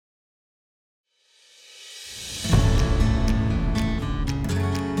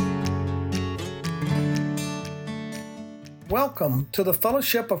Welcome to the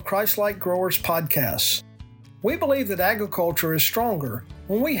Fellowship of Christ-like Growers podcast. We believe that agriculture is stronger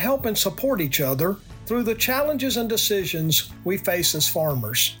when we help and support each other through the challenges and decisions we face as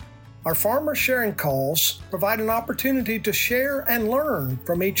farmers. Our farmer sharing calls provide an opportunity to share and learn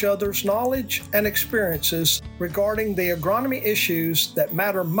from each other's knowledge and experiences regarding the agronomy issues that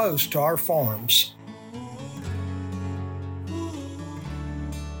matter most to our farms.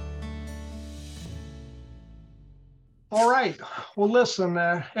 All right. Well, listen,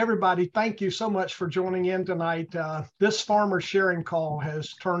 everybody, thank you so much for joining in tonight. This farmer sharing call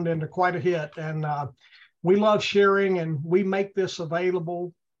has turned into quite a hit, and we love sharing, and we make this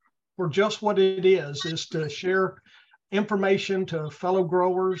available for just what it is to share information to fellow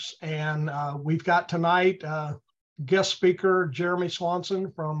growers. And we've got tonight guest speaker, Jeremy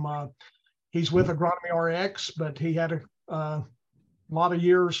Swanson he's with Agronomy RX, but he had a lot of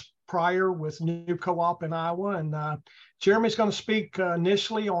years prior with New Co-op in Iowa. And Jeremy's going to speak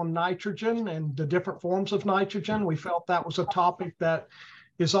initially on nitrogen and the different forms of nitrogen. We felt that was a topic that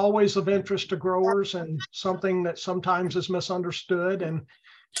is always of interest to growers and something that sometimes is misunderstood. And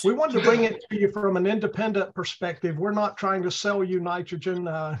we wanted to bring it to you from an independent perspective. We're not trying to sell you nitrogen,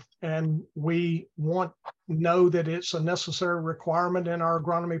 and we want to know that it's a necessary requirement in our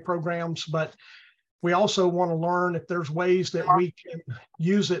agronomy programs, but we also want to learn if there's ways that we can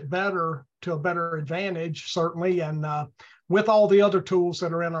use it better to a better advantage, certainly, and with all the other tools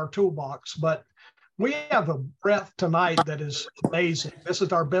that are in our toolbox. But we have a breadth tonight that is amazing. This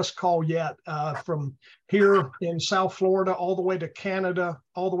is our best call yet, from here in South Florida, all the way to Canada,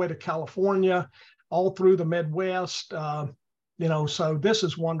 all the way to California, all through the Midwest. So this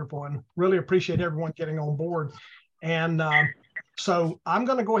is wonderful, and really appreciate everyone getting on board. And so I'm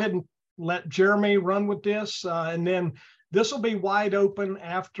going to go ahead and let Jeremy run with this, and then this will be wide open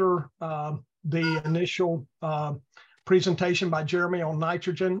after the initial presentation by Jeremy on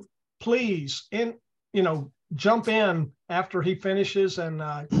nitrogen. Please, jump in after he finishes and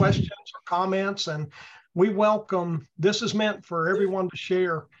questions or comments, and we welcome. This is meant for everyone to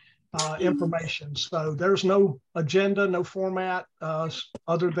share information. So there's no agenda, no format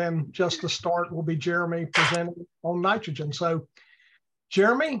other than just the start will be Jeremy presenting on nitrogen. So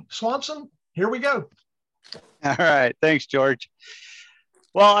Jeremy Swanson, here we go. All right. Thanks, George.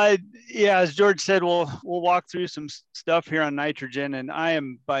 Well, as George said, we'll walk through some stuff here on nitrogen, and I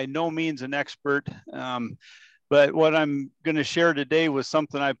am by no means an expert, but what I'm going to share today was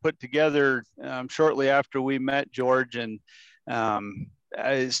something I put together shortly after we met George, and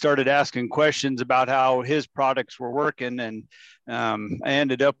I started asking questions about how his products were working, and I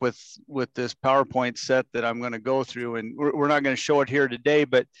ended up with this PowerPoint set that I'm going to go through, and we're not going to show it here today,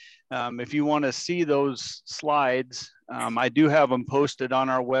 but if you want to see those slides, I do have them posted on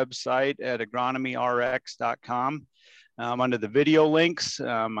our website at agronomyrx.com under the video links.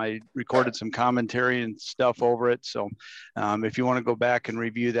 I recorded some commentary and stuff over it, so if you want to go back and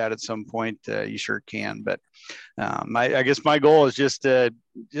review that at some point, you sure can. But I guess my goal is just to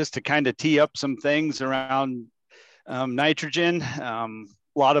kind of tee up some things around nitrogen.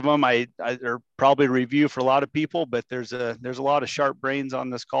 A lot of them are probably review for a lot of people, but there's a lot of sharp brains on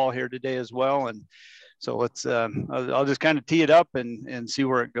this call here today as well. And so let's I'll just kind of tee it up and see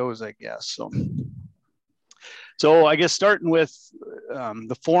where it goes, I guess. So I guess starting with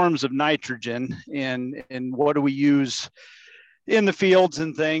the forms of nitrogen and what do we use in the fields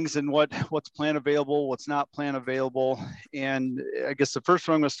and things, and what's plant available, what's not plant available. And I guess the first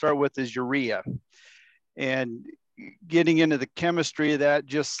one I'm going to start with is urea. And getting into the chemistry of that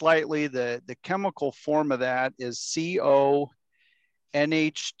just slightly, the chemical form of that is CONH2.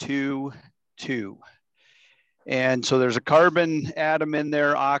 And so there's a carbon atom in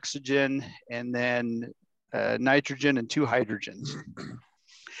there, oxygen, and then nitrogen and 2 hydrogens.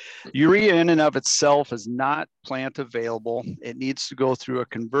 Urea in and of itself is not plant available. It needs to go through a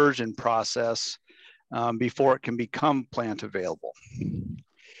conversion process before it can become plant available.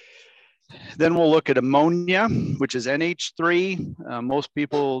 Then we'll look at ammonia, which is NH3. Most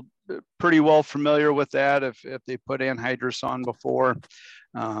people are pretty well familiar with that if they put anhydrous on before.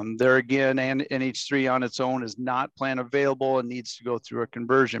 There again, NH3 on its own is not plant available and needs to go through a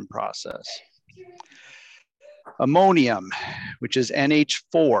conversion process. Ammonium, which is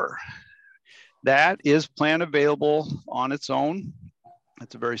NH4. That is plant available on its own.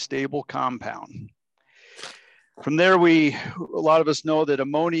 It's a very stable compound. From there, a lot of us know that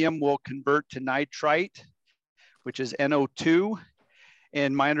ammonium will convert to nitrite, which is NO2.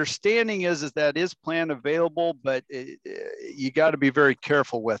 And my understanding is that is plant available, but you got to be very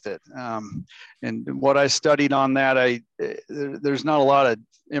careful with it. And what I studied on that, there's not a lot of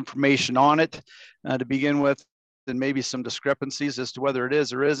information on it to begin with. and maybe some discrepancies as to whether it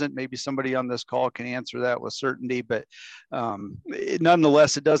is or isn't. Maybe somebody on this call can answer that with certainty, but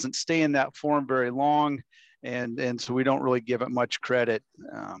nonetheless, it doesn't stay in that form very long. And so we don't really give it much credit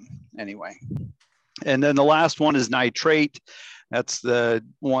anyway. And then the last one is nitrate. That's the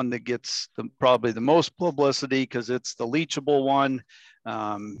one that gets probably the most publicity because it's the leachable one.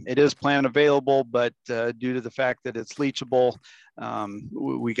 It is plant available, but due to the fact that it's leachable,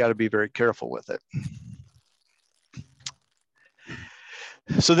 we got to be very careful with it.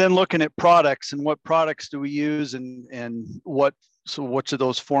 So then looking at products and what products do we use and which of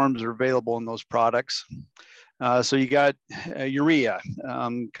those forms are available in those products. So you got urea.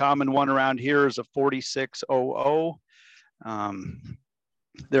 Common one around here is a 4600.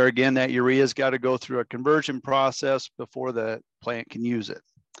 There again, that urea's got to go through a conversion process before the plant can use it.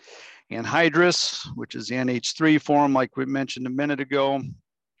 Anhydrous, which is the NH3 form, like we mentioned a minute ago.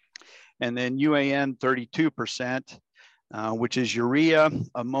 And then UAN 32%, which is urea,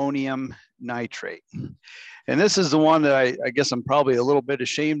 ammonium, nitrate. And this is the one that I guess I'm probably a little bit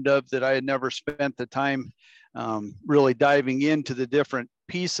ashamed of, that I had never spent the time really diving into the different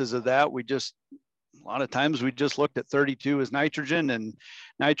pieces of that. A lot of times we just looked at 32 as nitrogen, and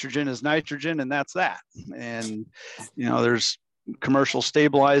nitrogen is nitrogen, and that's that. And, you know, there's commercial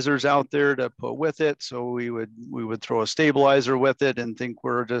stabilizers out there to put with it. So we would throw a stabilizer with it and think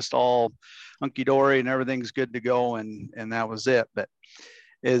we're just all hunky-dory and everything's good to go. And that was it. But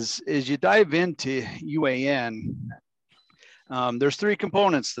as you dive into UAN, there's three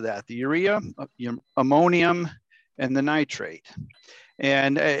components to that: the urea, ammonium, and the nitrate.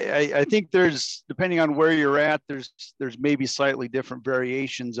 And I think there's, depending on where you're at, there's maybe slightly different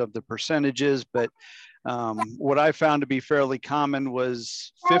variations of the percentages, but what I found to be fairly common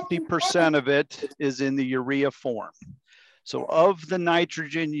was 50% of it is in the urea form. So of the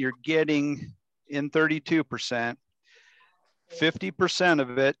nitrogen you're getting in 32%, 50%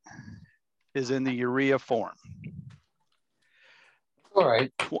 of it is in the urea form. All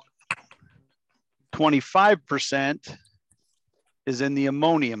right. 25% is in the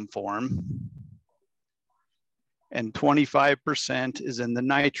ammonium form, and 25% is in the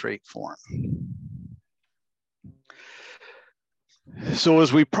nitrate form. So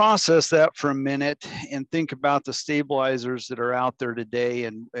as we process that for a minute and think about the stabilizers that are out there today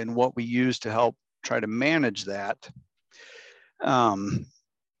and what we use to help try to manage that,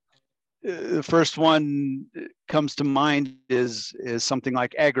 the first one comes to mind is something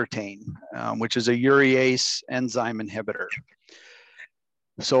like agrotane, which is a urease enzyme inhibitor.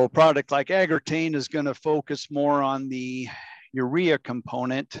 So a product like agrotane is going to focus more on the urea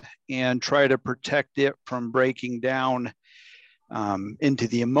component and try to protect it from breaking down into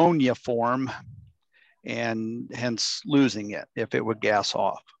the ammonia form and hence losing it if it would gas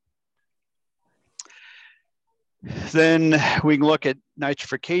off. Then we can look at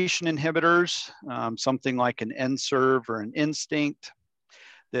nitrification inhibitors, something like an N-Serve or an Instinct,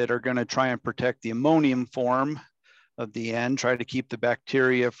 that are going to try and protect the ammonium form of the N, try to keep the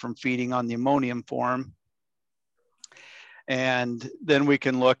bacteria from feeding on the ammonium form. And then we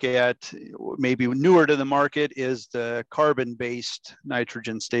can look at, maybe newer to the market, is the carbon-based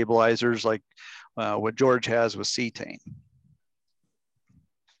nitrogen stabilizers, like what George has with cetane.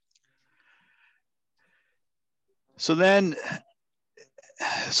 So then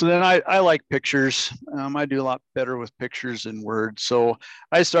I like pictures. I do a lot better with pictures than words. So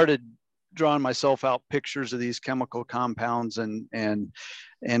I started drawing myself out pictures of these chemical compounds and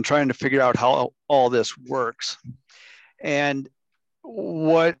trying to figure out how all this works. And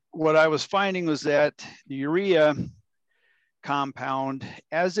what I was finding was that the urea compound,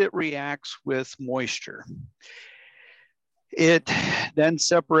 as it reacts with moisture, it then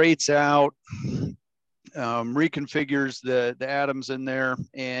separates out, reconfigures the atoms in there,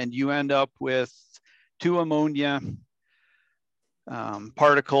 and you end up with 2 ammonia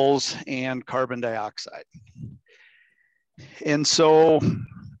particles and carbon dioxide. And so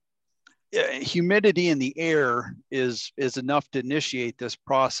humidity in the air is enough to initiate this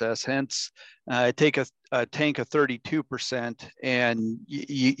process. Hence, take a tank of 32% and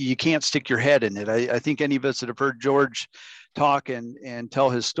you can't stick your head in it. I think any of us that have heard George talk and tell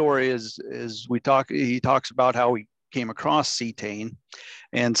his story he talks about how he came across cetane,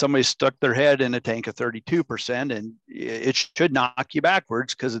 and somebody stuck their head in a tank of 32%, and it should knock you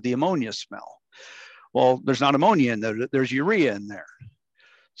backwards because of the ammonia smell. Well, there's not ammonia in there, there's urea in there.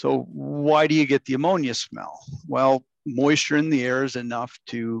 So why do you get the ammonia smell? Well, moisture in the air is enough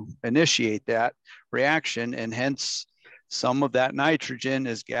to initiate that reaction, and hence some of that nitrogen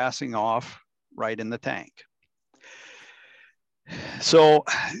is gassing off right in the tank. So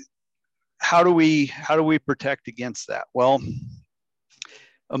how do we protect against that? Well,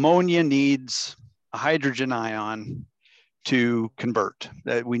 ammonia needs a hydrogen ion to convert.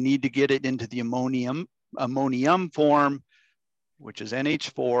 That we need to get it into the ammonium form, which is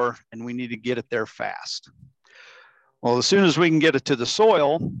NH4, and we need to get it there fast. Well, as soon as we can get it to the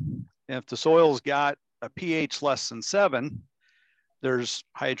soil, if the soil's got a pH less than 7, there's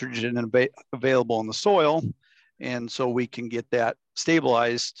hydrogen available in the soil, and so we can get that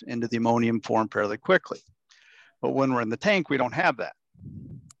stabilized into the ammonium form fairly quickly. But when we're in the tank, we don't have that.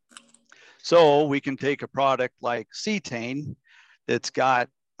 So we can take a product like cetane that's got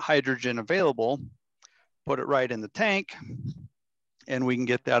hydrogen available, put it right in the tank, and we can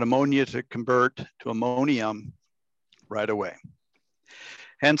get that ammonia to convert to ammonium right away.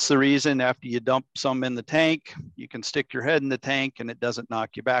 Hence the reason after you dump some in the tank, you can stick your head in the tank and it doesn't knock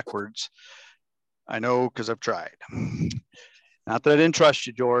you backwards. I know because I've tried. Not that I didn't trust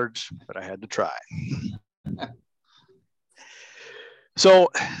you, George, but I had to try. So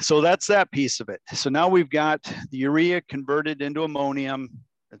that's that piece of it. So now we've got the urea converted into ammonium.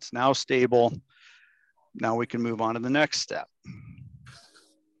 It's now stable. Now we can move on to the next step.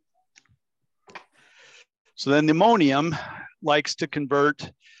 So then the ammonium likes to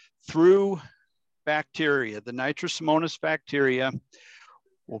convert through bacteria. The nitrosomonas bacteria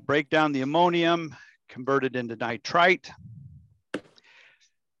will break down the ammonium, convert it into nitrite.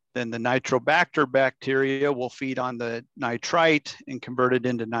 Then the nitrobacter bacteria will feed on the nitrite and convert it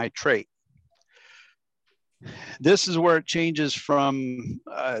into nitrate. This is where it changes from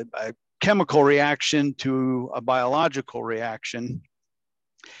a chemical reaction to a biological reaction.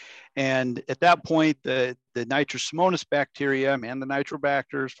 And at that point, the nitrosomonas bacteria and the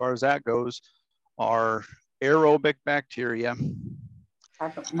nitrobacter, as far as that goes, are aerobic bacteria. I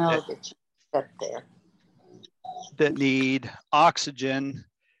don't know that you said that. That need oxygen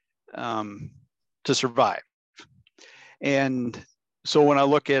to survive. And so when I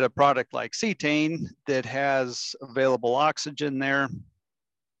look at a product like cetane that has available oxygen there,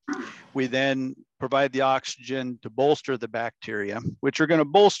 we then provide the oxygen to bolster the bacteria, which are going to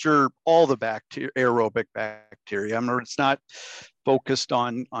bolster all the aerobic bacteria. I mean, it's not focused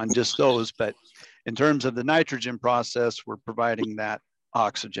on just those, but in terms of the nitrogen process, we're providing that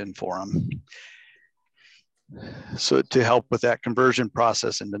oxygen for them. So to help with that conversion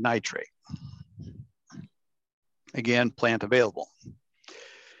process into nitrate. Again, plant available.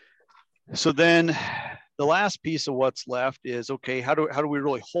 So then the last piece of what's left is, okay, how do we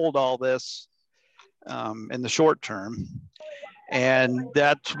really hold all this in the short term? And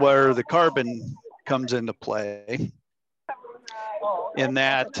that's where the carbon comes into play. In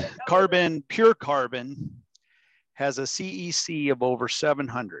that carbon, pure carbon, has a CEC of over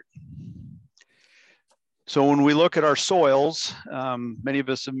 700. So when we look at our soils, many of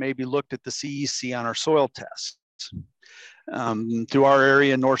us have maybe looked at the CEC on our soil tests. Through our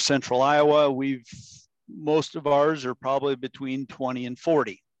area in north central Iowa, most of ours are probably between 20 and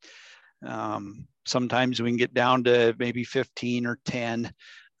 40. Sometimes we can get down to maybe 15 or 10,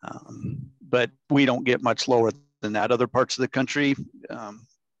 but we don't get much lower than that. Other parts of the country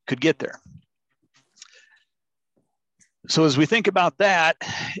could get there. So as we think about that,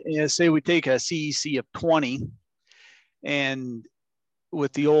 say we take a CEC of 20, and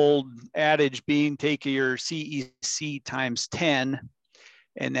with the old adage being take your CEC times 10,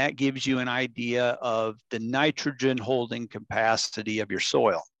 and that gives you an idea of the nitrogen holding capacity of your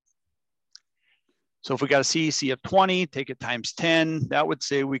soil. So if we got a CEC of 20, take it times 10, that would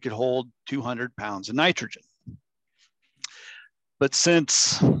say we could hold 200 pounds of nitrogen. But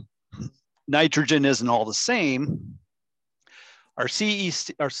since nitrogen isn't all the same, our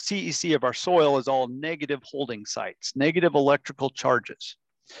CEC of our soil is all negative holding sites, negative electrical charges.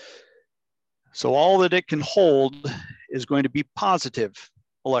 So all that it can hold is going to be positive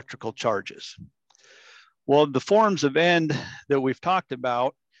electrical charges. Well, the forms of N that we've talked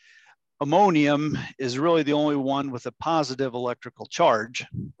about, ammonium is really the only one with a positive electrical charge,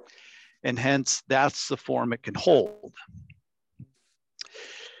 and hence that's the form it can hold.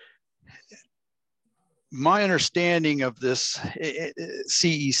 My understanding of this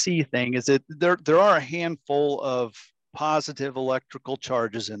CEC thing is that there are a handful of positive electrical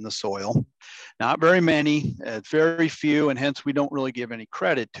charges in the soil. Not very many, very few, and hence we don't really give any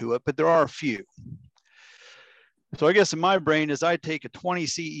credit to it, but there are a few. So I guess in my brain is I take a 20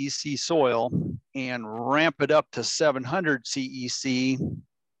 CEC soil and ramp it up to 700 CEC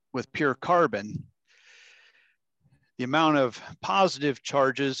with pure carbon. The amount of positive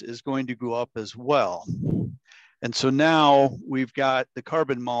charges is going to go up as well. And so now we've got the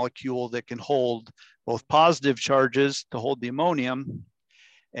carbon molecule that can hold both positive charges to hold the ammonium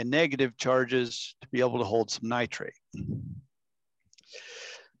and negative charges to be able to hold some nitrate.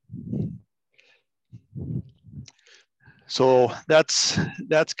 So that's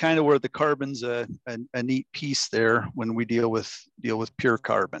kind of where the carbon's a neat piece there when we deal with pure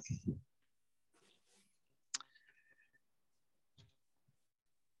carbon.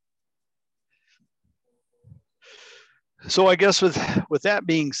 So I guess with that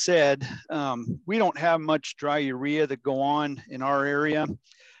being said, we don't have much dry urea that go on in our area,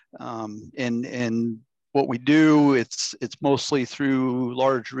 and what we do, it's mostly through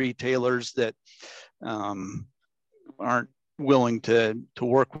large retailers that aren't willing to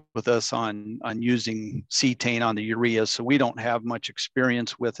work with us on using cetane on the urea. So we don't have much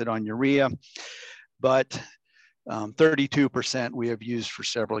experience with it on urea, but 32% we have used for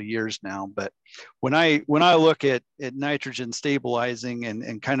several years now. But when I look at nitrogen stabilizing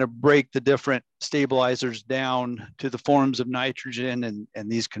and kind of break the different stabilizers down to the forms of nitrogen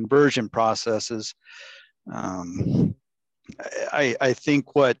and these conversion processes, I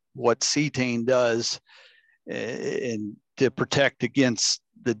think what cetane does and to protect against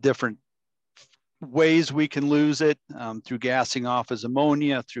the different ways we can lose it through gassing off as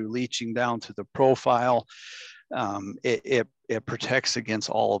ammonia, through leaching down to the profile, it protects against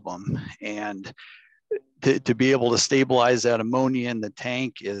all of them. And to be able to stabilize that ammonia in the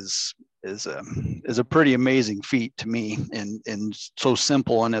tank is a pretty amazing feat to me, and so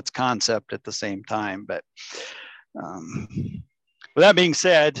simple in its concept at the same time. But with that being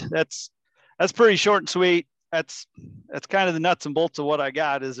said, that's pretty short and sweet. That's kind of the nuts and bolts of what I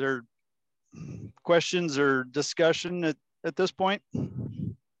got. Is there questions or discussion at this point?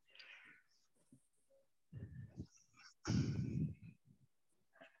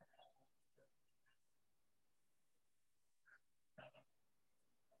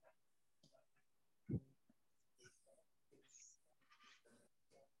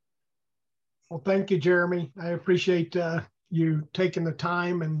 Well, thank you, Jeremy. I appreciate you taking the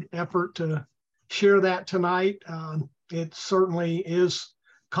time and effort to share that tonight. It certainly is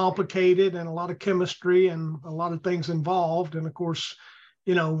complicated and a lot of chemistry and a lot of things involved. And of course,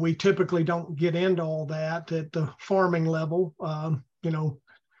 you know, we typically don't get into all that at the farming level. You know,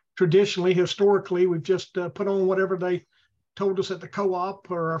 traditionally, historically, we've just put on whatever they told us at the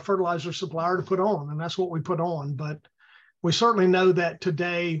co-op or our fertilizer supplier to put on, and that's what we put on. But we certainly know that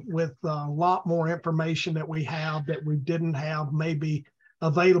today, with a lot more information that we have that we didn't have maybe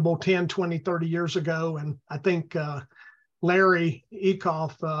available 10, 20, 30 years ago. And I think Larry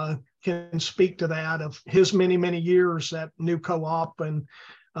Ekoff can speak to that, of his many, many years at New Co-op and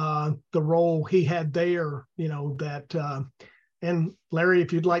the role he had there, you know, that, and Larry,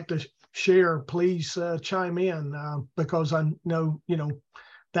 if you'd like to share, please chime in, because I know, you know,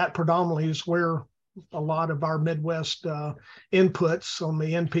 that predominantly is where a lot of our Midwest inputs on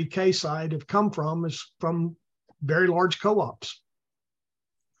the NPK side have come from, is from very large co-ops.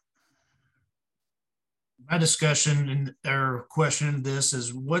 My discussion and or question in this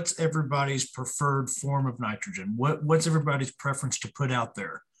is, what's everybody's preferred form of nitrogen? What's everybody's preference to put out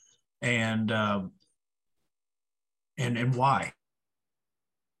there, and why?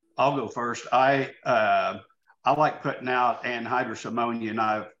 I'll go first. I like putting out anhydrous ammonia, and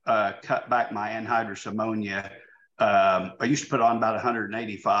I've cut back my anhydrous ammonia. I used to put on about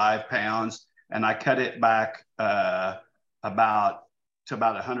 185 pounds, and I cut it back about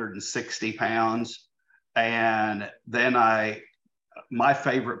 160 pounds. And then my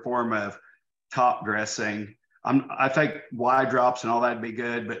favorite form of top dressing, I think wide drops and all that'd be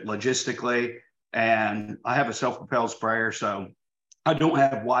good, but logistically, and I have a self-propelled sprayer, so I don't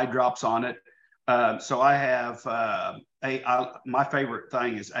have wide drops on it. So I have my favorite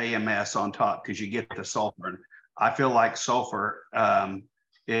thing is AMS on top, because you get the sulfur. I feel like sulfur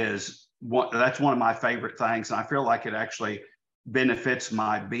that's one of my favorite things, and I feel like it actually benefits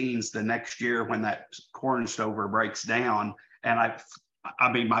my beans the next year when that corn stover breaks down. And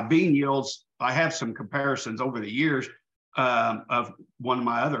I mean, my bean yields, I have some comparisons over the years of one of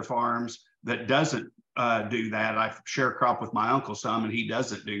my other farms that doesn't do that. I share crop with my uncle some, and he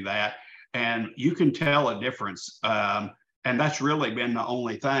doesn't do that. And you can tell a difference. And that's really been the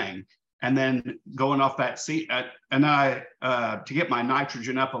only thing. And then going off that seat, and to get my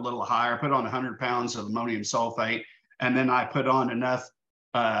nitrogen up a little higher, I put on 100 pounds of ammonium sulfate, and then I put on enough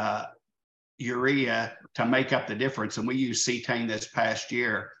urea to make up the difference. And we used cetane this past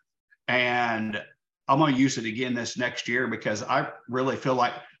year, and I'm going to use it again this next year, because I really feel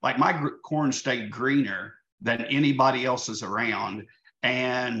like my corn stayed greener than anybody else's around.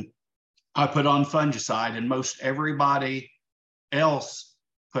 And I put on fungicide, and most everybody else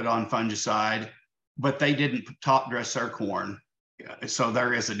put on fungicide, but they didn't top dress their corn. so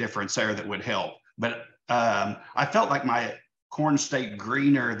there is a difference there that would help. But I felt like my corn stayed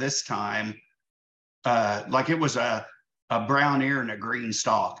greener this time, like it was a brown ear and a green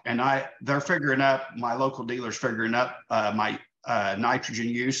stalk. And they're figuring up, my local dealer's figuring up my nitrogen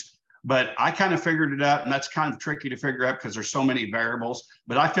use. But I kind of figured it out, and that's kind of tricky to figure out because there's so many variables.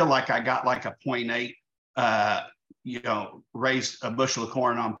 But I feel like I got like a 0.8, you know, raised a bushel of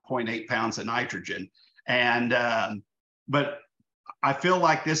corn on 0.8 pounds of nitrogen. And but I feel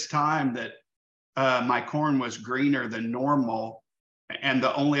like this time that my corn was greener than normal, and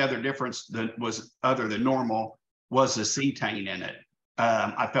the only other difference that was other than normal was the cetane in it.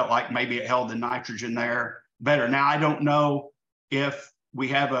 I felt like maybe it held the nitrogen there better. Now I don't know if we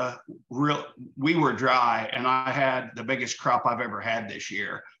have we were dry, and I had the biggest crop I've ever had this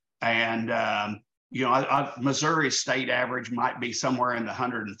year. And, you know, Missouri state average might be somewhere in the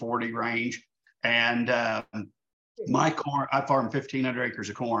 140 range. And my corn, I farm 1,500 acres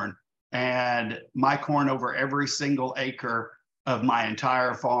of corn, and my corn over every single acre of my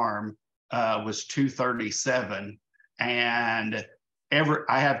entire farm was 237. And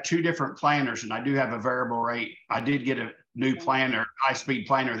I have 2 different planters, and I do have a variable rate. I did get a new planter, high-speed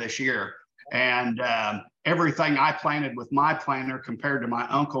planter this year. And everything I planted with my planter compared to my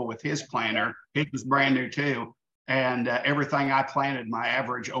uncle with his planter, it was brand new too. And everything I planted, my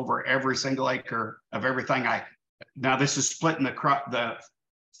average over every single acre of everything now this is splitting the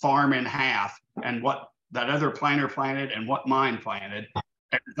farm in half, and what that other planter planted and what mine planted.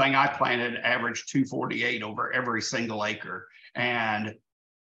 Everything I planted averaged 248 over every single acre. And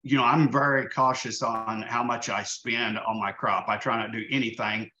you know, I'm very cautious on how much I spend on my crop. I try not to do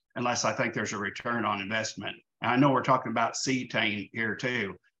anything unless I think there's a return on investment. And I know we're talking about cetane here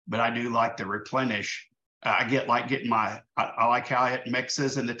too, but I do like to replenish. I like how it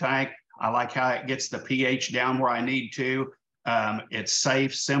mixes in the tank. I like how it gets the pH down where I need to. It's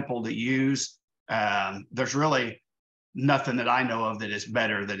safe, simple to use. There's really nothing that I know of that is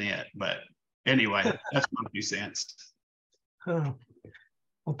better than it. But anyway, that's my 2 cents.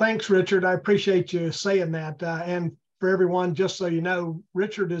 Well, thanks, Richard. I appreciate you saying that. And for everyone, just so you know,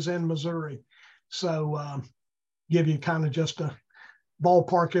 Richard is in Missouri. So give you kind of just a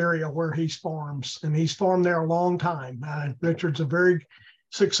ballpark area where he farms. And he's farmed there a long time. Richard's a very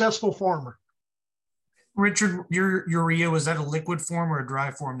successful farmer. Richard, your urea, was that a liquid form or a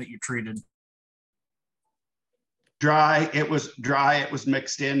dry form that you treated? Dry. It was dry. It was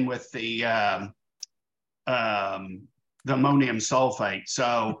mixed in with the ammonium sulfate.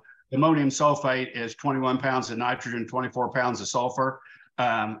 So the ammonium sulfate is 21 pounds of nitrogen, 24 pounds of sulfur.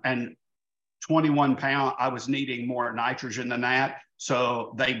 And 21 pounds, I was needing more nitrogen than that.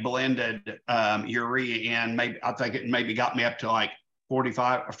 So they blended urea in. I think it maybe got me up to like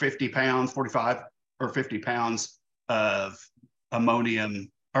 45 or 50 pounds, 45 or 50 pounds of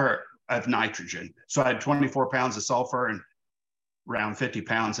ammonium or of nitrogen. So I had 24 pounds of sulfur and around 50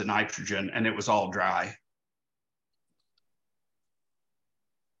 pounds of nitrogen, and it was all dry.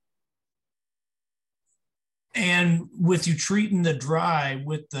 And with you treating the dry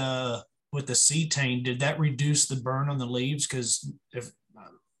with the cetane, did that reduce the burn on the leaves? Because if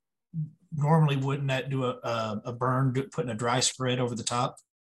normally wouldn't that do a burn putting a dry spread over the top?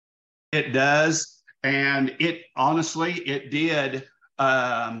 It does, and it honestly it did,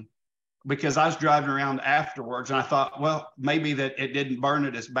 because I was driving around afterwards, and I thought, well, maybe that it didn't burn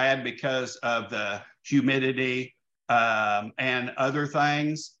it as bad because of the humidity and other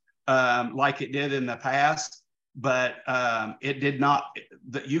things like it did in the past. But it did not.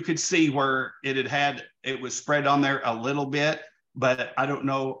 You could see where it was spread on there a little bit, but I don't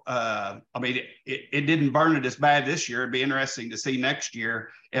know. I mean, it didn't burn it as bad this year. It'd be interesting to see next year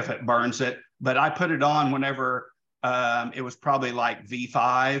if it burns it. But I put it on whenever it was probably like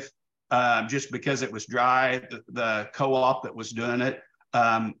V5, just because it was dry. The co-op that was doing it,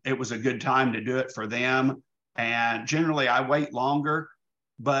 it was a good time to do it for them. And generally, I wait longer,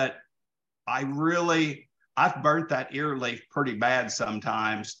 but I've burnt that ear leaf pretty bad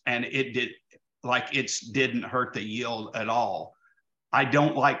sometimes, and it didn't hurt the yield at all. I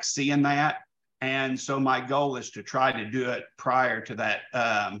don't like seeing that. And so my goal is to try to do it prior to that,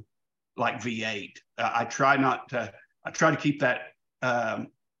 like V8. I try to keep that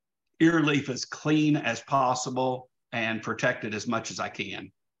ear leaf as clean as possible and protect it as much as I can.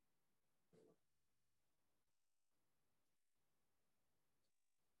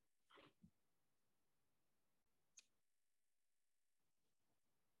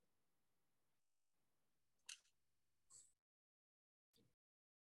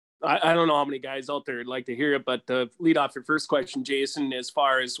 I don't know how many guys out there would like to hear it, but to lead off your first question, Jason, as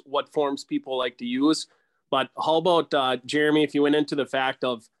far as what forms people like to use, But how about Jeremy, if you went into the fact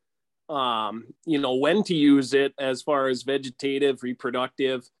of, when to use it as far as vegetative,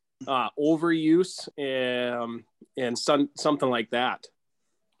 reproductive, overuse, and something like that.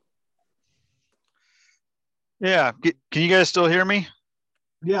 Yeah. Can you guys still hear me?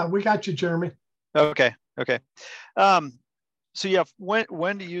 Yeah, we got you, Jeremy. Okay. So yeah,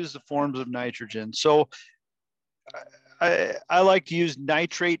 when to use the forms of nitrogen. So I like to use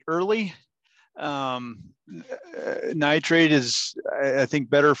nitrate early. Nitrate is, I think,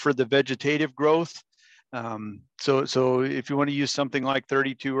 better for the vegetative growth. So if you want to use something like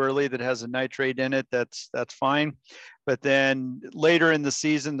 32 early that has a nitrate in it, that's fine. But then later in the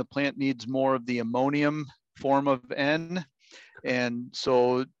season, the plant needs more of the ammonium form of N. And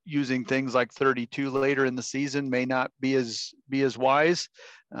so using things like 32 later in the season may not be as wise.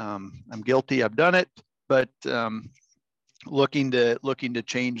 I'm guilty, I've done it, but looking to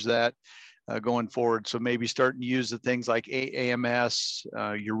change that going forward. So maybe starting to use the things like AMS,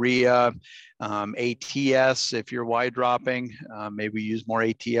 urea, ATS if you're wide dropping. Maybe use more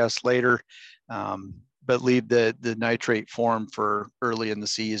ATS later, but leave the nitrate form for early in the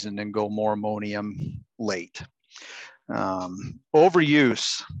season and go more ammonium late.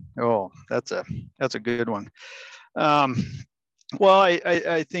 Overuse. Oh, that's a good one. Well,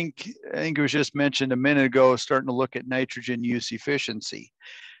 I think it was just mentioned a minute ago, starting to look at nitrogen use efficiency.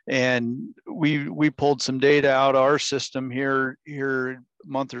 And we pulled some data out of our system here a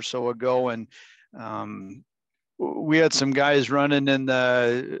month or so ago, and we had some guys running in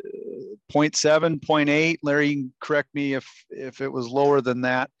the 0.7, 0.8. Larry, correct me if it was lower than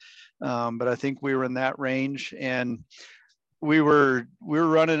that, but I think we were in that range. And we were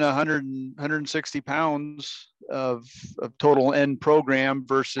running 160 pounds of total N program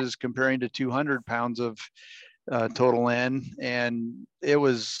versus comparing to 200 pounds of total N, and it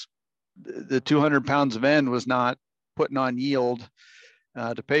was the 200 pounds of N was not putting on yield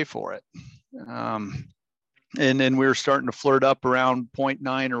to pay for it. And then we were starting to flirt up around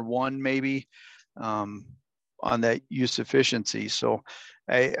 0.9 or 1 maybe on that use efficiency. So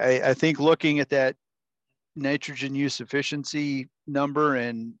I think looking at that nitrogen use efficiency number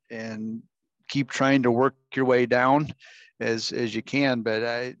and keep trying to work your way down as you can.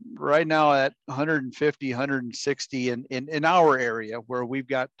 But right now at 150, 160 in our area where we've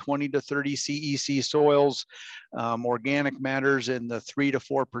got 20 to 30 CEC soils, organic matters in the 3 to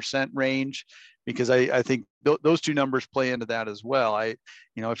 4% range, because I think those two numbers play into that as well.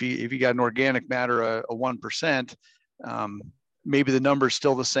 If you got an organic matter a 1%, maybe the number's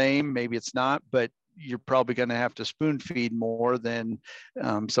still the same, maybe it's not, but you're probably going to have to spoon feed more than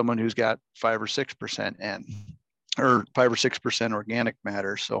someone who's got 5 or 6% N or 5 or 6% organic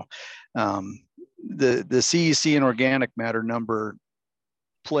matter. So the CEC and organic matter number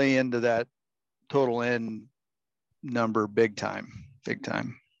play into that total N number big time.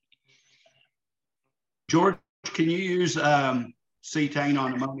 George, can you use cetane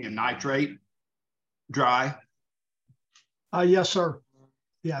on ammonium nitrate dry? Yes, sir.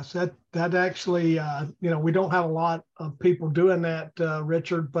 Yes, that actually, we don't have a lot of people doing that,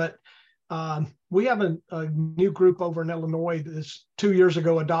 Richard, but we have a new group over in Illinois that's 2 years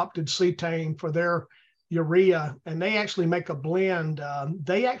ago adopted cetane for their urea, and they actually make a blend.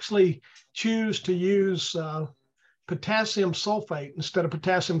 They actually choose to use potassium sulfate instead of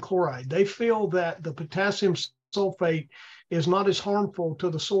potassium chloride. They feel that the potassium sulfate is not as harmful to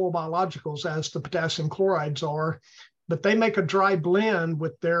the soil biologicals as the potassium chlorides are, but they make a dry blend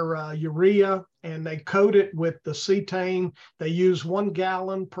with their urea and they coat it with the cetane. They use 1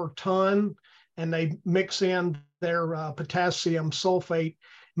 gallon per ton and they mix in their potassium sulfate.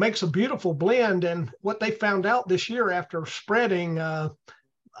 Makes a beautiful blend. And what they found out this year after spreading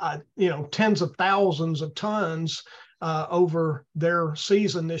tens of thousands of tons over their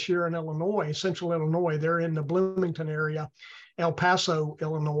season this year in Illinois, central Illinois, they're in the Bloomington area, El Paso,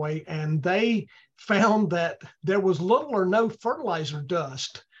 Illinois, and they found that there was little or no fertilizer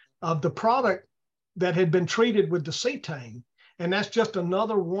dust of the product that had been treated with the cetane. And that's just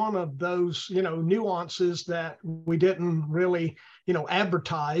another one of those, nuances that we didn't really,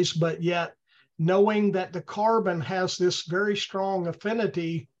 advertise, but yet knowing that the carbon has this very strong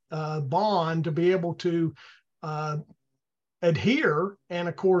affinity bond to be able to adhere. And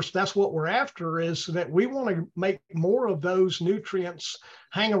of course, that's what we're after, is that we want to make more of those nutrients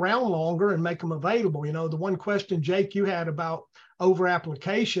hang around longer and make them available. The one question, Jake, you had about over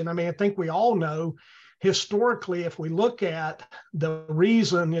application. I mean, I think we all know historically, if we look at the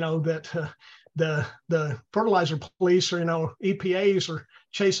reason, that the fertilizer police or, EPAs are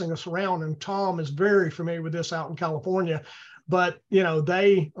chasing us around, and Tom is very familiar with this out in California, but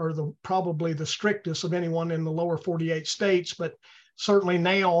they are probably the strictest of anyone in the lower 48 states. But certainly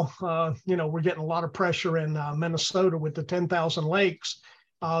now, we're getting a lot of pressure in Minnesota with the 10,000 lakes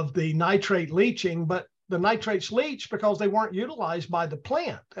of the nitrate leaching, but the nitrates leach because they weren't utilized by the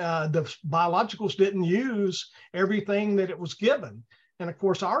plant. The biologicals didn't use everything that it was given. And of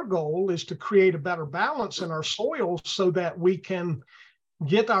course, our goal is to create a better balance in our soils so that we can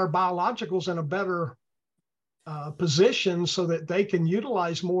get our biologicals in a better position so that they can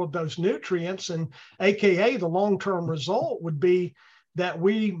utilize more of those nutrients. And AKA the long-term result would be that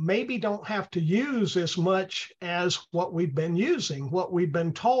we maybe don't have to use as much as what we've been using, what we've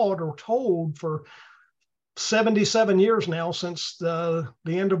been taught or told for 77 years now, since the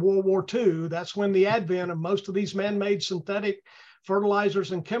end of World War II. That's when the advent of most of these man-made synthetic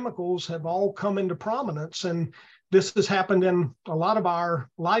fertilizers and chemicals have all come into prominence. And this has happened in a lot of our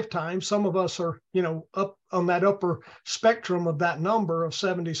lifetime. Some of us are, up on that upper spectrum of that number of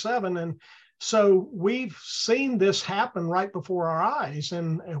 77. And so we've seen this happen right before our eyes.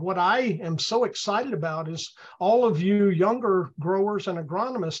 And what I am so excited about is all of you younger growers and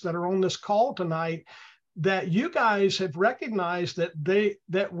agronomists that are on this call tonight, that you guys have recognized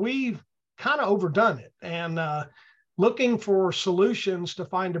that we've kind of overdone it, and looking for solutions to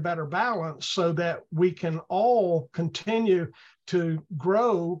find a better balance so that we can all continue to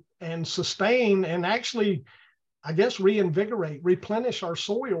grow and sustain and actually, I guess, reinvigorate, replenish our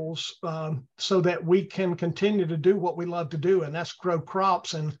soils so that we can continue to do what we love to do, and that's grow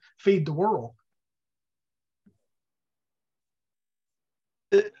crops and feed the world.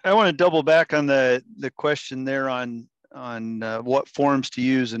 I want to double back on the question there on what forms to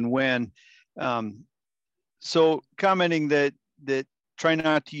use and when. So commenting that try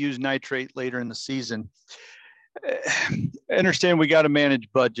not to use nitrate later in the season. I understand we got to manage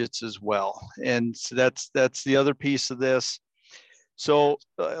budgets as well, and so that's the other piece of this. So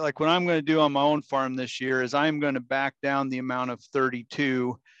like what I'm going to do on my own farm this year is I'm going to back down the amount of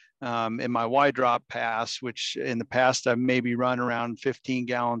 32 in my Y drop pass, which in the past I've maybe run around 15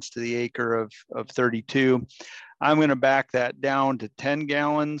 gallons to the acre of 32. I'm going to back that down to 10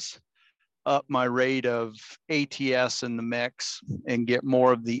 gallons, up my rate of ATS in the mix, and get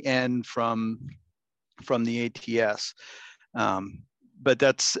more of the N from the ATS. But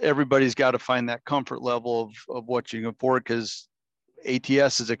that's, everybody's got to find that comfort level of what you can afford, because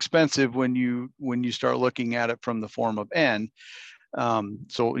ATS is expensive when you start looking at it from the form of N.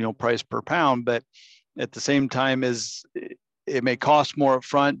 So, price per pound, but at the same time is it may cost more up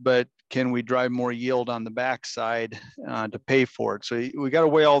front, but can we drive more yield on the backside to pay for it? So we got to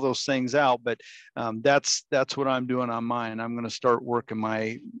weigh all those things out, but that's what I'm doing on mine. I'm going to start working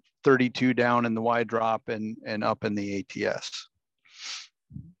my 32 down in the Y drop and up in the ATS.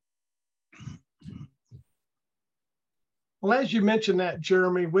 Well, as you mentioned that,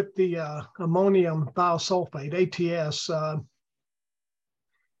 Jeremy, with the ammonium thiosulfate, ATS,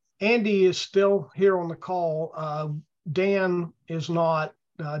 Andy is still here on the call. Dan is not,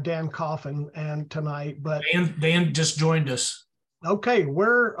 Dan Coffin, and tonight, but Dan just joined us. Okay,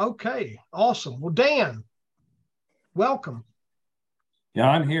 okay, awesome. Well, Dan, welcome. Yeah,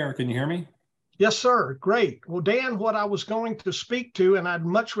 I'm here. Can you hear me? Yes, sir. Great. Well, Dan, what I was going to speak to, and I'd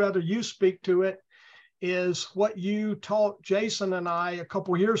much rather you speak to it, is what you taught Jason and I a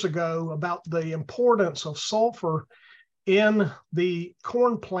couple years ago about the importance of sulfur in the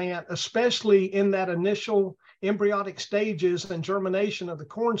corn plant, especially in that initial embryonic stages and germination of the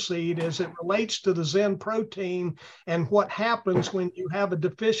corn seed, as it relates to the Zen protein and what happens when you have a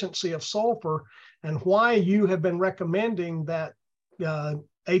deficiency of sulfur, and why you have been recommending that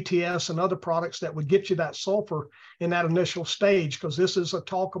ATS and other products that would get you that sulfur in that initial stage, because this is a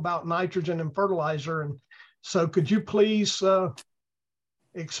talk about nitrogen and fertilizer. And so could you please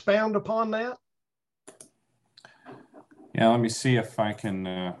expound upon that? Yeah, let me see if I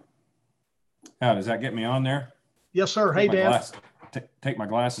can. Does that get me on there? Yes, sir. Hey, Dan. Take my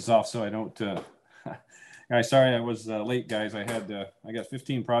glasses off so I don't. Guys, sorry I was late, guys. I got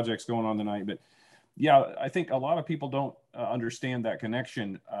 15 projects going on tonight, but yeah, I think a lot of people don't understand that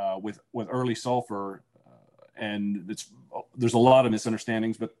connection with early sulfur, and there's a lot of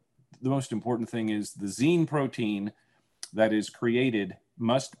misunderstandings. But the most important thing is the Zen protein that is created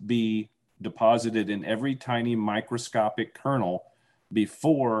must be deposited in every tiny microscopic kernel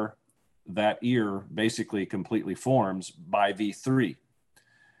before that ear basically completely forms by V3.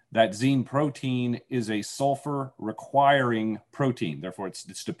 That Zen protein is a sulfur requiring protein. Therefore,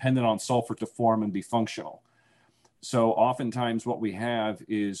 it's dependent on sulfur to form and be functional. So oftentimes what we have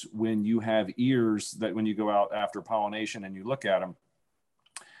is when you have ears that when you go out after pollination and you look at them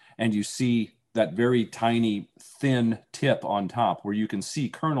and you see that very tiny, thin tip on top where you can see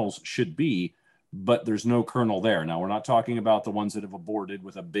kernels should be, but there's no kernel there. Now, we're not talking about the ones that have aborted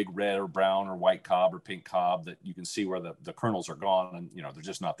with a big red or brown or white cob or pink cob that you can see where the kernels are gone and, you know, they're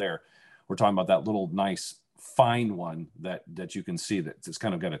just not there. We're talking about that little nice fine one that you can see that's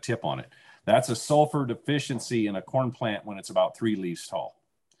kind of got a tip on it. That's a sulfur deficiency in a corn plant when it's about 3 leaves tall.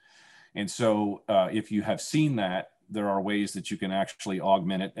 And so if you have seen that, there are ways that you can actually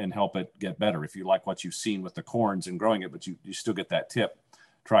augment it and help it get better. If you like what you've seen with the corns and growing it, but you still get that tip,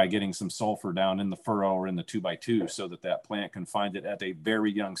 try getting some sulfur down in the furrow or in the 2x2 so that plant can find it at a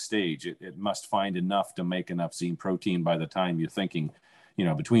very young stage. It must find enough to make enough Z protein by the time you're thinking, you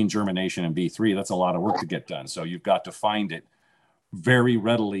know, between germination and B3, that's a lot of work to get done. So you've got to find it very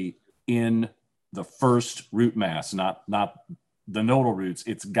readily in the first root mass, not the nodal roots.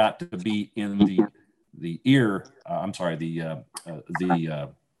 It's got to be in the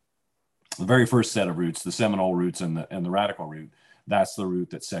very first set of roots, the seminal roots and the radical root. That's the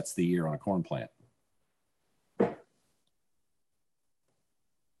root that sets the ear on a corn plant.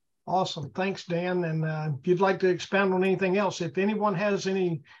 Awesome. Thanks, Dan. And if you'd like to expound on anything else, if anyone has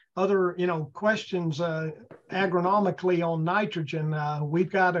any other, questions agronomically on nitrogen,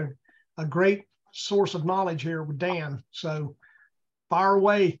 we've got a great source of knowledge here with Dan. So fire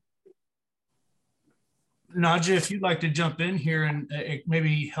away. Naja, if you'd like to jump in here and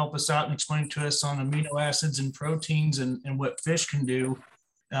maybe help us out and explain to us on amino acids and proteins and what fish can do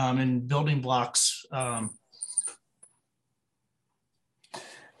and building blocks.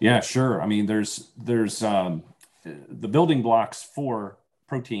 Yeah, sure. I mean, there's the building blocks for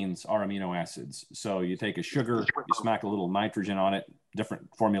proteins are amino acids. So you take a sugar, you smack a little nitrogen on it, different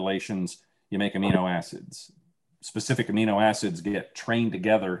formulations, you make amino acids. Specific amino acids get trained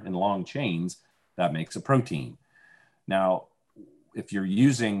together in long chains. That makes a protein. Now, if you're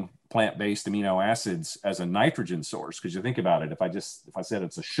using plant-based amino acids as a nitrogen source, because you think about it, if I said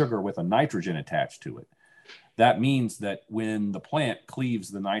it's a sugar with a nitrogen attached to it, that means that when the plant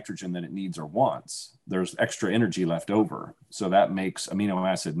cleaves the nitrogen that it needs or wants, there's extra energy left over. So that makes amino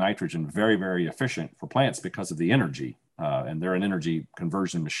acid nitrogen very, very efficient for plants because of the energy. And they're an energy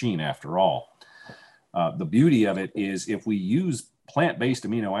conversion machine after all. The beauty of it is if we use plant-based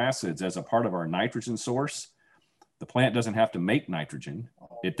amino acids as a part of our nitrogen source, the plant doesn't have to make nitrogen.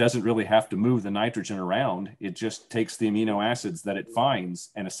 It doesn't really have to move the nitrogen around. It just takes the amino acids that it finds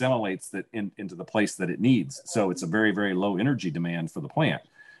and assimilates that into the place that it needs. So it's a very, very low energy demand for the plant.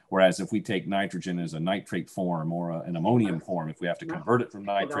 Whereas if we take nitrogen as a nitrate form or an ammonium form, if we have to convert it from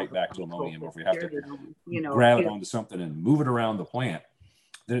nitrate back to ammonium, or if we have to grab it onto something and move it around the plant,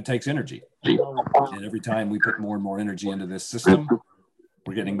 then it takes energy. And every time we put more and more energy into this system,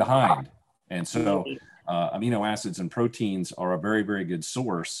 we're getting behind. And so amino acids and proteins are a very, very good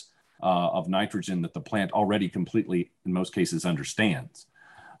source of nitrogen that the plant already completely, in most cases, understands.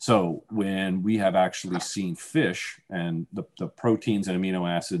 So when we have actually seen fish and the proteins and amino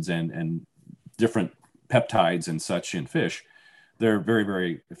acids and different peptides and such in fish, they're very,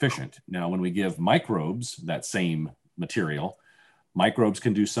 very efficient. Now, when we give microbes that same material, microbes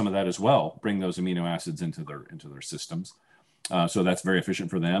can do some of that as well, bring those amino acids into their systems. So that's very efficient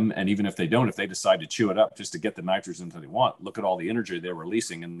for them. And even if they don't, if they decide to chew it up just to get the nitrogen that they want, look at all the energy they're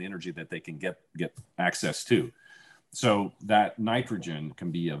releasing and the energy that they can get access to. So that nitrogen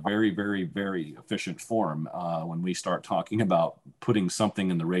can be a very, very, very efficient form when we start talking about putting something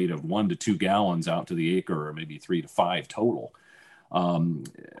in the rate of 1 to 2 gallons out to the acre, or maybe 3 to 5 total.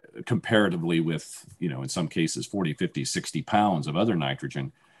 Comparatively with, in some cases, 40, 50, 60 pounds of other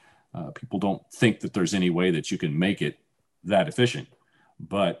nitrogen. People don't think that there's any way that you can make it that efficient,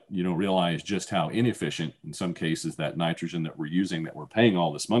 but you don't realize just how inefficient, in some cases, that nitrogen that we're using, that we're paying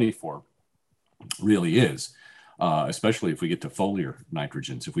all this money for, really is, especially if we get to foliar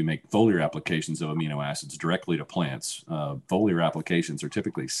nitrogens. If we make foliar applications of amino acids directly to plants, foliar applications are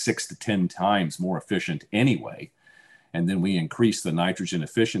typically 6 to 10 times more efficient anyway. And then we increase the nitrogen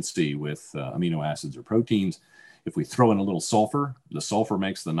efficiency with amino acids or proteins. If we throw in a little sulfur, the sulfur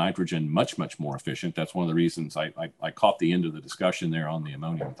makes the nitrogen much, much more efficient. That's one of the reasons I caught the end of the discussion there on the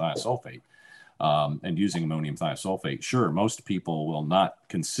ammonium thiosulfate and using ammonium thiosulfate. Sure, most people will not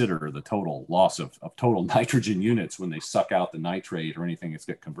consider the total loss of total nitrogen units when they suck out the nitrate or anything that's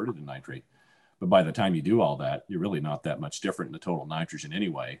get converted to nitrate. But by the time you do all that, you're really not that much different in the total nitrogen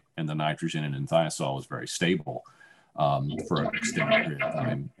anyway. And the nitrogen in thiazole is very stable for an extended period of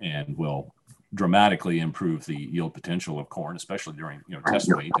time, and will dramatically improve the yield potential of corn, especially during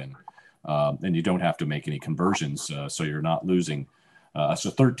test weight, and you don't have to make any conversions, so you're not losing. So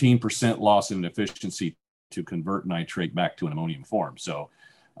 13% loss in efficiency to convert nitrate back to an ammonium form. So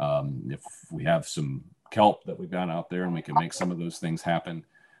If we have some kelp that we've got out there and we can make some of those things happen,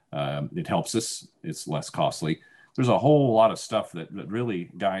 it helps us. It's less costly. There's a whole lot of stuff that really,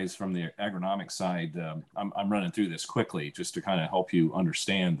 guys, from the agronomic side, I'm running through this quickly just to kind of help you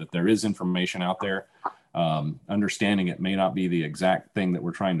understand that there is information out there. Understanding it may not be the exact thing that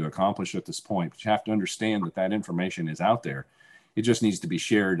we're trying to accomplish at this point, but you have to understand that that information is out there. It just needs to be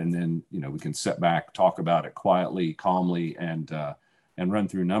shared, and then we can sit back, talk about it quietly, calmly, and run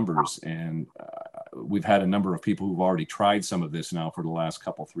through numbers. And we've had a number of people who've already tried some of this now for the last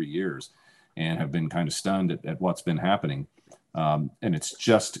 3 years, and have been kind of stunned at what's been happening. And it's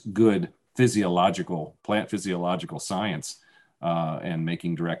just good plant physiological science, and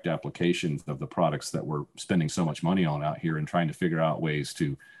making direct applications of the products that we're spending so much money on out here, and trying to figure out ways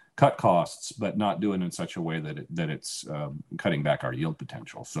to cut costs, but not do it in such a way that it's cutting back our yield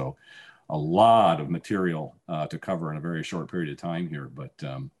potential. So a lot of material to cover in a very short period of time here, but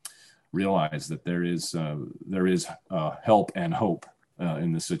realize that there is help and hope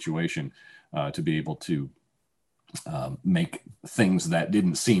in this situation, to be able to make things that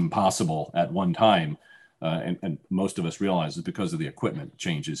didn't seem possible at one time. And most of us realize it's because of the equipment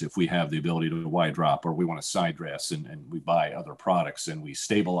changes. If we have the ability to wide drop, or we want to side dress, and we buy other products and we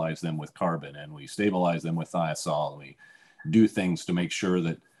stabilize them with carbon, and we stabilize them with thiazole, and we do things to make sure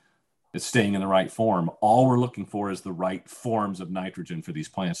that it's staying in the right form. All we're looking for is the right forms of nitrogen for these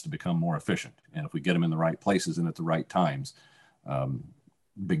plants to become more efficient. And if we get them in the right places and at the right times,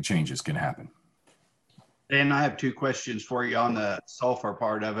 big changes can happen. And I have 2 questions for you on the sulfur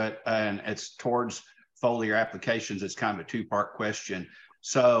part of it, and it's towards foliar applications. It's kind of a 2-part question.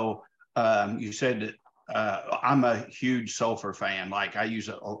 So you said I'm a huge sulfur fan. Like, I use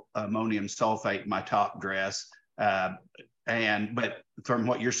ammonium sulfate in my top dress, but from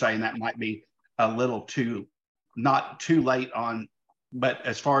what you're saying, that might be a little not too late on. But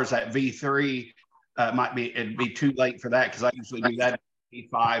as far as that V3, it'd be too late for that, because I usually do that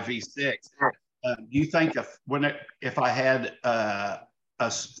V5, V6. Do you think if I had a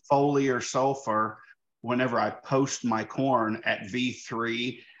foliar sulfur whenever I post my corn at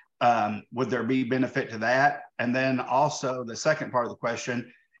V3, would there be benefit to that? And then also the second part of the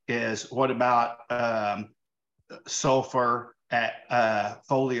question is, what about sulfur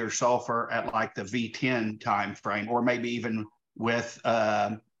foliar sulfur at like the V10 time frame, or maybe even with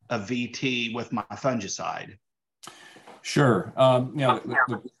a VT with my fungicide? Sure.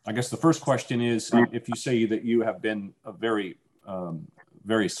 I guess the first question is, if you say that you have been a very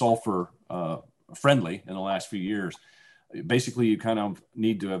sulfur friendly in the last few years, basically you kind of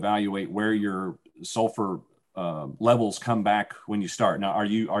need to evaluate where your sulfur levels come back when you start. Now, are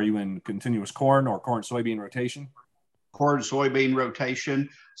you in continuous corn or corn soybean rotation? Corn soybean rotation.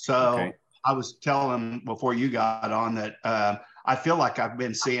 So okay. I was telling before you got on that I feel like I've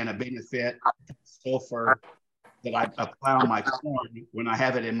been seeing a benefit of sulfur that I apply on my corn when I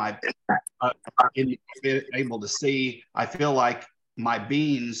have it in my able to see. I feel like my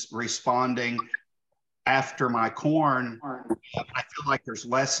beans responding after my corn. I feel like there's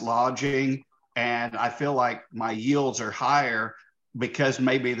less lodging, and I feel like my yields are higher, because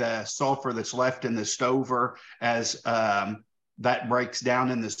maybe the sulfur that's left in the stover, as that breaks down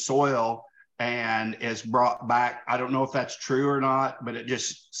in the soil and is brought back. I don't know if that's true or not, but it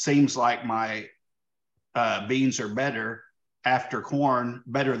just seems like my beans are better after corn,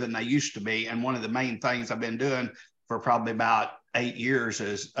 better than they used to be. And one of the main things I've been doing for probably about 8 years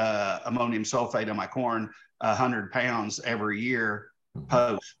is ammonium sulfate on my corn, 100 pounds every year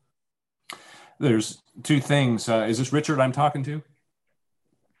post. There's 2 things. Is this Richard I'm talking to?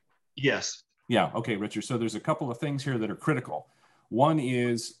 Yes. Yeah. Okay, Richard. So there's a couple of things here that are critical. One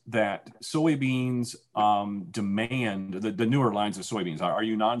is that soybeans demand the newer lines of soybeans. Are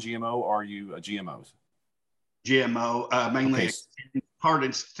you non-GMO or are you GMOs? GMO, mainly. Okay. Part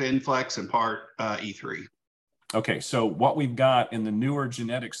is Thinflex and part E3. Okay, so what we've got in the newer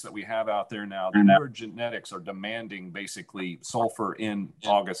genetics that we have out there now, the newer genetics are demanding basically sulfur in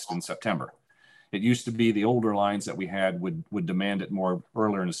August and September. It used to be the older lines that we had would demand it more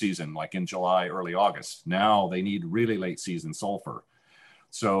earlier in the season, like in July, early August. Now they need really late season sulfur.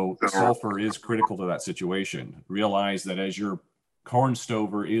 So the sulfur is critical to that situation. Realize that as your corn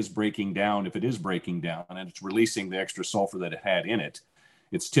stover is breaking down, if it is breaking down and it's releasing the extra sulfur that it had in it,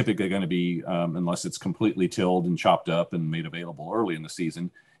 it's typically going to be, unless it's completely tilled and chopped up and made available early in the season,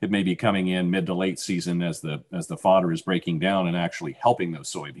 it may be coming in mid to late season as the fodder is breaking down and actually helping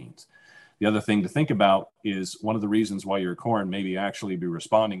those soybeans. The other thing to think about is one of the reasons why your corn maybe actually be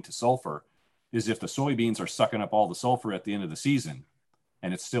responding to sulfur is if the soybeans are sucking up all the sulfur at the end of the season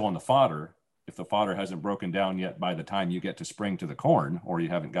and it's still in the fodder, if the fodder hasn't broken down yet by the time you get to spring to the corn, or you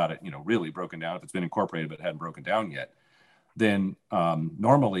haven't got it, really broken down, if it's been incorporated but hadn't broken down yet, then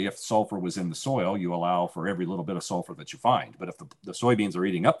normally if sulfur was in the soil, you allow for every little bit of sulfur that you find. But if the soybeans are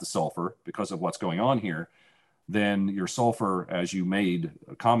eating up the sulfur because of what's going on here, then your sulfur, as you made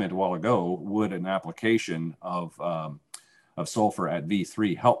a comment a while ago, would an application of sulfur at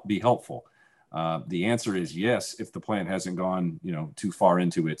V3 be helpful? The answer is yes, if the plant hasn't gone, too far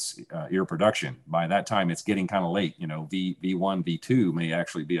into its ear production. By that time, it's getting kind of late. V1, V2 may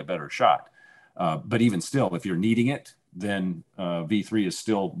actually be a better shot. But even still, if you're needing it, then V3 is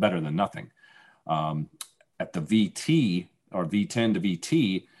still better than nothing. At the VT or V10 to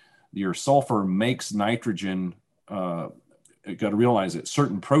VT, your sulfur makes nitrogen. You got to realize that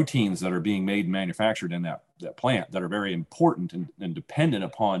certain proteins that are being made and manufactured in that plant that are very important and dependent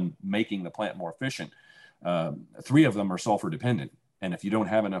upon making the plant more efficient. 3 of them are sulfur dependent. And if you don't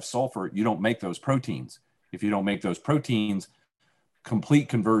have enough sulfur, you don't make those proteins. If you don't make those proteins, complete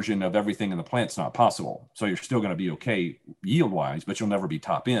conversion of everything in the plant's not possible. So you're still going to be okay yield wise, but you'll never be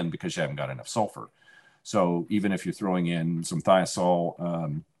top end because you haven't got enough sulfur. So even if you're throwing in some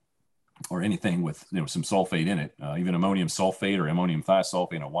thiazole, or anything with some sulfate in it, even ammonium sulfate or ammonium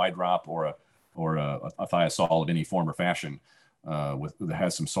thiosulfate in a wide drop, or a thiazole of any form or fashion that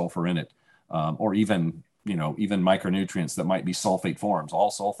has some sulfur in it, or even micronutrients that might be sulfate forms. All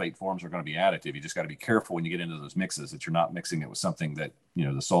sulfate forms are going to be additive. You just got to be careful when you get into those mixes that you're not mixing it with something that the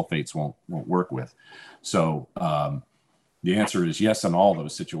sulfates won't work with. So the answer is yes in all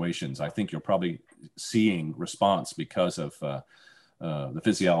those situations. I think you're probably seeing response because of the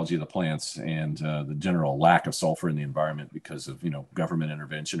physiology of the plants and the general lack of sulfur in the environment because of government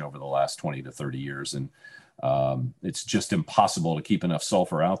intervention over the last 20 to 30 years. And it's just impossible to keep enough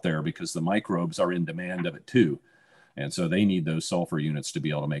sulfur out there because the microbes are in demand of it too. And so they need those sulfur units to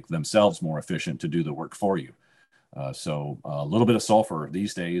be able to make themselves more efficient to do the work for you. So a little bit of sulfur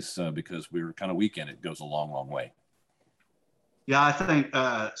these days, because we're kind of weak in it, goes a long, long way. Yeah, I think,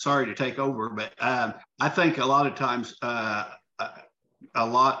 sorry to take over, but I think a lot of times, a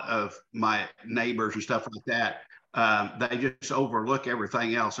lot of my neighbors and stuff like that, they just overlook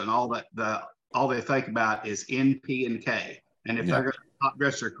everything else, and all they think about is N, P, and K. And if they're going to top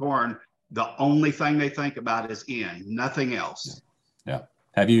dress their corn, the only thing they think about is N, nothing else. Yeah.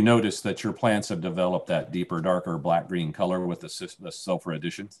 Have you noticed that your plants have developed that deeper, darker black-green color with the sulfur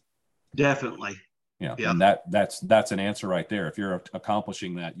additions? Definitely. Yeah. And that's an answer right there. If you're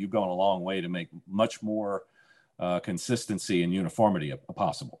accomplishing that, you've gone a long way to make much more consistency and uniformity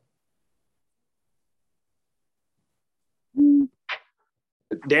possible.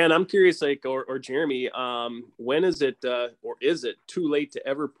 Dan, I'm curious, or Jeremy, when is it, or is it too late to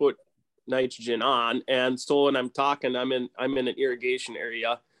ever put nitrogen on? And so, and I'm in an irrigation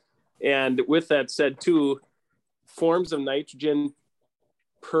area, and with that said, too, forms of nitrogen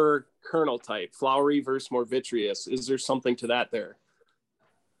per kernel type, Floury versus more vitreous. Is there something to that there?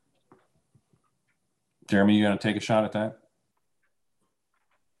 Jeremy, you going to take a shot at that?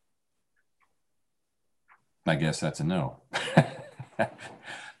 I guess that's a no.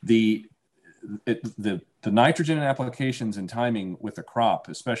 The nitrogen applications and timing with the crop,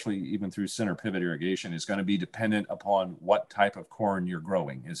 especially even through center pivot irrigation, is going to be dependent upon what type of corn you're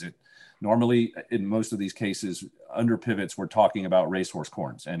growing. Is it normally, in most of these cases, under pivots, we're talking about racehorse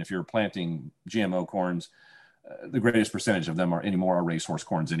corns. And if you're planting GMO corns, the greatest percentage of them are racehorse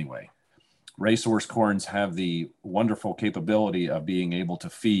corns anyway. Racehorse corns have the wonderful capability of being able to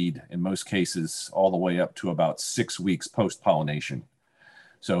feed, in most cases, all the way up to about 6 weeks post-pollination.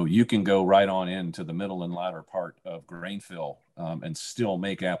 So you can go right on into the middle and latter part of grain fill and still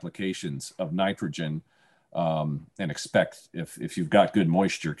make applications of nitrogen and expect, if you've got good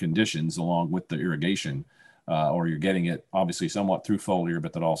moisture conditions along with the irrigation, or you're getting it obviously somewhat through foliar,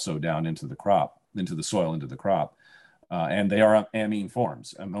 but then also down into the crop, into the soil, into the crop. And they are amine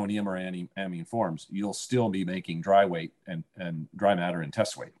forms, ammonium or amine forms. You'll still be making dry weight and dry matter and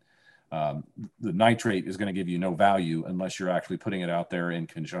test weight. The nitrate is going to give you no value unless you're actually putting it out there in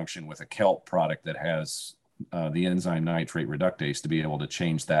conjunction with a kelp product that has the enzyme nitrate reductase to be able to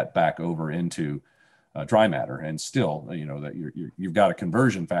change that back over into dry matter. And still, that you've got a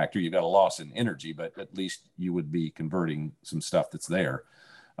conversion factor, you've got a loss in energy, but at least you would be converting some stuff that's there.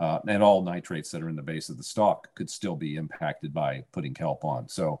 And all nitrates that are in the base of the stalk could still be impacted by putting kelp on.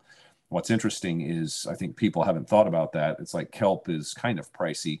 So what's interesting is I think people haven't thought about that. It's like kelp is kind of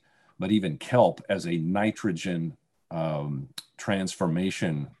pricey, but even kelp as a nitrogen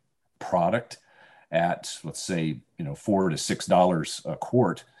transformation product at, let's say, $4 to $6 a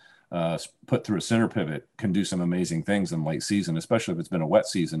quart, put through a center pivot can do some amazing things in late season, especially if it's been a wet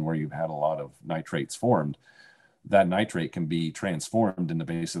season where you've had a lot of nitrates formed. That nitrate can be transformed in the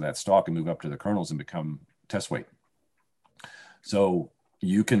base of that stalk and move up to the kernels and become test weight. So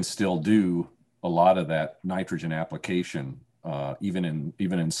you can still do a lot of that nitrogen application, even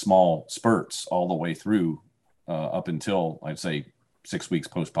in small spurts, all the way through up until, I'd say, 6 weeks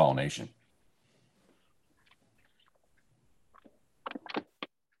post-pollination.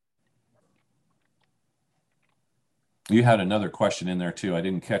 You had another question in there too. I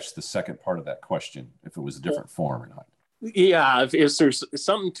didn't catch the second part of that question, if it was a different form or not. Yeah, if there's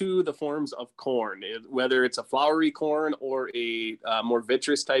something to the forms of corn, whether it's a Floury corn or a more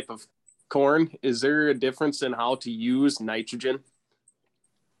vitreous type of corn, is there a difference in how to use nitrogen?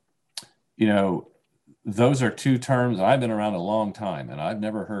 You know, those are two terms. I've been around a long time, and I've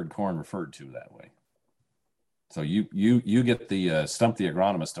never heard corn referred to that way. So you get the Stump the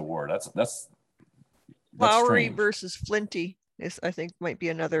Agronomist award. That's Floury strange. versus flinty is, I think, might be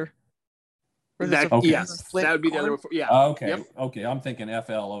another. Yes, that would be the other one. Yeah. Okay. Yep. Okay. I'm thinking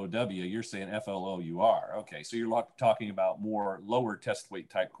FLOW. You're saying FLOUR. Okay. So you're talking about more lower test weight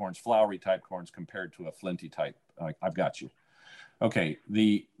type corns, Floury type corns compared to a flinty type. I've got you. Okay.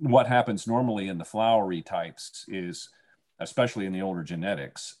 What happens normally in the Floury types is, especially in the older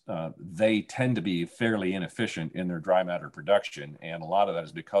genetics, they tend to be fairly inefficient in their dry matter production. And a lot of that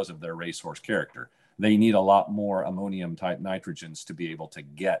is because of their racehorse character. They need a lot more ammonium type nitrogens to be able to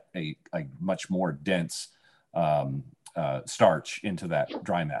get a much more dense starch into that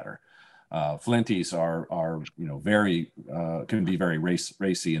dry matter. Flinties are very can be very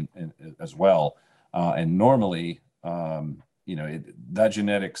racy as well, and normally that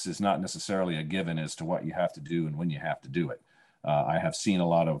genetics is not necessarily a given as to what you have to do and when you have to do it. I have seen a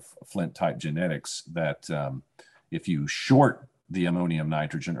lot of flint type genetics that if you short the ammonium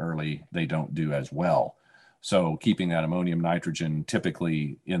nitrogen early, they don't do as well. So keeping that ammonium nitrogen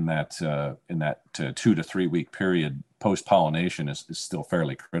typically in that 2 to 3 week period post-pollination is still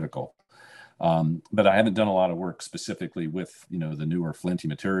fairly critical. But I haven't done a lot of work specifically with the newer flinty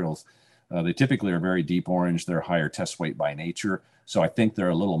materials. They typically are very deep orange. They're higher test weight by nature. So I think they're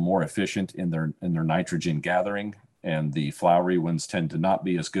a little more efficient in their nitrogen gathering, and the Floury ones tend to not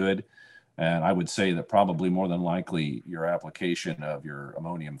be as good. And I would say that probably more than likely your application of your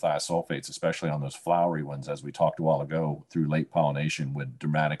ammonium thiosulfates, especially on those Floury ones, as we talked a while ago, through late pollination would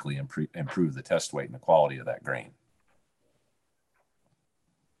dramatically improve the test weight and the quality of that grain.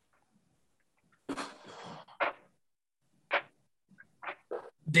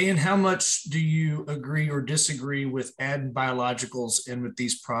 Dan, how much do you agree or disagree with adding biologicals in with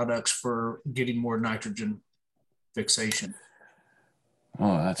these products for getting more nitrogen fixation?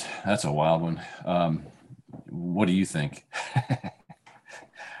 Oh, that's a wild one. What do you think?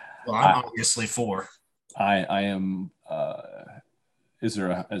 Well, I'm obviously for. I am. Is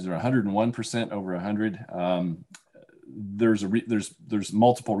there 101% over 100? There's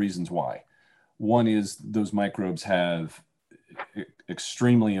multiple reasons why. One is those microbes have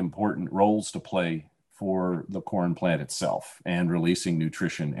extremely important roles to play for the corn plant itself and releasing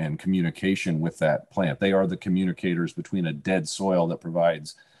nutrition and communication with that plant. They are the communicators between a dead soil that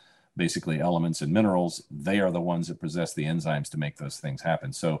provides basically elements and minerals. They are the ones that possess the enzymes to make those things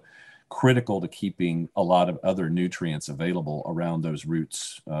happen. So critical to keeping a lot of other nutrients available around those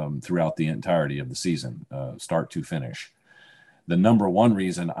roots throughout the entirety of the season, start to finish. The number one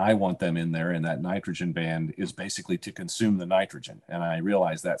reason I want them in there in that nitrogen band is basically to consume the nitrogen. And I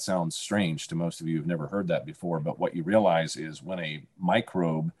realize that sounds strange to most of you who've never heard that before, but what you realize is when a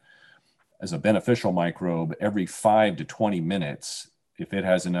microbe, as a beneficial microbe, every 5 to 20 minutes, if it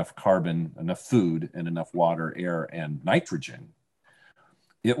has enough carbon, enough food, and enough water, air, and nitrogen,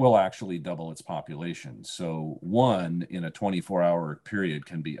 it will actually double its population. So one in a 24-hour period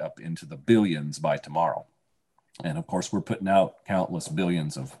can be up into the billions by tomorrow. And of course, we're putting out countless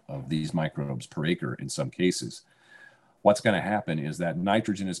billions of these microbes per acre in some cases. What's going to happen is that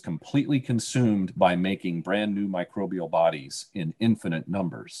nitrogen is completely consumed by making brand new microbial bodies in infinite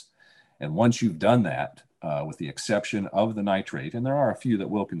numbers. And once you've done that, with the exception of the nitrate, and there are a few that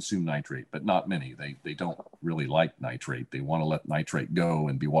will consume nitrate, but not many. They don't really like nitrate. They want to let nitrate go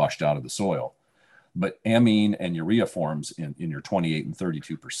and be washed out of the soil. But amine and urea forms in your 28 and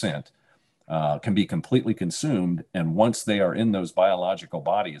 32%. Can be completely consumed. And once they are in those biological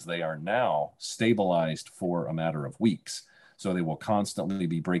bodies, they are now stabilized for a matter of weeks. So they will constantly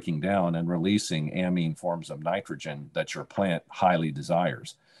be breaking down and releasing amine forms of nitrogen that your plant highly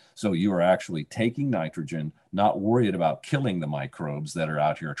desires. So you are actually taking nitrogen, not worried about killing the microbes that are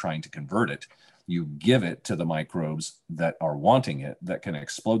out here trying to convert it. You give it to the microbes that are wanting it, that can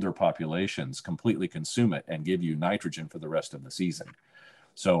explode their populations, completely consume it, and give you nitrogen for the rest of the season.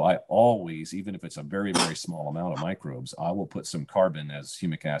 So I always, even if it's a very, very small amount of microbes, I will put some carbon as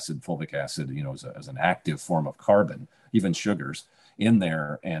humic acid, fulvic acid, you know, as an active form of carbon, even sugars in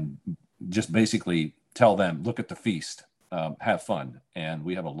there, and just basically tell them, look at the feast, have fun. And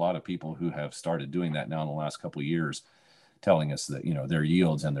we have a lot of people who have started doing that now in the last couple of years, telling us that, you know, their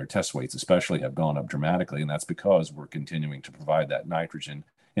yields and their test weights especially have gone up dramatically. And that's because we're continuing to provide that nitrogen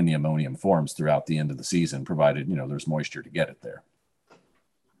in the ammonium forms throughout the end of the season, provided, you know, there's moisture to get it there.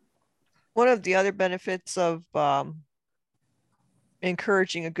 One of the other benefits of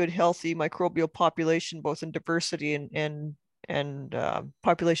encouraging a good, healthy microbial population, both in diversity and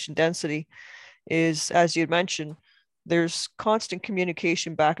population density, is, as you mentioned, there's constant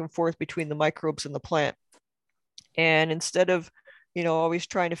communication back and forth between the microbes and the plant. And instead of, you know, always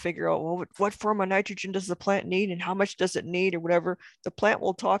trying to figure out, well, what form of nitrogen does the plant need and how much does it need or whatever, the plant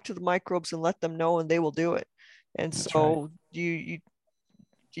will talk to the microbes and let them know, and they will do it. And That's so right. you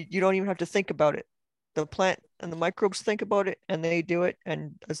don't even have to think about it. The plant and the microbes think about it and they do it.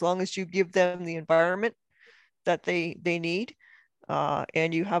 And as long as you give them the environment that they need,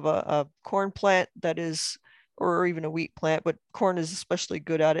 and you have a corn plant that is, or even a wheat plant, but corn is especially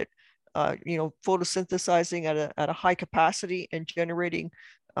good at it, you know, photosynthesizing at a high capacity and generating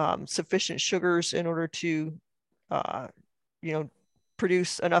sufficient sugars in order to, you know,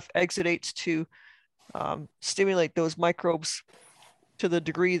 produce enough exudates to stimulate those microbes to the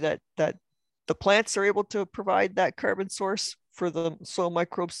degree that the plants are able to provide that carbon source for the soil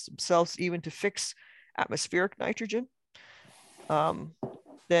microbes themselves, even to fix atmospheric nitrogen,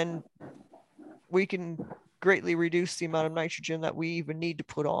 then we can greatly reduce the amount of nitrogen that we even need to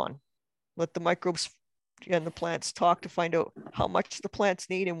put on. Let the microbes and the plants talk to find out how much the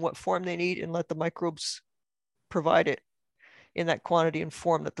plants need and what form they need, and let the microbes provide it in that quantity and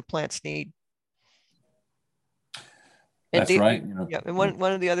form that the plants need. And That's right. You know, yeah, and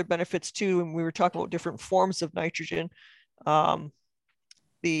one of the other benefits too, and we were talking about different forms of nitrogen, the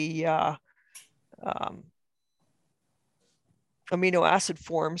amino acid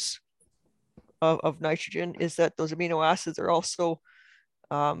forms of nitrogen, is that those amino acids are also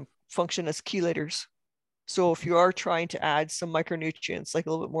function as chelators. So if you are trying to add some micronutrients, like a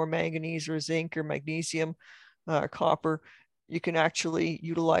little bit more manganese or zinc or magnesium, copper, you can actually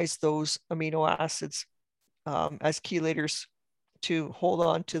utilize those amino acids as chelators to hold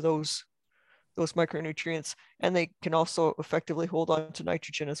on to those micronutrients, and they can also effectively hold on to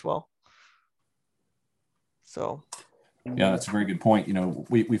nitrogen as well. So yeah, that's a very good point. You know,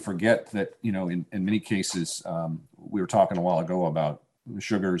 we forget that, you know, in many cases, we were talking a while ago about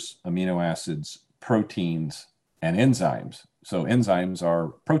sugars, amino acids, proteins, and enzymes. So enzymes are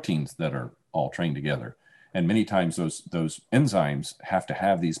proteins that are all trained together. And many times those enzymes have to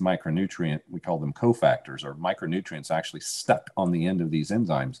have these micronutrient, we call them cofactors, or micronutrients actually stuck on the end of these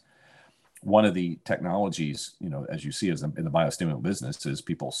enzymes. One of the technologies, you know, as you see as in the biostimulant business, is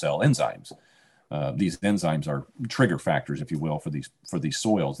people sell enzymes. These enzymes are trigger factors, if you will, for these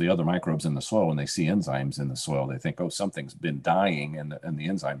soils. The other microbes in the soil, when they see enzymes in the soil, they think, oh, something's been dying, and the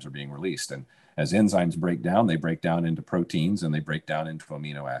enzymes are being released. And as enzymes break down, they break down into proteins, and they break down into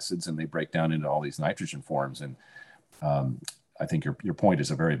amino acids, and they break down into all these nitrogen forms. And I think your point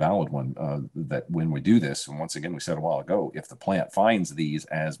is a very valid one, that when we do this, and once again, we said a while ago, if the plant finds these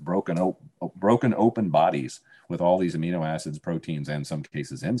as broken open bodies with all these amino acids, proteins, and in some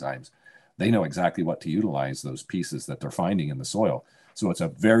cases enzymes, they know exactly what to utilize those pieces that they're finding in the soil. So it's a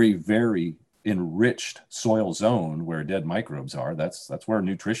very, very enriched soil zone where dead microbes are. That's where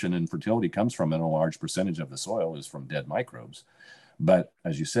nutrition and fertility comes from, and a large percentage of the soil is from dead microbes. But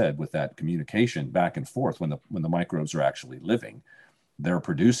as you said, with that communication back and forth, when the microbes are actually living, they're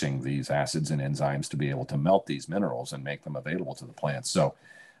producing these acids and enzymes to be able to melt these minerals and make them available to the plants. So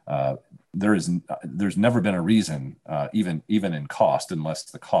there's never been a reason, even in cost, unless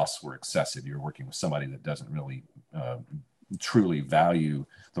the costs were excessive. You're working with somebody that doesn't really truly value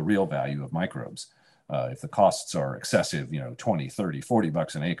the real value of microbes. If the costs are excessive, you know, 20, 30, 40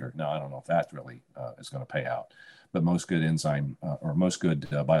 bucks an acre, no, I don't know if that really is going to pay out. But most good enzyme or most good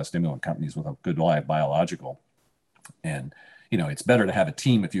biostimulant companies with a good live biological, and you know, it's better to have a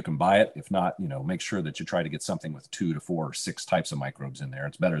team if you can buy it. If not, you know, make sure that you try to get something with 2 to 4 or 6 types of microbes in there.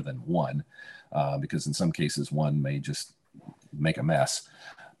 It's better than one, because in some cases one may just make a mess.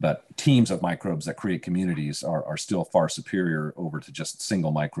 But teams of microbes that create communities are still far superior over to just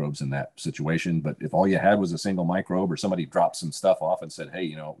single microbes in that situation. But if all you had was a single microbe, or somebody dropped some stuff off and said, hey,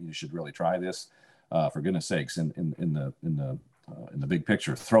 you know, you should really try this, for goodness sakes, in the in the big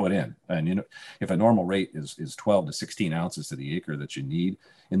picture, throw it in. And you know, if a normal rate is 12 to 16 ounces to the acre that you need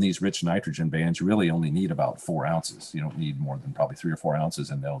in these rich nitrogen bands, you really only need about 4 ounces. You don't need more than probably 3 or 4 ounces,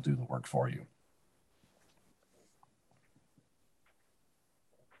 and they'll do the work for you.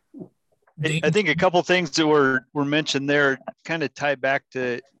 I think a couple things that were mentioned there kind of tie back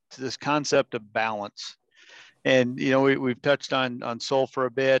to this concept of balance. And you know, we've touched on sulfur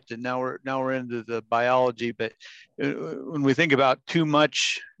a bit, and now we're into the biology. But when we think about too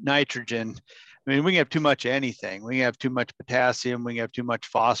much nitrogen, I mean, we can have too much of anything. We can have too much potassium. We can have too much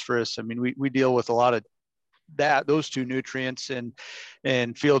phosphorus. I mean, we deal with a lot of those two nutrients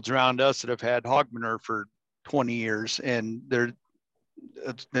in fields around us that have had hog manure for 20 years, and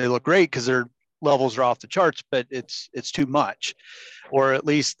they look great because their levels are off the charts, but it's too much. Or at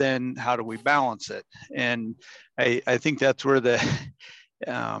least then how do we balance it? And I think that's where the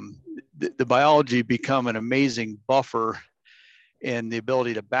biology become an amazing buffer, and the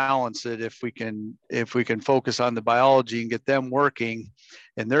ability to balance it. If we can focus on the biology and get them working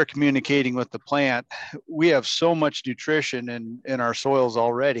and they're communicating with the plant, we have so much nutrition in our soils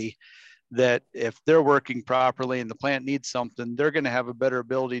already that if they're working properly and the plant needs something, they're going to have a better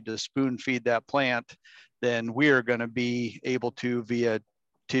ability to spoon feed that plant than we are going to be able to via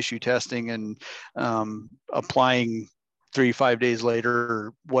tissue testing and applying 3-5 days later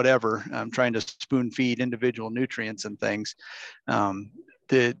or whatever. I'm trying to spoon feed individual nutrients and things.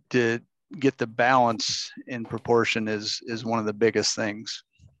 To get the balance in proportion is one of the biggest things.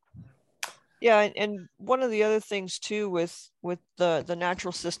 Yeah, and one of the other things too with the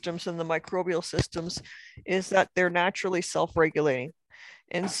natural systems and the microbial systems is that they're naturally self-regulating.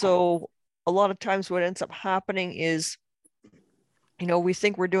 And so a lot of times what ends up happening is, you know, we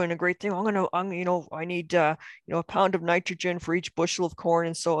think we're doing a great thing. I need a pound of nitrogen for each bushel of corn,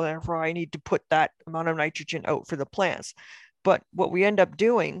 and so therefore I need to put that amount of nitrogen out for the plants. But what we end up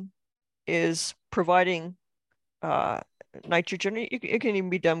doing is providing nitrogen. It can even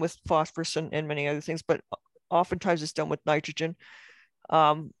be done with phosphorus and many other things, but oftentimes it's done with nitrogen,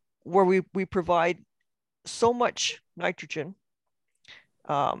 where we provide so much nitrogen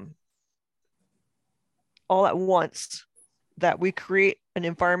all at once that we create an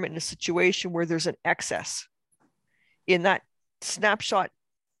environment and a situation where there's an excess. In that snapshot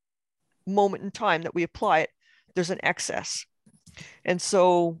moment in time that we apply it, there's an excess. And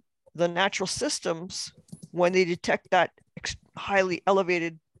so the natural systems, when they detect that highly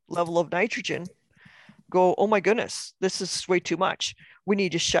elevated level of nitrogen, go, oh my goodness, this is way too much. We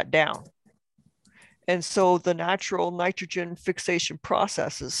need to shut down. And so the natural nitrogen fixation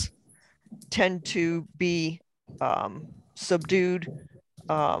processes tend to be subdued,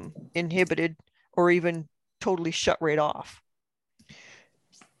 inhibited, or even totally shut right off.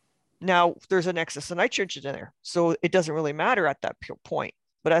 Now there's an excess of nitrogen in there, so it doesn't really matter at that point.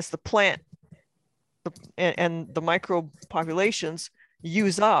 But as the plant and the microbe populations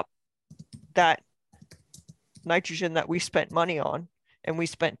use up that nitrogen that we spent money on, and we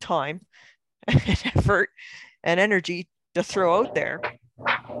spent time and effort and energy to throw out there,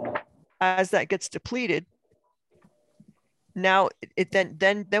 as that gets depleted, now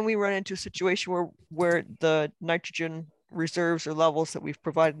then we run into a situation where the nitrogen reserves or levels that we've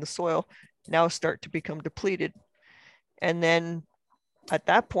provided in the soil now start to become depleted. And then at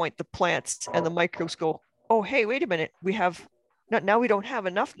that point, the plants and the microbes go, oh, hey, wait a minute, now we don't have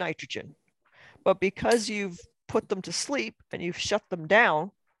enough nitrogen. But because you've put them to sleep and you've shut them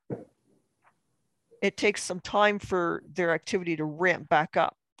down, it takes some time for their activity to ramp back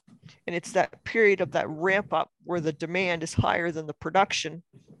up. And it's that period of that ramp up where the demand is higher than the production,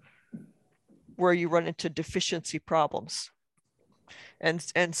 where you run into deficiency problems.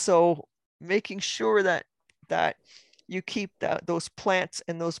 And so making sure that you keep those plants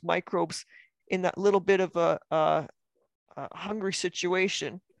and those microbes in that little bit of a hungry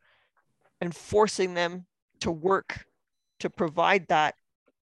situation, and forcing them to work to provide that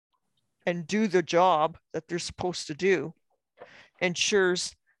and do the job that they're supposed to do,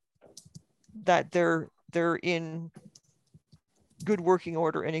 ensures that they're in good working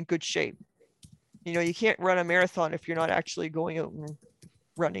order and in good shape. You know, you can't run a marathon if you're not actually going out and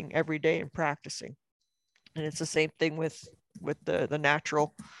running every day and practicing. And it's the same thing with the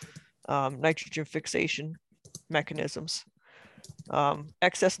natural nitrogen fixation mechanisms.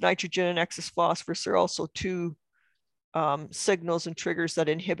 Excess nitrogen and excess phosphorus are also two signals and triggers that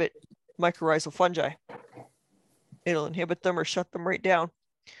inhibit mycorrhizal fungi. It'll inhibit them or shut them right down.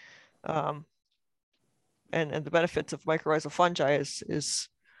 And the benefits of mycorrhizal fungi is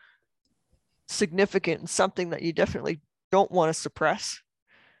significant and something that you definitely don't want to suppress.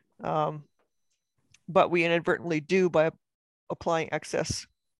 But we inadvertently do by applying excess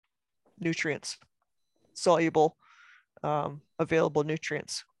nutrients, soluble, available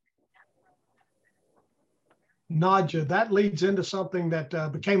nutrients. Nadja, that leads into something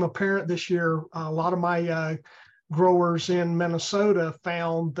that became apparent this year. A lot of my growers in Minnesota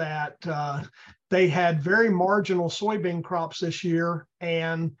found that they had very marginal soybean crops this year.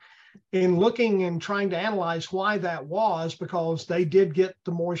 And in looking and trying to analyze why that was, because they did get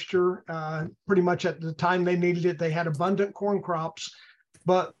the moisture pretty much at the time they needed it. They had abundant corn crops.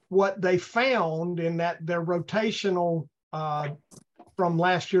 But what they found in that their rotational from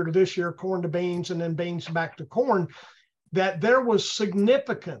last year to this year, corn to beans and then beans back to corn, that there was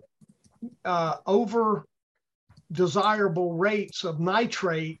significant over desirable rates of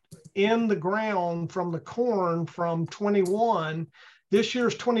nitrate in the ground from the corn from 21. This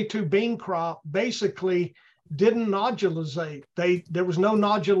year's 22 bean crop basically didn't nodulizate. There was no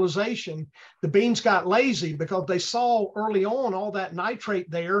nodulization. The beans got lazy because they saw early on all that nitrate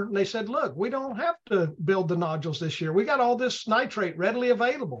there. And they said, look, we don't have to build the nodules this year. We got all this nitrate readily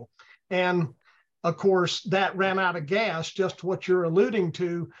available. And of course, that ran out of gas, just what you're alluding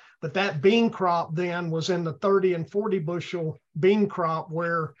to. But that bean crop then was in the 30 and 40 bushel bean crop,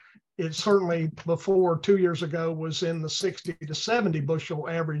 where it certainly before 2 years ago was in the 60 to 70 bushel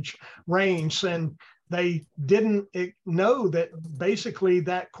average range. And they didn't know that basically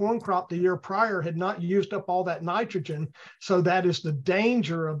that corn crop the year prior had not used up all that nitrogen. So that is the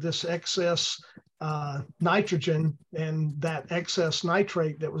danger of this excess nitrogen and that excess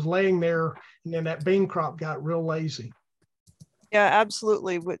nitrate that was laying there. And then that bean crop got real lazy. Yeah,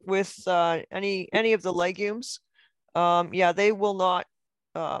 absolutely. With any of the legumes, yeah, they will not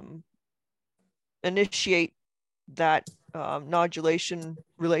initiate that nodulation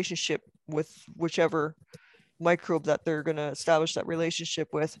relationship with whichever microbe that they're going to establish that relationship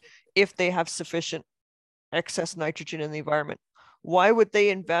with, if they have sufficient excess nitrogen in the environment. Why would they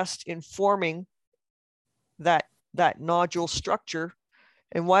invest in forming that nodule structure?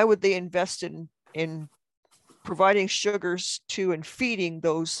 And why would they invest in providing sugars to and feeding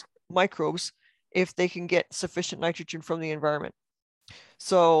those microbes if they can get sufficient nitrogen from the environment?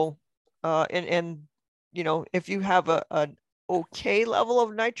 So, and you know, if you have an okay level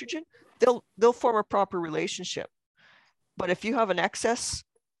of nitrogen, they'll form a proper relationship. But if you have an excess,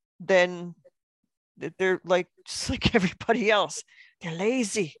 then they're like just like everybody else. They're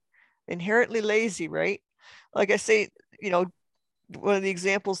lazy, inherently lazy, right? Like I say, you know, one of the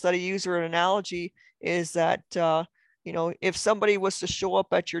examples that I use or an analogy is that you know, if somebody was to show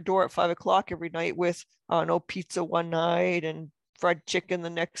up at your door at 5 o'clock every night with pizza one night and fried chicken the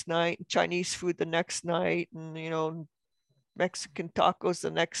next night, Chinese food the next night, and you know, Mexican tacos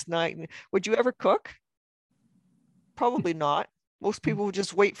the next night, would you ever cook? Probably not. Most people would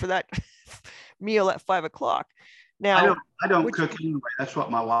just wait for that meal at 5 o'clock. Now, I don't cook anyway. That's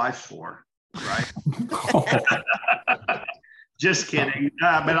what my wife's for, right? Just kidding.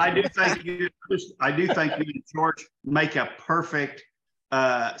 But I do think you and George make a perfect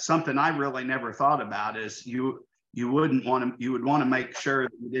something I really never thought about is you would want to make sure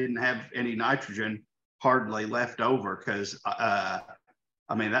that you didn't have any nitrogen hardly left over, because I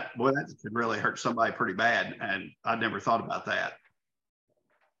mean that could really hurt somebody pretty bad, and I never thought about that.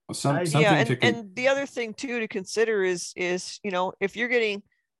 And the other thing too to consider is you know, if you're getting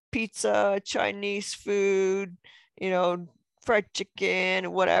pizza, Chinese food, you know, fried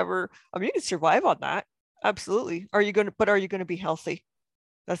chicken, whatever, I mean, you can survive on that. Absolutely. Are you going to be healthy?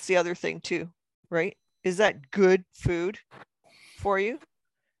 That's the other thing too, right? Is that good food for you?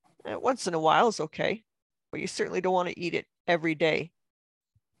 Once in a while is okay, but you certainly don't want to eat it every day.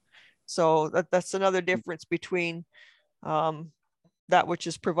 So that's another difference between that which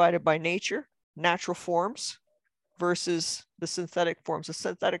is provided by nature, natural forms, versus the synthetic forms. The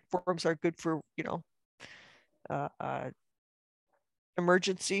synthetic forms are good for, you know,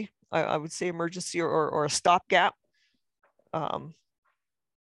 emergency. I would say emergency or a stopgap.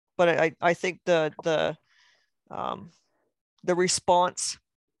 But I think the response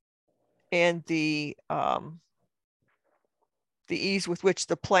and the ease with which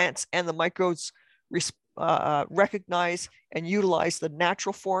the plants and the microbes recognize and utilize the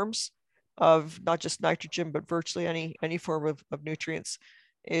natural forms of not just nitrogen, but virtually any form of nutrients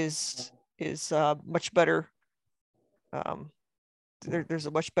is much better. There's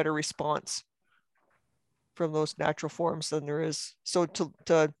a much better response from those natural forms than there is. So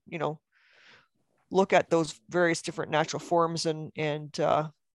to you know, look at those various different natural forms and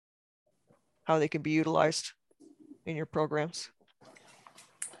how they can be utilized in your programs.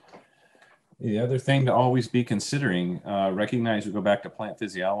 The other thing to always be considering, recognize, we go back to plant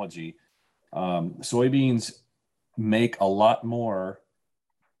physiology. Soybeans make a lot more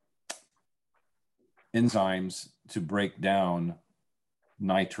enzymes to break down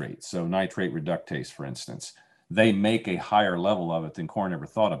nitrates. So nitrate reductase, for instance, they make a higher level of it than corn ever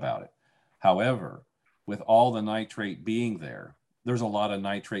thought about it. However, with all the nitrate being there, there's a lot of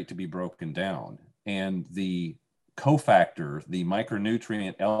nitrate to be broken down. And the cofactor, the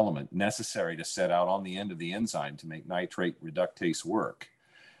micronutrient element necessary to set out on the end of the enzyme to make nitrate reductase work,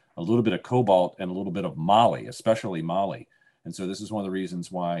 a little bit of cobalt and a little bit of moly, especially moly. And so this is one of the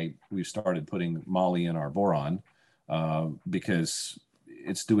reasons why we've started putting moly in our boron, because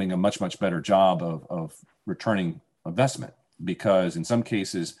it's doing a much, much better job of returning investment, because in some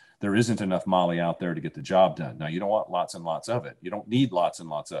cases, there isn't enough moly out there to get the job done. Now, you don't want lots and lots of it. You don't need lots and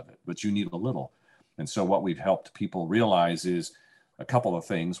lots of it, but you need a little. And so what we've helped people realize is a couple of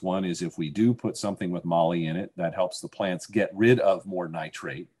things. One is if we do put something with moly in it, that helps the plants get rid of more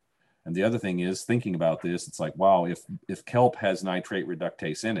nitrate. And the other thing is, thinking about this, it's like, wow, if kelp has nitrate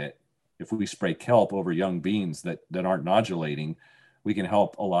reductase in it, if we spray kelp over young beans that aren't nodulating, we can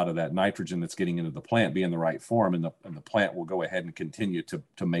help a lot of that nitrogen that's getting into the plant be in the right form, and the plant will go ahead and continue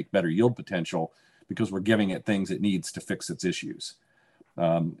to make better yield potential because we're giving it things it needs to fix its issues.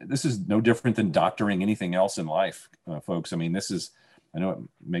 This is no different than doctoring anything else in life, folks. I mean, this is, I know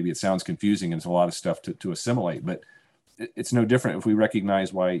maybe it sounds confusing and it's a lot of stuff to assimilate, but it's no different if we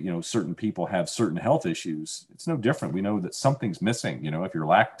recognize why, you know, certain people have certain health issues. It's no different. We know that something's missing. You know, if you're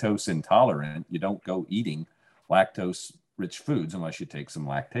lactose intolerant, you don't go eating lactose rich foods unless you take some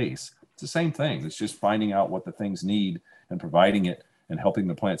lactase. It's the same thing. It's just finding out what the things need and providing it and helping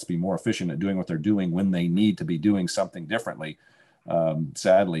the plants be more efficient at doing what they're doing when they need to be doing something differently.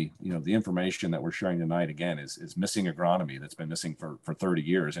 Sadly, you know, the information that we're sharing tonight, again, is missing agronomy that's been missing for 30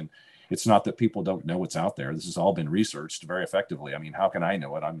 years. And it's not that people don't know what's out there. This has all been researched very effectively. I mean, how can I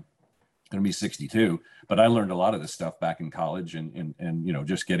know it? I'm going to be 62, but I learned a lot of this stuff back in college and you know,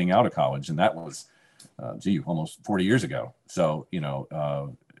 just getting out of college. And that was, almost 40 years ago. So, you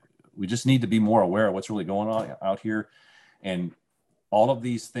know, we just need to be more aware of what's really going on out here. And all of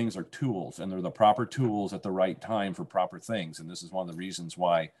these things are tools, and they're the proper tools at the right time for proper things. And this is one of the reasons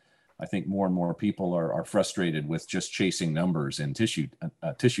why I think more and more people are frustrated with just chasing numbers in tissue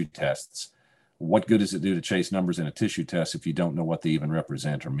tests. What good does it do to chase numbers in a tissue test if you don't know what they even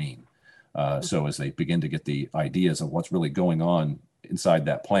represent or mean? So as they begin to get the ideas of what's really going on inside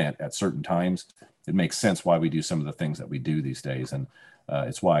that plant at certain times, it makes sense why we do some of the things that we do these days. And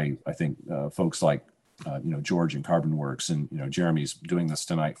it's why I think folks like George and Carbon Works and, Jeremy's doing this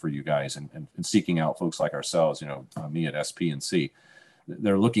tonight for you guys and seeking out folks like ourselves, me at SP&C.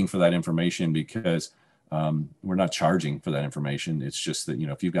 They're looking for that information because we're not charging for that information. It's just that,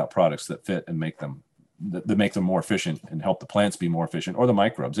 if you've got products that fit and make them more efficient and help the plants be more efficient, or the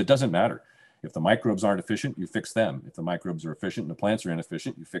microbes, it doesn't matter. If the microbes aren't efficient, you fix them. If the microbes are efficient and the plants are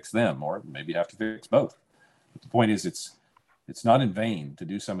inefficient, you fix them, or maybe you have to fix both. But the point is, it's not in vain to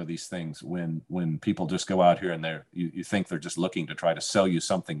do some of these things when people just go out here and you think they're just looking to try to sell you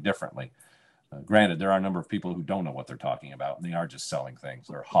something differently. Granted, there are a number of people who don't know what they're talking about, and they are just selling things.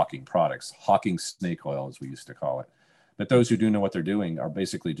 They're hawking products, hawking snake oil, as we used to call it. But those who do know what they're doing are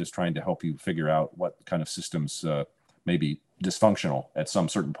basically just trying to help you figure out what kind of systems may be dysfunctional at some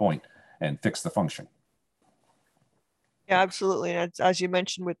certain point and fix the function. Yeah, absolutely. And as you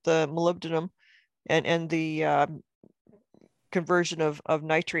mentioned with the molybdenum and the conversion of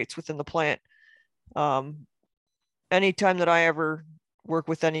nitrates within the plant, anytime that I ever work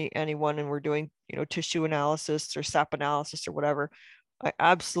with anyone and we're doing tissue analysis or sap analysis or whatever, I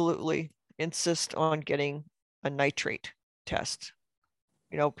absolutely insist on getting a nitrate test.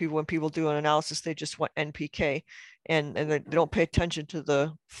 When people do an analysis, they just want NPK and they don't pay attention to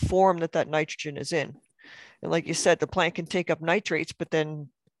the form that nitrogen is in. And like you said, the plant can take up nitrates, but then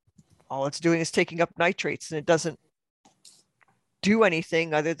all it's doing is taking up nitrates, and it doesn't do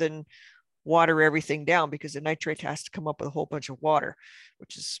anything other than water everything down, because the nitrate has to come up with a whole bunch of water,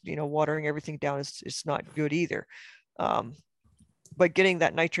 which is, watering everything down is not good either. But getting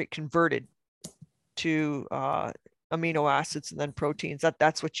that nitrate converted to amino acids and then proteins,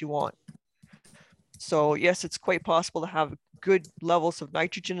 that's what you want. So yes, it's quite possible to have good levels of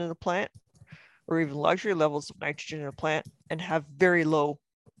nitrogen in the plant, or even luxury levels of nitrogen in a plant, and have very low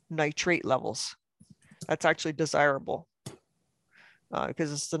nitrate levels. That's actually desirable.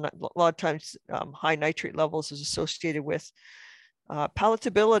 Because it's a lot of times high nitrate levels is associated with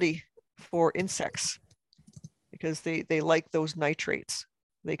palatability for insects, because they like those nitrates.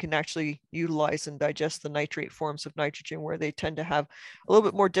 They can actually utilize and digest the nitrate forms of nitrogen, where they tend to have a little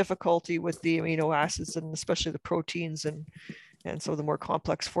bit more difficulty with the amino acids and especially the proteins and some of the more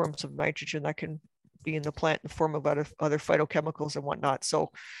complex forms of nitrogen that can be in the plant in the form of other phytochemicals and whatnot.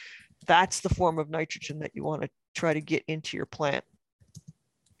 So that's the form of nitrogen that you want to try to get into your plant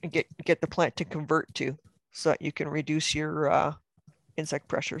and get the plant to convert to, so that you can reduce your insect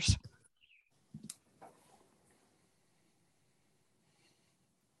pressures.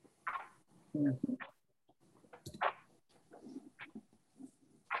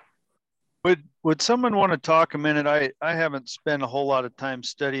 Would someone want to talk a minute? I haven't spent a whole lot of time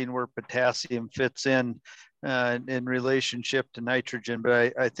studying where potassium fits in relationship to nitrogen,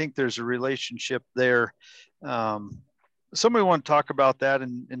 but I think there's a relationship there. Somebody want to talk about that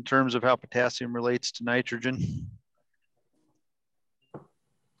in terms of how potassium relates to nitrogen?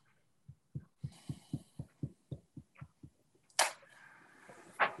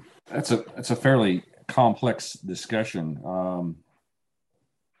 That's a fairly complex discussion.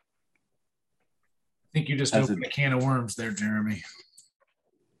 I think you just opened a can of worms there, Jeremy.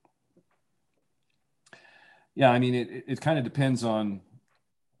 Yeah, I mean, it kind of depends on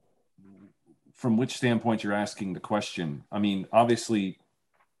from which standpoint you're asking the question. I mean, obviously,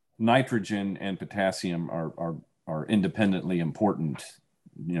 nitrogen and potassium are independently important,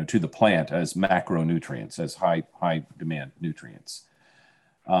 to the plant as macronutrients, as high demand nutrients.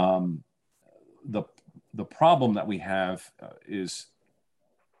 The problem that we have is,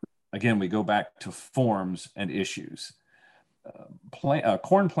 again, we go back to forms and issues.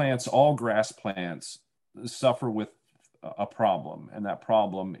 Corn plants, all grass plants suffer with a problem, and that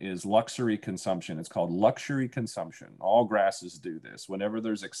problem is luxury consumption. It's called luxury consumption. All grasses do this. Whenever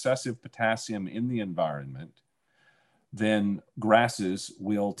there's excessive potassium in the environment, then grasses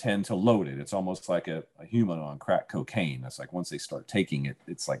will tend to load it. It's almost like a human on crack cocaine. It's like once they start taking it,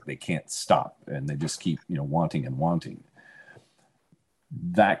 it's like they can't stop, and they just keep wanting and wanting.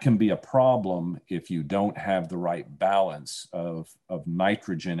 That can be a problem if you don't have the right balance of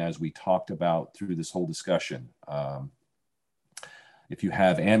nitrogen, as we talked about through this whole discussion. If you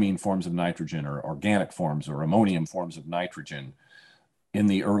have amine forms of nitrogen or organic forms or ammonium forms of nitrogen in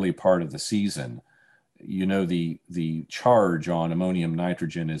the early part of the season, the charge on ammonium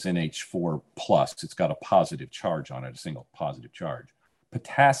nitrogen is NH4 plus. It's got a positive charge on it, a single positive charge.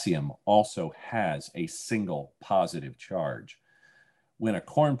 Potassium also has a single positive charge. When a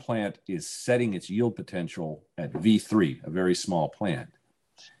corn plant is setting its yield potential at V3, a very small plant,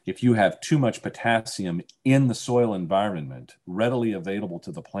 if you have too much potassium in the soil environment readily available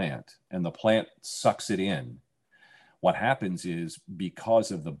to the plant, and the plant sucks it in, what happens is,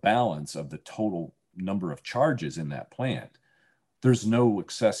 because of the balance of the total number of charges in that plant, there's no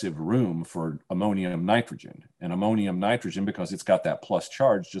excessive room for ammonium nitrogen. And ammonium nitrogen, because it's got that plus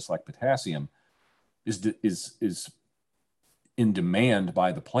charge, just like potassium, is in demand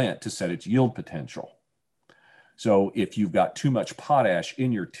by the plant to set its yield potential. So if you've got too much potash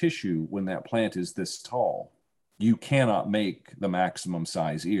in your tissue when that plant is this tall, you cannot make the maximum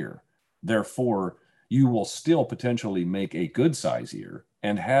size ear. Therefore, you will still potentially make a good size ear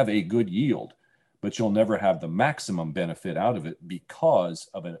and have a good yield, but you'll never have the maximum benefit out of it because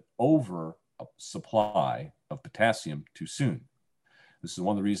of an oversupply of potassium too soon. This is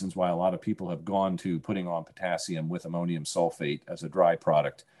one of the reasons why a lot of people have gone to putting on potassium with ammonium sulfate as a dry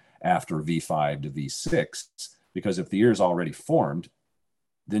product after V5 to V6, because if the ear is already formed,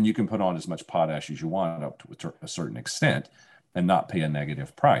 then you can put on as much potash as you want up to a certain extent and not pay a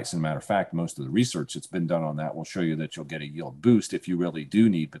negative price. As a matter of fact, most of the research that's been done on that will show you that you'll get a yield boost if you really do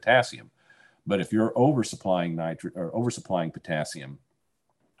need potassium. But if you're oversupplying potassium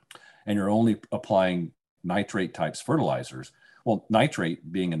and you're only applying nitrate types fertilizers, well,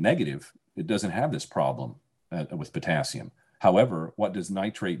 nitrate being a negative, it doesn't have this problem with potassium. However, what does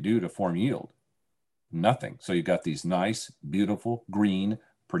nitrate do to form yield? Nothing. So you've got these nice, beautiful, green,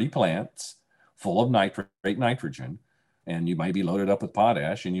 pretty plants full of nitrogen, and you might be loaded up with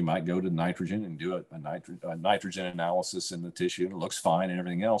potash, and you might go to nitrogen and do a nitrogen analysis in the tissue, and it looks fine and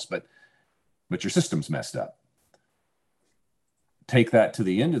everything else, but your system's messed up. Take that to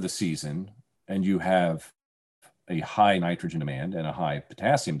the end of the season, and you have a high nitrogen demand and a high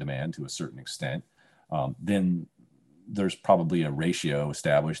potassium demand to a certain extent, then there's probably a ratio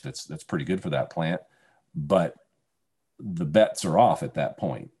established that's pretty good for that plant, but the bets are off at that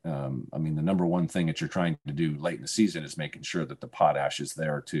point. I mean, the number one thing that you're trying to do late in the season is making sure that the potash is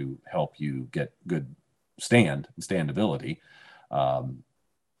there to help you get good standability,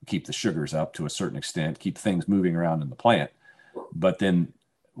 keep the sugars up to a certain extent, keep things moving around in the plant. But then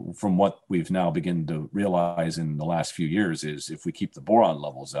from what we've now begun to realize in the last few years is if we keep the boron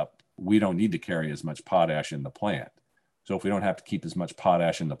levels up, we don't need to carry as much potash in the plant. So if we don't have to keep as much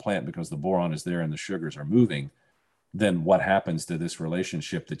potash in the plant because the boron is there and the sugars are moving, then what happens to this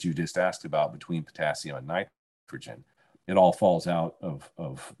relationship that you just asked about between potassium and nitrogen? It all falls out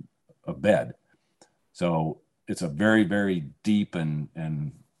of bed. So it's a very, very deep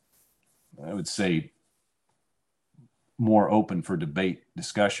and I would say more open for debate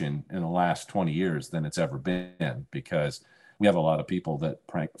discussion in the last 20 years than it's ever been, because we have a lot of people that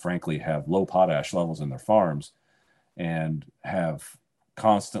frankly have low potash levels in their farms and have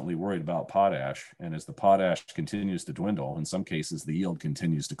constantly worried about potash. And as the potash continues to dwindle, in some cases, the yield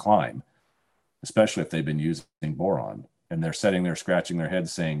continues to climb, especially if they've been using boron. And they're sitting there scratching their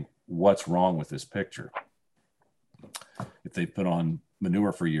heads saying, what's wrong with this picture? If they put on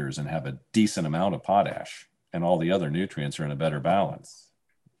manure for years and have a decent amount of potash and all the other nutrients are in a better balance,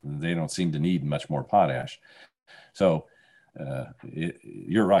 they don't seem to need much more potash. So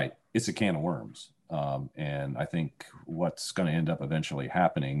you're right. It's a can of worms. And I think what's going to end up eventually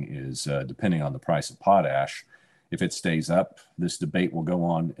happening is, depending on the price of potash, if it stays up, this debate will go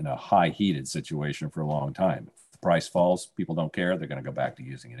on in a high heated situation for a long time. If the price falls, people don't care. They're going to go back to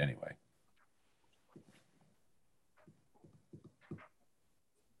using it anyway.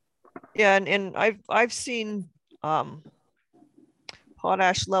 Yeah, and I've seen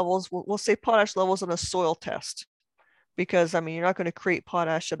potash levels. We'll say potash levels on a soil test, because I mean you're not going to create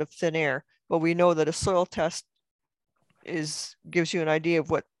potash out of thin air, but we know that a soil test gives you an idea of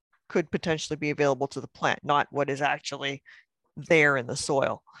what could potentially be available to the plant, not what is actually there in the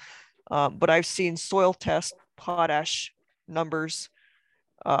soil. But I've seen soil test potash numbers,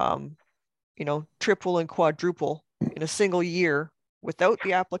 triple and quadruple in a single year without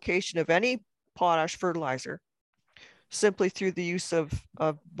the application of any potash fertilizer, simply through the use of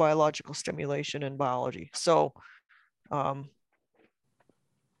biological stimulation and biology. So,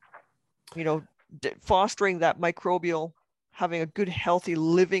 fostering that microbial, having a good, healthy,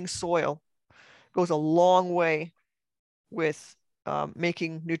 living soil goes a long way with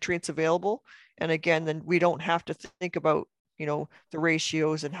making nutrients available. And again, then we don't have to think about, the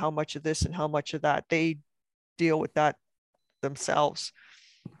ratios and how much of this and how much of that. They deal with that themselves.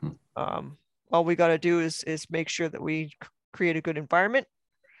 All we got to do is make sure that we create a good environment,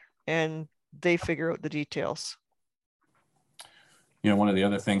 and they figure out the details. One of the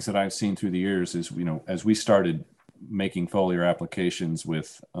other things that I've seen through the years is, as we started making foliar applications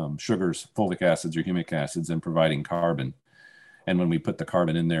with sugars, folic acids or humic acids, and providing carbon, and when we put the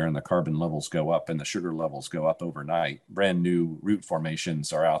carbon in there and the carbon levels go up and the sugar levels go up overnight, brand new root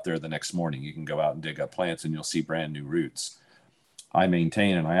formations are out there the next morning. You can go out and dig up plants and you'll see brand new roots. I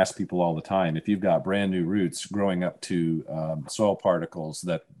maintain, and I ask people all the time, if you've got brand new roots growing up to soil particles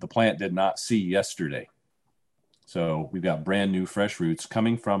that the plant did not see yesterday. So we've got brand new fresh roots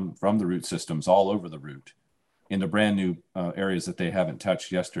coming from the root systems all over the root into brand new areas that they haven't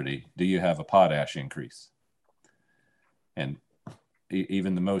touched yesterday. Do you have a potash increase? And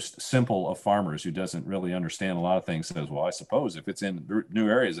even the most simple of farmers who doesn't really understand a lot of things says, well, I suppose if it's in new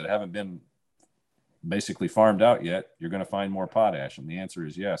areas that haven't been basically farmed out yet, you're going to find more potash. And the answer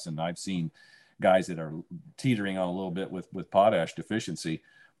is yes. And I've seen guys that are teetering on a little bit with potash deficiency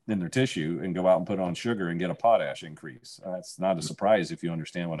in their tissue and go out and put on sugar and get a potash increase. That's not a surprise if you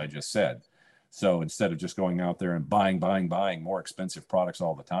understand what I just said. So instead of just going out there and buying more expensive products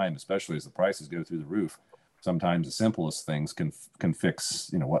all the time, especially as the prices go through the roof, sometimes the simplest things can fix,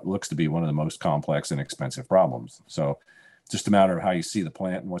 what looks to be one of the most complex and expensive problems. So just a matter of how you see the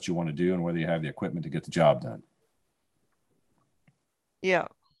plant and what you want to do and whether you have the equipment to get the job done. Yeah.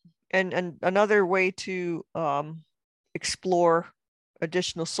 And another way to explore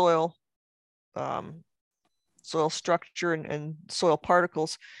additional soil structure and soil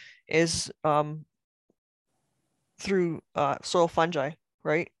particles is through soil fungi,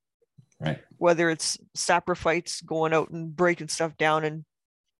 right? Right. Whether it's saprophytes going out and breaking stuff down and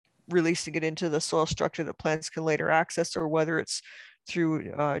releasing it into the soil structure that plants can later access, or whether it's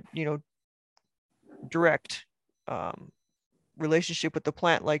through direct relationship with the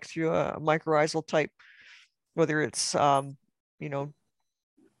plant, like through a mycorrhizal type, whether it's endophyte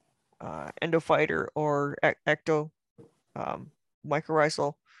or ecto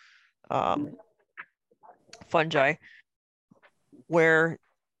mycorrhizal fungi, where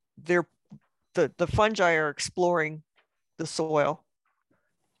the fungi are exploring the soil,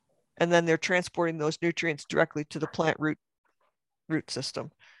 and then they're transporting those nutrients directly to the plant root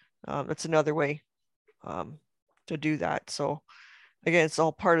system. That's another way to do that. So again, it's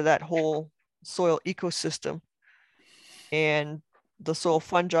all part of that whole soil ecosystem, and the soil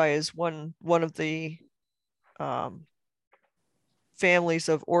fungi is one of the families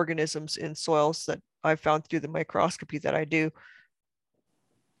of organisms in soils that I've found through the microscopy that I do,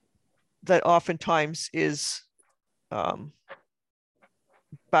 that oftentimes is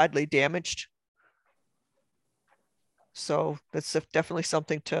badly damaged. So that's definitely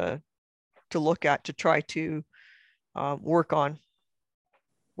something to look at, to try to work on,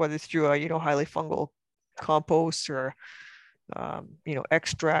 whether through a highly fungal compost or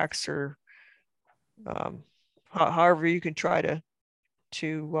extracts, or however you can try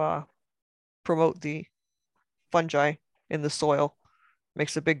to promote the fungi in the soil.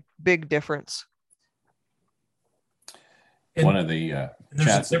 Makes a big difference. One of the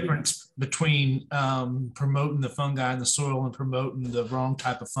there's a difference between promoting the fungi in the soil and promoting the wrong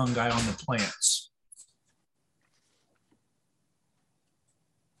type of fungi on the plants.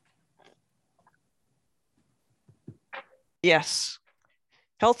 Yes.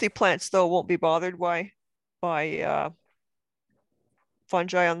 Healthy plants, though, won't be bothered by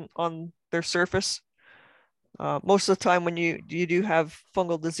fungi on their surface. Most of the time when you do have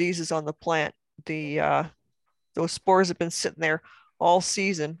fungal diseases on the plant, those spores have been sitting there all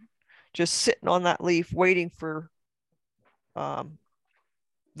season, just sitting on that leaf waiting for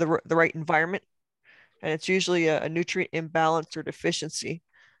the right environment. And it's usually a nutrient imbalance or deficiency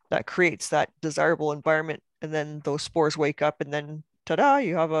that creates that desirable environment. And then those spores wake up, and then ta-da,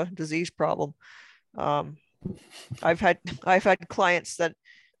 you have a disease problem. I've had clients that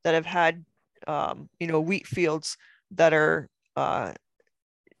have had wheat fields that are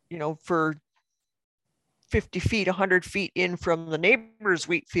for 50 feet, 100 feet in from the neighbor's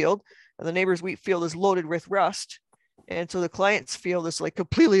wheat field, and the neighbor's wheat field is loaded with rust. And so the client's field is like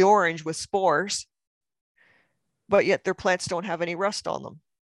completely orange with spores, but yet their plants don't have any rust on them.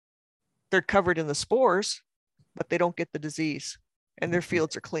 They're covered in the spores, but they don't get the disease, and their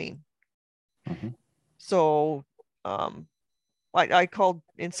fields are clean. Mm-hmm. So I called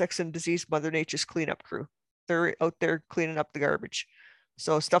insects and disease Mother Nature's cleanup crew. They're out there cleaning up the garbage.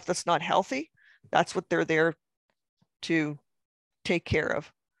 So stuff that's not healthy, that's what they're there to take care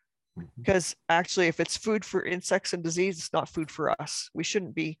of. Because actually, if it's food for insects and disease, it's not food for us. We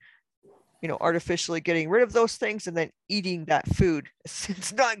shouldn't be, artificially getting rid of those things and then eating that food.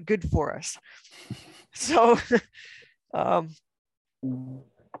 It's not good for us. So,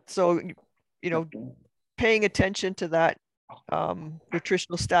 paying attention to that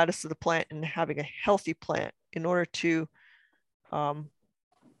nutritional status of the plant and having a healthy plant in order to,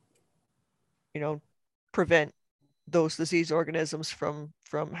 prevent those disease organisms from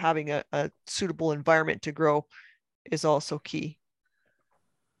having a suitable environment to grow is also key.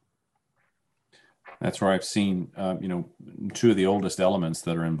 That's where I've seen, two of the oldest elements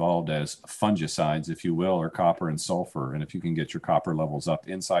that are involved as fungicides, if you will, are copper and sulfur. And if you can get your copper levels up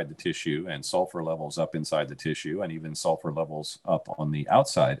inside the tissue and sulfur levels up inside the tissue, and even sulfur levels up on the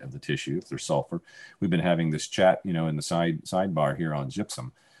outside of the tissue, if there's sulfur, we've been having this chat, in the sidebar here on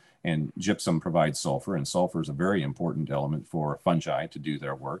gypsum. And gypsum provides sulfur, and sulfur is a very important element for fungi to do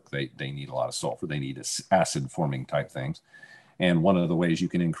their work. They need a lot of sulfur. They need acid forming type things. And one of the ways you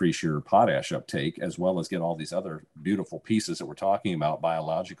can increase your potash uptake, as well as get all these other beautiful pieces that we're talking about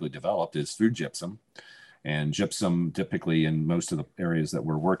biologically developed, is through gypsum. And gypsum, typically in most of the areas that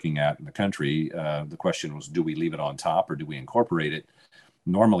we're working at in the country, the question was, do we leave it on top or do we incorporate it?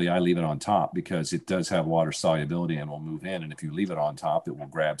 Normally, I leave it on top because it does have water solubility and will move in. And if you leave it on top, it will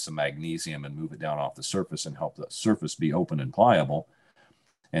grab some magnesium and move it down off the surface and help the surface be open and pliable.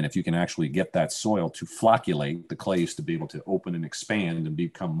 And if you can actually get that soil to flocculate, the clays to be able to open and expand and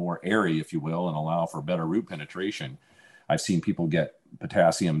become more airy, if you will, and allow for better root penetration, I've seen people get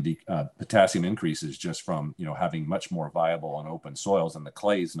potassium increases just from having much more viable and open soils, and the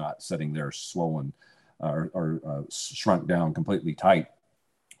clays not sitting there swollen or shrunk down completely tight.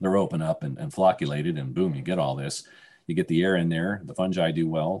 They're open up and flocculated, and boom, you get all this. You get the air in there, the fungi do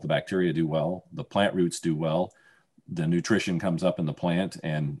well, the bacteria do well, the plant roots do well, the nutrition comes up in the plant,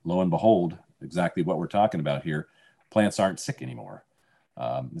 and lo and behold, exactly what we're talking about here, plants aren't sick anymore.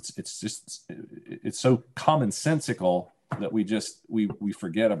 It's so commonsensical that we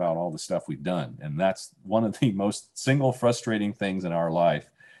forget about all the stuff we've done. And that's one of the most single frustrating things in our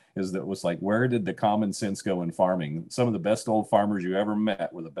life, is that it was like, where did the common sense go in farming? Some of the best old farmers you ever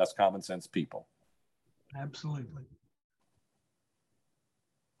met were the best common sense people. Absolutely.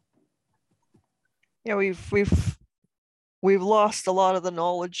 Yeah, we've lost a lot of the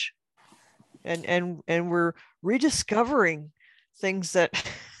knowledge, and we're rediscovering things that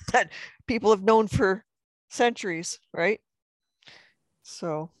that people have known for centuries, right?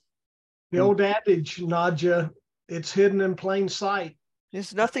 So the old adage, Nadja, it's hidden in plain sight.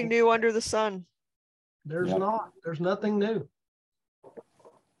 There's nothing new under the sun. There's not. There's nothing new.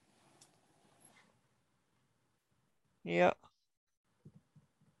 Yeah.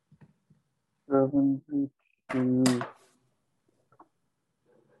 Mm.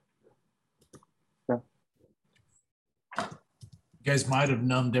 You guys might have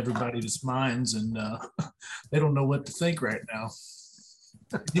numbed everybody's minds, and they don't know what to think right now.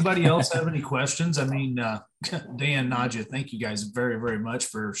 Anybody else have any questions? I mean, Dan, Nadja, thank you guys very, very much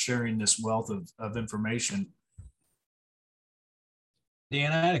for sharing this wealth of information.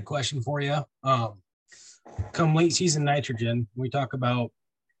 Dan, I had a question for you. Come late season nitrogen, we talk about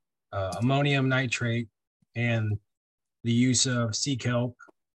ammonium nitrate and the use of sea kelp,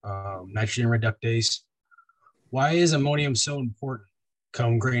 nitrogen reductase. Why is ammonium so important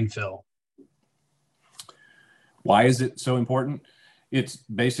come grain fill? Why is it so important? It's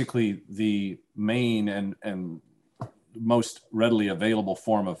basically the main and most readily available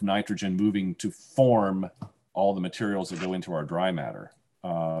form of nitrogen moving to form all the materials that go into our dry matter.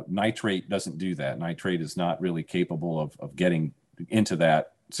 Nitrate doesn't do that. Nitrate is not really capable of getting into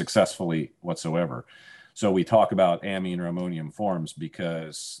that successfully whatsoever. So we talk about amine or ammonium forms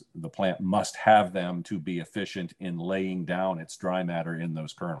because the plant must have them to be efficient in laying down its dry matter in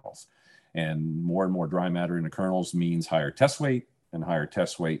those kernels. And more dry matter in the kernels means higher test weight, and higher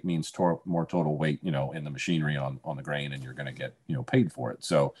test weight means more total weight, you know, in the machinery on the grain, and you're going to get, you know, paid for it.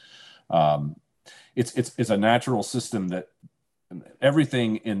 So it's a natural system that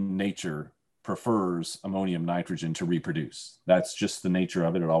everything in nature prefers ammonium nitrogen to reproduce. That's just the nature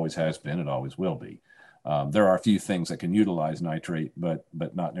of it. It always has been. It always will be. There are a few things that can utilize nitrate, but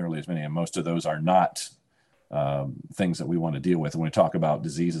not nearly as many. And most of those are not things that we want to deal with. When we talk about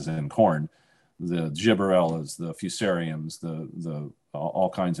diseases in corn, the gibberellas, the fusariums, the all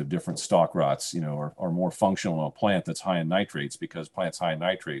kinds of different stalk rots, you know, are more functional in a plant that's high in nitrates, because plants high in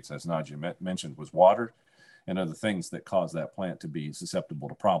nitrates, as Nadja mentioned, was water and other things that cause that plant to be susceptible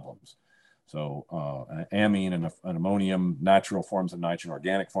to problems. So amine and ammonium, natural forms of nitrogen,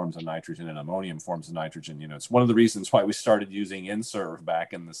 organic forms of nitrogen, and ammonium forms of nitrogen. You know, it's one of the reasons why we started using Inserv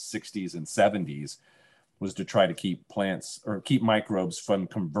back in the 60s and 70s, was to try to keep plants or keep microbes from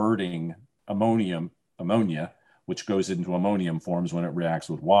converting ammonia, which goes into ammonium forms when it reacts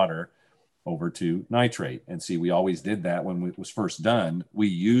with water, over to nitrate. And see, we always did that when it was first done. We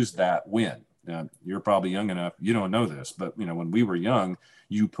used that when. You're probably young enough, you don't know this, but you know, when we were young,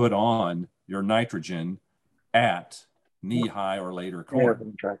 you put on your nitrogen at knee-high or later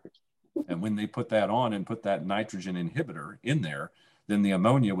corn. And when they put that on and put that nitrogen inhibitor in there, then the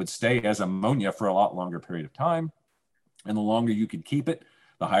ammonia would stay as ammonia for a lot longer period of time. And the longer you could keep it,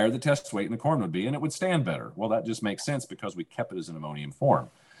 the higher the test weight in the corn would be, and it would stand better. Well, that just makes sense because we kept it as an ammonium form.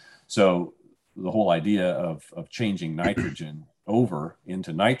 So the whole idea of changing nitrogen over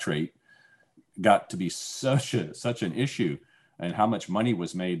into nitrate got to be such an issue, and how much money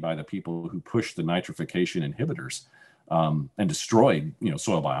was made by the people who pushed the nitrification inhibitors and destroyed, you know,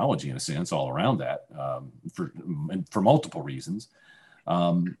 soil biology in a sense all around that for multiple reasons.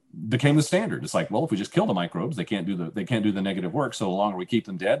 Became the standard. It's like, well, if we just kill the microbes, they can't do the negative work. So the longer we keep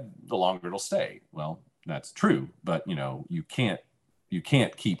them dead, the longer it'll stay. Well, that's true, but you know, you can't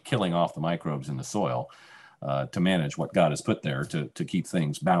keep killing off the microbes in the soil to manage what God has put there to keep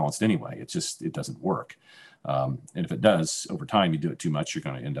things balanced anyway. It doesn't work. And if it does, over time, you do it too much, you're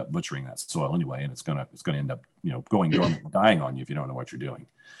going to end up butchering that soil anyway, and it's going to end up, you know, going dormant and dying on you if you don't know what you're doing.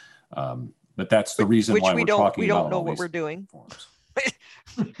 But that's the reason why we don't know what we're doing.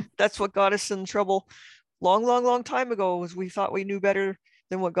 That's what got us in trouble long time ago, was we thought we knew better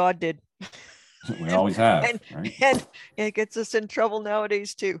than what God did. We always have, right? And it gets us in trouble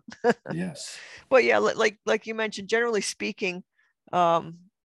nowadays too. Yes. But yeah, like you mentioned, generally speaking,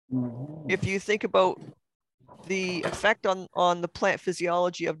 if you think about the effect on the plant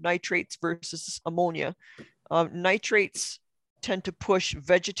physiology of nitrates versus ammonia, nitrates tend to push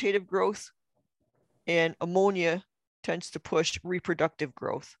vegetative growth, and ammonia tends to push reproductive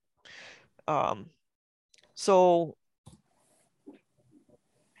growth. So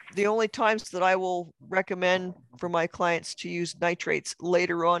the only times that I will recommend for my clients to use nitrates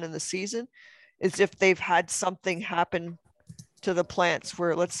later on in the season is if they've had something happen to the plants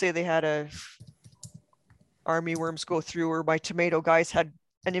where, let's say they had a army worms go through, or my tomato guys had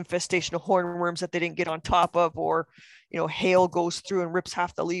an infestation of hornworms that they didn't get on top of, or, you know, hail goes through and rips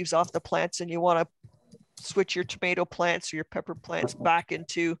half the leaves off the plants, and you want to switch your tomato plants or your pepper plants back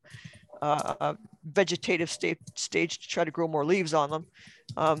into a vegetative stage to try to grow more leaves on them,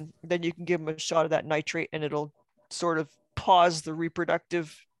 then you can give them a shot of that nitrate, and it'll sort of pause the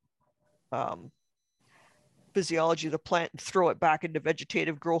reproductive physiology of the plant and throw it back into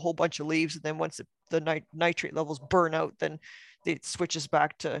vegetative, grow a whole bunch of leaves, and then once the nitrate levels burn out, then it switches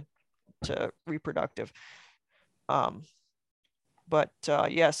back to reproductive. Yeah,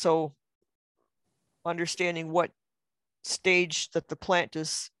 so understanding what stage that the plant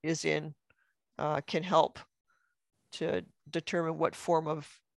is in can help to determine what form of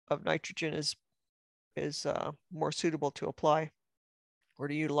nitrogen is more suitable to apply or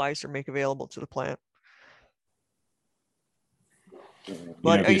to utilize or make available to the plant.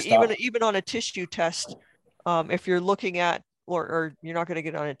 But even on a tissue test, if you're looking at, or you're not going to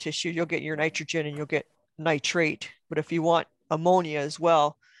get on a tissue, you'll get your nitrogen and you'll get nitrate. But if you want ammonia as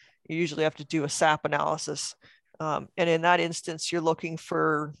well, you usually have to do a sap analysis. And in that instance, you're looking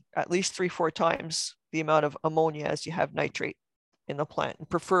for at least 3-4 times the amount of ammonia as you have nitrate in the plant, and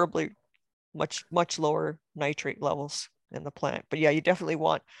preferably much lower nitrate levels in the plant. But yeah, you definitely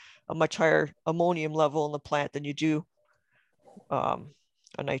want a much higher ammonium level in the plant than you do a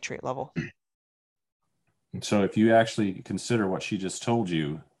nitrate level. So if you actually consider what she just told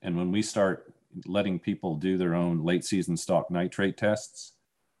you, and when we start letting people do their own late season stock nitrate tests,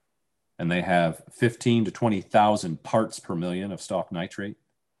 and they have 15 to 20,000 parts per million of stock nitrate.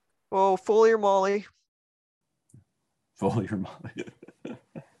 Oh, foliar moly. Foliar moly.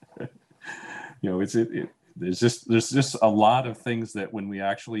 There's just a lot of things that when we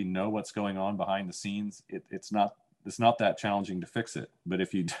actually know what's going on behind the scenes, it's not that challenging to fix it. But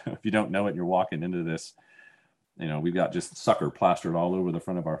if you don't know it and you're walking into this, we've got just sucker plastered all over the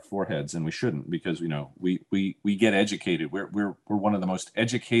front of our foreheads, and we shouldn't, because we get educated. We're one of the most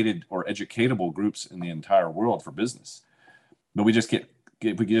educated or educatable groups in the entire world for business, but we just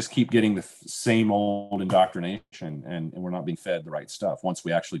keep getting the same old indoctrination, and we're not being fed the right stuff. Once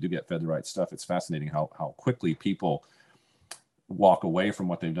we actually do get fed the right stuff, it's fascinating how quickly people walk away from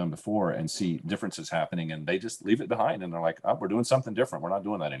what they've done before and see differences happening, and they just leave it behind, and they're like, oh, we're doing something different. We're not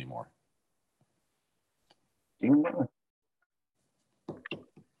doing that anymore. Really?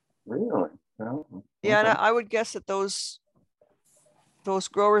 Well, yeah, and I would guess that those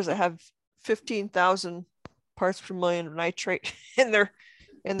growers that have 15,000 parts per million of nitrate in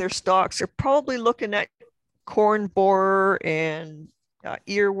their stocks are probably looking at corn borer and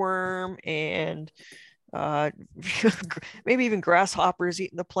earworm and maybe even grasshoppers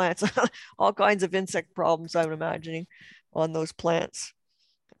eating the plants. All kinds of insect problems, I'm imagining, on those plants.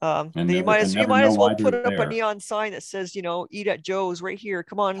 You might as well put up a neon sign that says, eat at Joe's right here.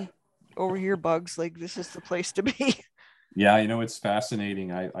 Come on over here, bugs. Like, this is the place to be. Yeah, it's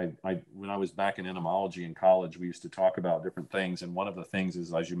fascinating. I when I was back in entomology in college, we used to talk about different things. And one of the things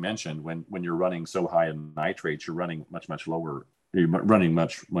is, as you mentioned, when you're running so high in nitrates, you're running much lower. You're running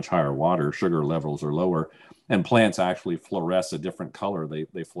much higher water. Sugar levels are lower, and plants actually fluoresce a different color. They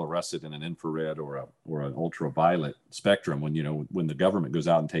fluoresce it in an infrared or an ultraviolet spectrum. When the government goes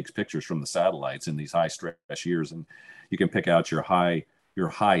out and takes pictures from the satellites in these high stress years, and you can pick out your high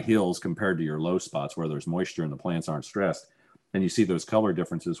hills compared to your low spots where there's moisture and the plants aren't stressed, and you see those color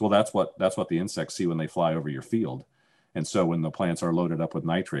differences. Well, that's what the insects see when they fly over your field. And so when the plants are loaded up with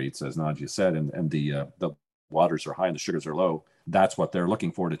nitrates, as Nadia said, and the waters are high and the sugars are low, that's what they're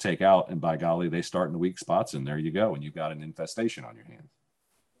looking for to take out. And by golly, they start in the weak spots, and there you go, and you've got an infestation on your hands.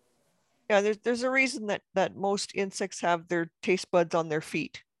 Yeah, there's a reason that most insects have their taste buds on their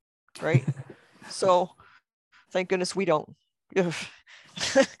feet, right? So thank goodness we don't.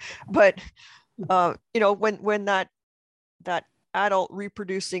 But when that adult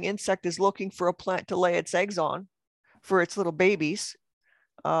reproducing insect is looking for a plant to lay its eggs on for its little babies,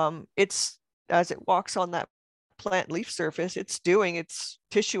 it's, as it walks on that plant leaf surface, it's doing its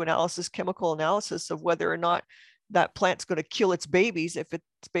tissue analysis, chemical analysis of whether or not that plant's going to kill its babies if its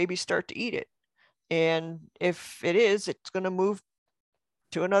babies start to eat it. And if it is, it's going to move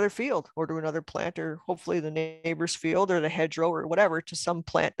to another field or to another plant, or hopefully the neighbor's field or the hedgerow or whatever, to some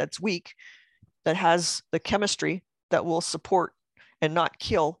plant that's weak, that has the chemistry that will support and not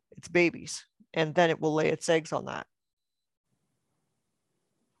kill its babies. And then it will lay its eggs on that.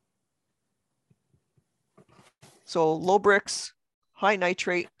 So low Brix, high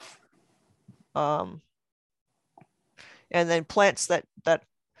nitrate, and then plants that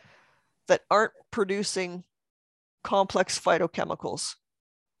aren't producing complex phytochemicals,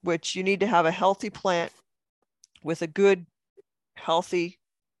 which you need to have a healthy plant with a good, healthy,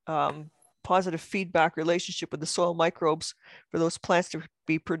 positive feedback relationship with the soil microbes for those plants to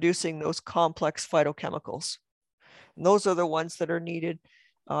be producing those complex phytochemicals. And those are the ones that are needed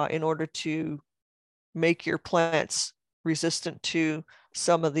in order to make your plants resistant to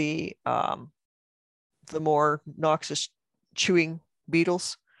some of the more noxious chewing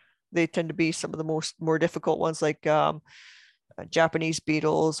beetles. They tend to be some of the more difficult ones, like Japanese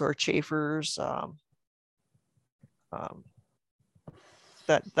beetles or chafers.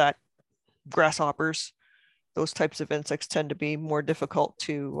 That grasshoppers, those types of insects tend to be more difficult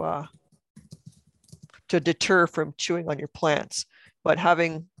to to deter from chewing on your plants. But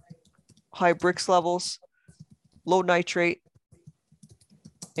having high Brix levels, low nitrate,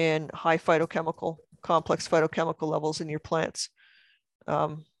 and high phytochemical, complex phytochemical levels in your plants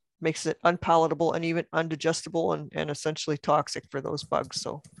makes it unpalatable and even undigestible and essentially toxic for those bugs.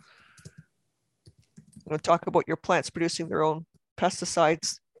 So we'll talk about your plants producing their own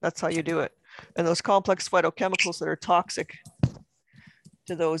pesticides. That's how you do it. And those complex phytochemicals that are toxic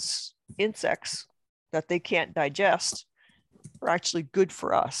to those insects that they can't digest are actually good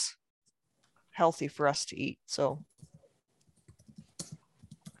for us, healthy for us to eat. So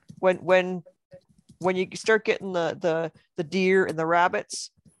when you start getting the deer and the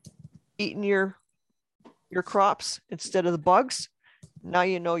rabbits eating your crops instead of the bugs, now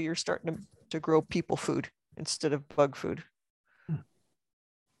you know you're starting to grow people food instead of bug food.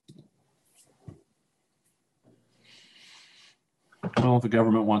 Well, if the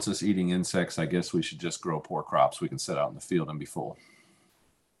government wants us eating insects, I guess we should just grow poor crops we can set out in the field and be full.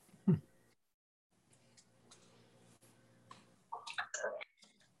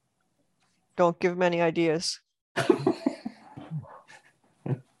 Don't give them any ideas.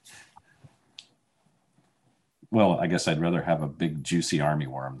 Well, I guess I'd rather have a big juicy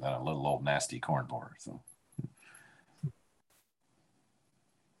armyworm than a little old nasty corn borer. So.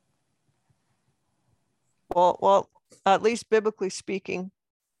 Well, at least biblically speaking,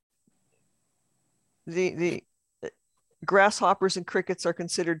 the grasshoppers and crickets are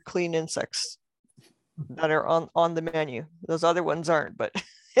considered clean insects that are on the menu. Those other ones aren't, but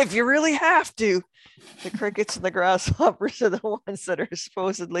if you really have to, the crickets and the grasshoppers are the ones that are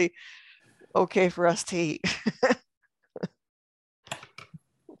supposedly okay for us to eat.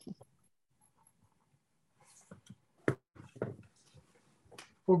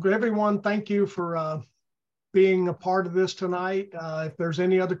 Well, everyone, thank you for being a part of this tonight. If there's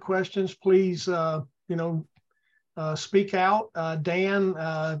any other questions, please, speak out. Dan,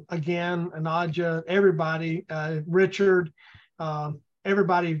 again, Anaja, everybody, Richard,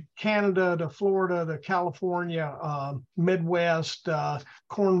 everybody, Canada to Florida to California, Midwest,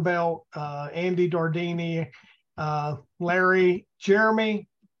 Corn Belt, Andy Dardini, Larry, Jeremy.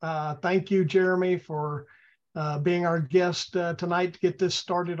 Thank you, Jeremy, for being our guest tonight to get this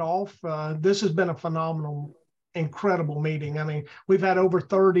started off. This has been a phenomenal, incredible meeting. I mean, we've had over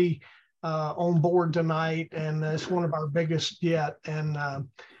 30 on board tonight, and it's one of our biggest yet. And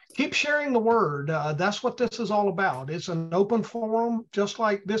keep sharing the word. That's what this is all about. It's an open forum, just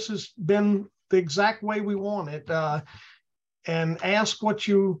like this has been the exact way we want it. And ask what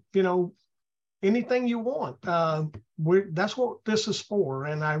anything you want. That's what this is for.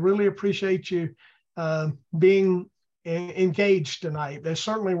 And I really appreciate you being engaged tonight. There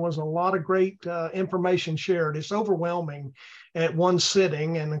certainly was a lot of great information shared. It's overwhelming at one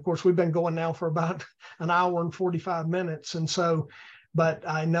sitting. And of course, we've been going now for about an hour and 45 minutes. And so, but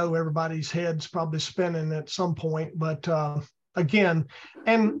I know everybody's head's probably spinning at some point. But again,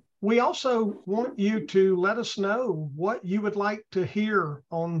 and we also want you to let us know what you would like to hear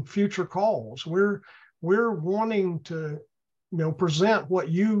on future calls. We're wanting to present what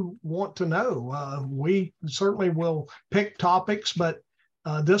you want to know. We certainly will pick topics, but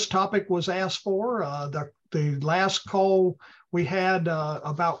this topic was asked for. The last call we had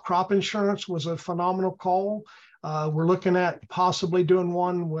about crop insurance was a phenomenal call. We're looking at possibly doing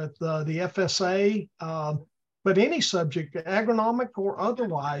one with the FSA, but any subject, agronomic or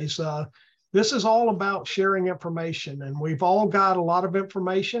otherwise, this is all about sharing information, and we've all got a lot of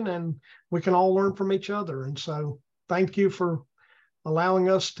information and we can all learn from each other. And so thank you for allowing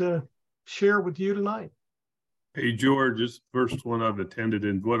us to share with you tonight. Hey, George, this is the first one I've attended,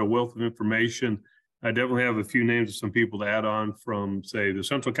 and what a wealth of information. I definitely have a few names of some people to add on from, say, the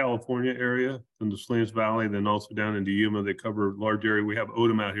Central California area and the Salinas Valley, then also down into Yuma. They cover a large area. We have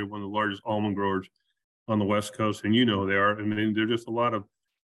Odom out here, one of the largest almond growers on the West Coast, and they are. I mean, there are just a lot of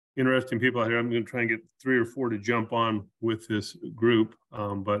interesting people out here. I'm going to try and get 3 or 4 to jump on with this group,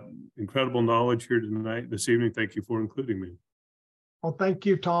 but incredible knowledge here tonight, this evening. Thank you for including me. Well, thank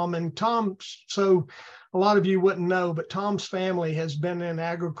you, Tom. And Tom, so a lot of you wouldn't know, but Tom's family has been in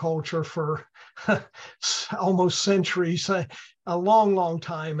agriculture for almost centuries, a long, long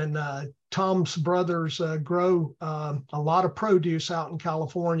time. And Tom's brothers grow a lot of produce out in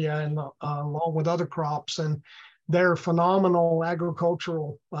California and along with other crops. And they're phenomenal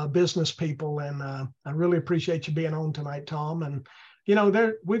agricultural business people. And I really appreciate you being on tonight, Tom. And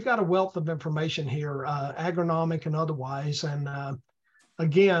we've got a wealth of information here, agronomic and otherwise. And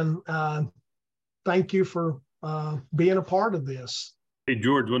again, thank you for being a part of this. Hey,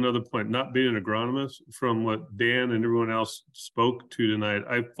 George, one other point, not being an agronomist, from what Dan and everyone else spoke to tonight,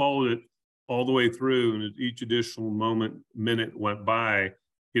 I followed it all the way through, and each additional minute went by,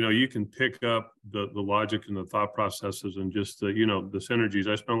 you can pick up the logic and the thought processes and just the synergies.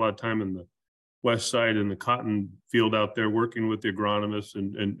 I spent a lot of time in the west side in the cotton field out there working with the agronomists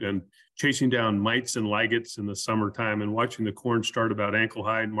and chasing down mites and ligates in the summertime and watching the corn start about ankle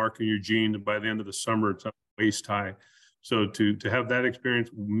high and marking your gene, and by the end of the summer it's up waist high. So to have that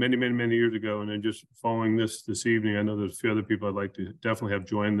experience many years ago, and then just following this evening, I know there's a few other people I'd like to definitely have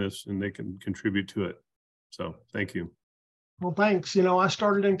join this and they can contribute to it. So thank you. Well, thanks. I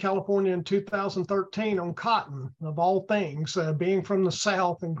started in California in 2013 on cotton, of all things, being from the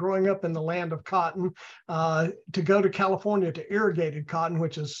South and growing up in the land of cotton, to go to California to irrigated cotton,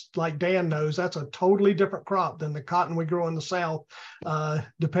 which is, like Dan knows, that's a totally different crop than the cotton we grow in the South,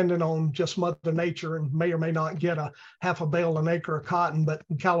 depending on just Mother Nature, and may or may not get a half a bale an acre of cotton. But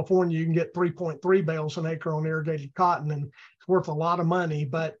in California, you can get 3.3 bales an acre on irrigated cotton, and it's worth a lot of money.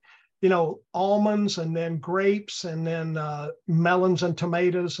 But almonds, and then grapes, and then melons and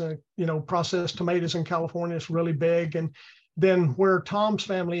tomatoes, processed tomatoes in California is really big. And then where Tom's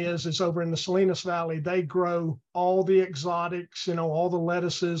family is over in the Salinas Valley. They grow all the exotics, all the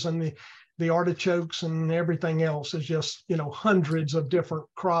lettuces and the artichokes and everything else is just, hundreds of different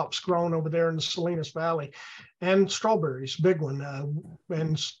crops grown over there in the Salinas Valley. And strawberries, big one.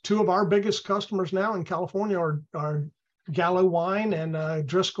 And two of our biggest customers now in California are Gallo wine and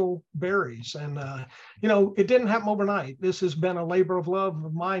Driscoll berries. And, it didn't happen overnight. This has been a labor of love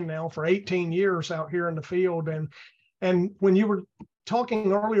of mine now for 18 years out here in the field. And when you were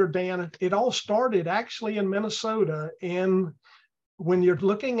talking earlier, Dan, it all started actually in Minnesota. And when you're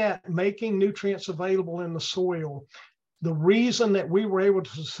looking at making nutrients available in the soil, the reason that we were able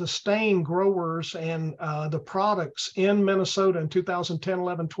to sustain growers and the products in Minnesota in 2010,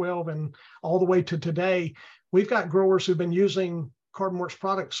 11, 12, and all the way to today, we've got growers who've been using CarbonWorks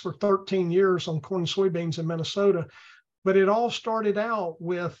products for 13 years on corn and soybeans in Minnesota. But it all started out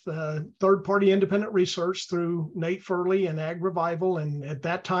with third-party independent research through Nate Furley and Ag Revival. And at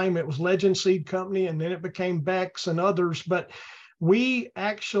that time, it was Legend Seed Company, and then it became Beck's and others. But we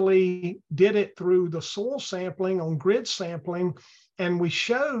actually did it through the soil sampling on grid sampling. And we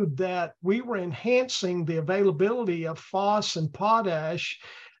showed that we were enhancing the availability of phos and potash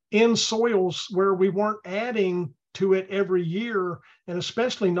in soils where we weren't adding to it every year, and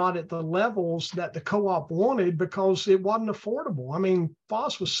especially not at the levels that the co-op wanted, because it wasn't affordable. I mean,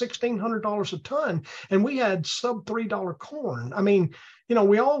 phos was $1,600 a ton, and we had sub $3 corn. I mean,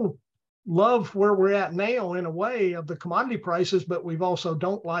 we all love where we're at now in a way of the commodity prices, but we've also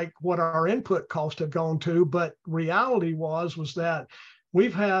don't like what our input costs have gone to. But reality was that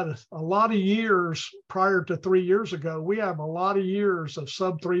we've had a lot of years prior to 3 years ago. We have a lot of years of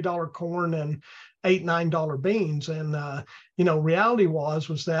sub $3 corn and $8, $9 beans. And, reality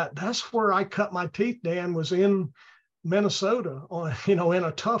was that that's where I cut my teeth, Dan, was in Minnesota, on, in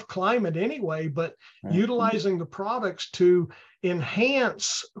a tough climate anyway, but utilizing the products to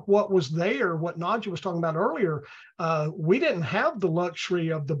enhance what was there, what Nadja was talking about earlier. We didn't have the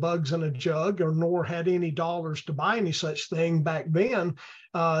luxury of the bugs in a jug, or nor had any dollars to buy any such thing back then.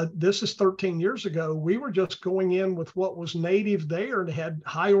 This is 13 years ago. We were just going in with what was native there. They had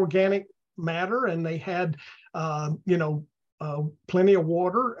high organic matter, and they had, plenty of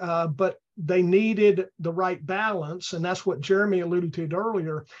water, but they needed the right balance. And that's what Jeremy alluded to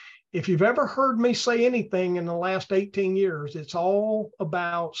earlier. If you've ever heard me say anything in the last 18 years, it's all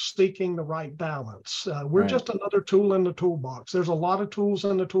about seeking the right balance. We're just another tool in the toolbox. There's a lot of tools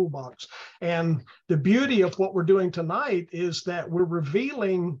in the toolbox. And the beauty of what we're doing tonight is that we're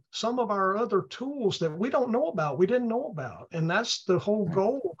revealing some of our other tools that we don't know about, we didn't know about. And that's the whole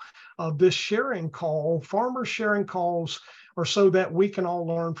goal of this sharing call. Farmers sharing calls are so that we can all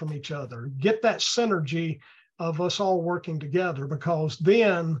learn from each other, get that synergy of us all working together, because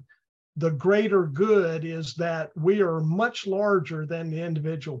then the greater good is that we are much larger than the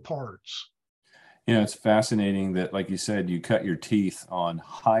individual parts. It's fascinating that, like you said, you cut your teeth on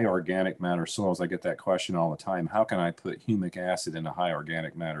high organic matter soils. I get that question all the time. How can I put humic acid in a high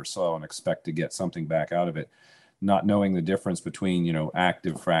organic matter soil and expect to get something back out of it? Not knowing the difference between,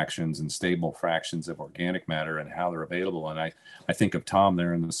 active fractions and stable fractions of organic matter and how they're available. And I think of Tom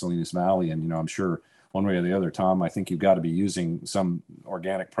there in the Salinas Valley, and, I'm sure one way or the other, Tom, I think you've got to be using some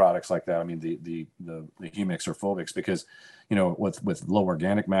organic products like that. I mean, the humics or fulvics, because, with low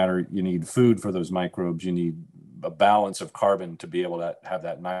organic matter, you need food for those microbes. You need a balance of carbon to be able to have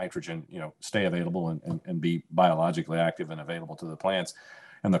that nitrogen, stay available and be biologically active and available to the plants.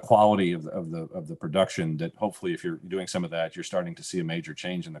 And the quality of the production, that hopefully, if you're doing some of that, you're starting to see a major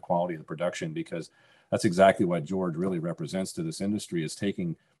change in the quality of the production, because that's exactly what George really represents to this industry, is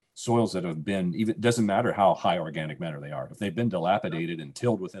taking soils that have been, even doesn't matter how high organic matter they are, if they've been dilapidated and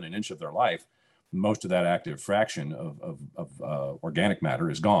tilled within an inch of their life, most of that active fraction of organic matter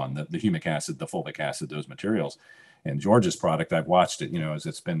is gone. The humic acid, the fulvic acid, those materials. And George's product, I've watched it, as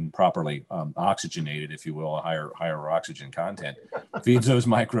it's been properly oxygenated, if you will, a higher oxygen content, feeds those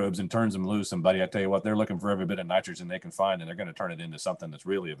microbes and turns them loose. And buddy, I tell you what, they're looking for every bit of nitrogen they can find, and they're going to turn it into something that's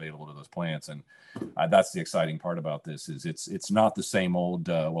really available to those plants. And that's the exciting part about this, is it's not the same old,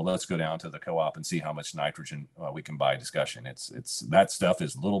 well, let's go down to the co-op and see how much nitrogen we can buy discussion. It's that stuff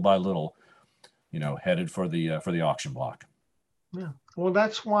is little by little, headed for the auction block. Yeah. Well,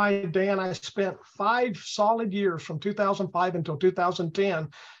 that's why, Dan, I spent 5 solid years from 2005 until 2010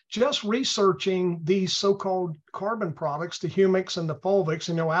 just researching these so-called carbon products, the humics and the fulvics,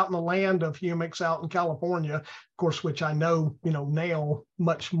 out in the land of humics out in California, of course, which I know, now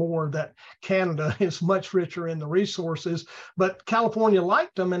much more that Canada is much richer in the resources, but California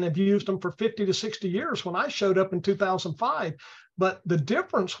liked them and have used them for 50 to 60 years when I showed up in 2005. But the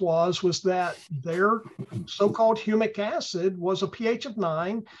difference was that their so-called humic acid was a pH of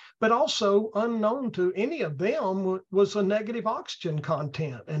 9, but also unknown to any of them was a negative oxygen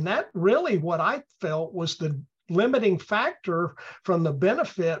content. And that really what I felt was the limiting factor from the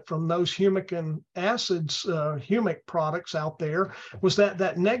benefit from those humic and acids, humic products out there, was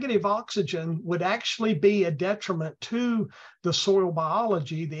that negative oxygen would actually be a detriment to the soil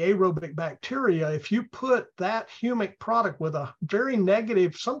biology, the aerobic bacteria. If you put that humic product with a very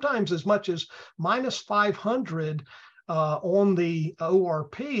negative, sometimes as much as minus 500 on the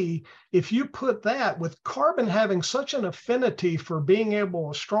ORP, if you put that with carbon having such an affinity for being able,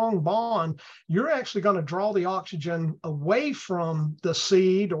 a strong bond, you're actually going to draw the oxygen away from the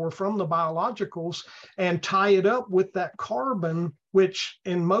seed or from the biologicals and tie it up with that carbon, which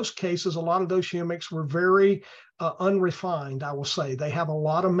in most cases, a lot of those humics were very unrefined, I will say. They have a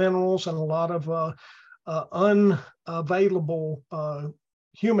lot of minerals and a lot of unavailable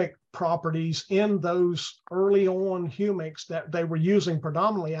humic properties in those early on humics that they were using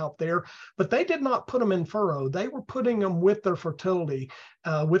predominantly out there, but they did not put them in furrow. They were putting them with their fertility,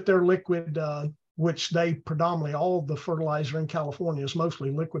 with their liquid, which they predominantly, all of the fertilizer in California is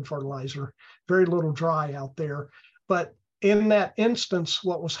mostly liquid fertilizer, very little dry out there. But in that instance,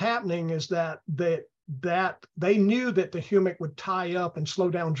 what was happening is that they knew that the humic would tie up and slow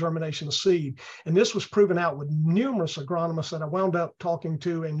down germination of seed. And this was proven out with numerous agronomists that I wound up talking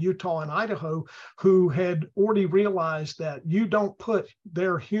to in Utah and Idaho, who had already realized that you don't put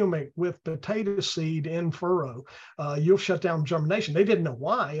their humic with potato seed in furrow. You'll shut down germination. They didn't know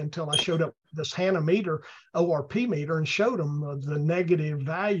why until I showed up this HANA meter, ORP meter, and showed them the negative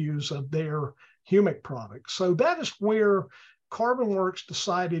values of their humic products. So that is where CarbonWorks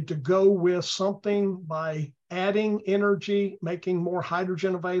decided to go with something by adding energy, making more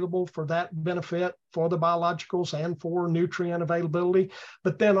hydrogen available for that benefit for the biologicals and for nutrient availability.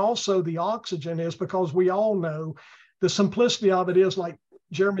 But then also the oxygen is, because we all know the simplicity of it is, like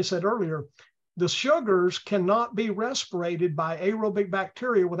Jeremy said earlier, the sugars cannot be respirated by aerobic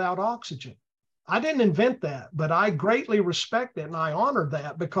bacteria without oxygen. I didn't invent that, but I greatly respect it and I honor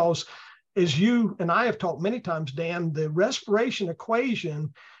that, because as you and I have talked many times, Dan, the respiration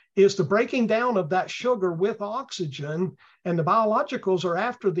equation is the breaking down of that sugar with oxygen, and the biologicals are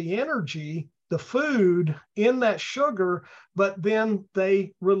after the energy, the food in that sugar, but then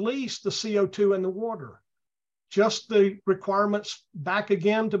they release the CO2 in the water. Just the requirements back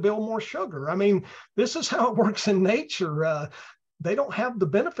again to build more sugar. I mean, this is how it works in nature. They don't have the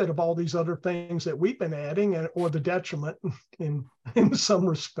benefit of all these other things that we've been adding, or the detriment in some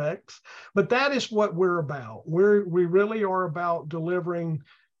respects. But that is what we're about. We really are about delivering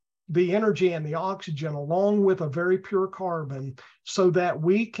the energy and the oxygen along with a very pure carbon so that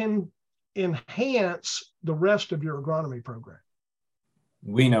we can enhance the rest of your agronomy program.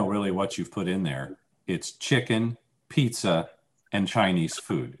 We know really what you've put in there. It's chicken, pizza, and Chinese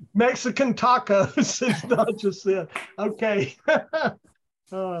food. Mexican tacos, as Don just said. Okay.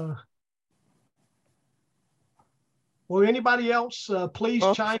 Well, anybody else, please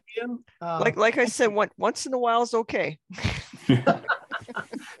chime in. Like I said, once in a while is okay.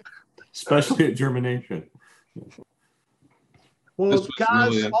 Especially at germination. Well,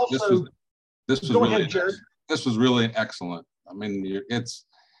 guys, really, also, this was really, this was really excellent. I mean, it's,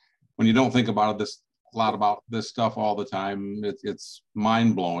 when you don't think about it, a lot about this stuff all the time, it's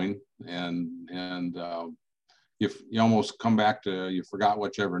mind-blowing, and you almost come back to, you forgot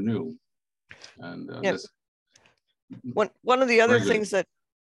what you ever knew. And yep. One of the other things that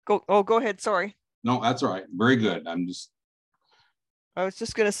go ahead, sorry. No, that's all right, very good. I was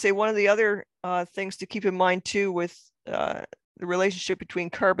just going to say, one of the other things to keep in mind too with the relationship between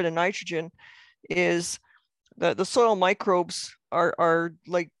carbon and nitrogen is that the soil microbes are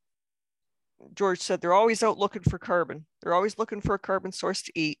like George said, they're always out looking for carbon. They're always looking for a carbon source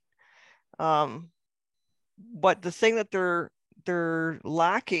to eat. But the thing that they're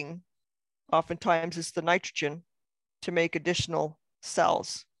lacking oftentimes is the nitrogen to make additional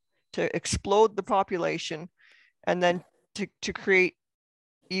cells, to explode the population, and then to create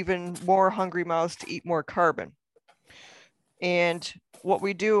even more hungry mouths to eat more carbon. And what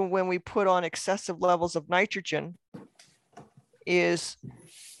we do when we put on excessive levels of nitrogen is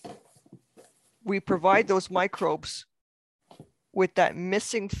we provide those microbes with that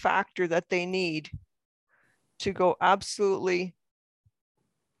missing factor that they need to go absolutely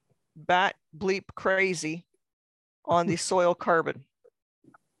bat bleep crazy on the soil carbon.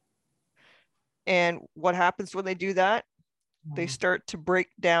 And what happens when they do that? They start to break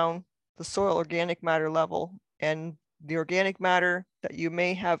down the soil organic matter level, and the organic matter that you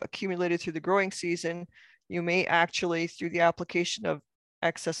may have accumulated through the growing season, you may actually, through the application of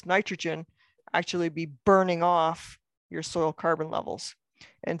excess nitrogen, actually be burning off your soil carbon levels.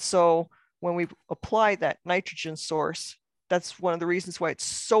 And so when we apply that nitrogen source, that's one of the reasons why it's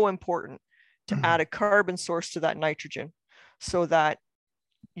so important to add a carbon source to that nitrogen, so that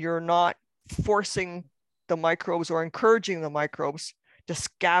you're not forcing the microbes or encouraging the microbes to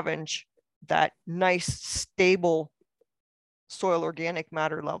scavenge that nice, stable soil organic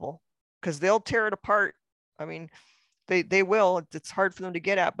matter level, because they'll tear it apart. I mean, they will. It's hard for them to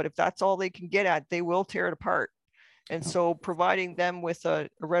get at, but if that's all they can get at, they will tear it apart. And so providing them with a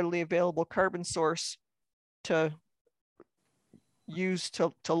readily available carbon source to use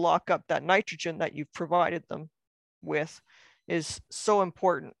to lock up that nitrogen that you've provided them with is so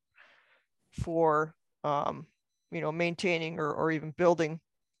important for maintaining or even building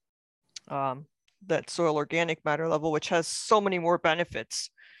that soil organic matter level, which has so many more benefits.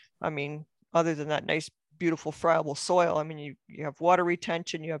 I mean, other than that nice, beautiful, friable soil, I mean, you have water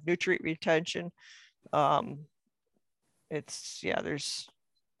retention, you have nutrient retention. And it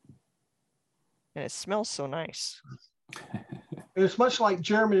smells so nice. It's much like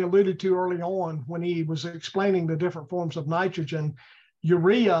Jeremy alluded to early on when he was explaining the different forms of nitrogen.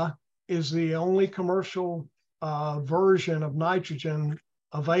 Urea is the only commercial version of nitrogen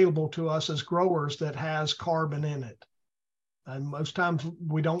available to us as growers that has carbon in it. And most times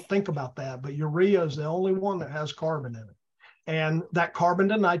we don't think about that, but urea is the only one that has carbon in it. And that carbon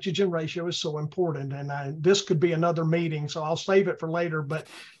to nitrogen ratio is so important. And this could be another meeting, so I'll save it for later, but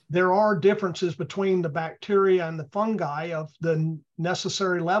there are differences between the bacteria and the fungi of the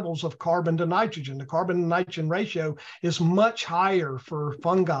necessary levels of carbon to nitrogen. The carbon to nitrogen ratio is much higher for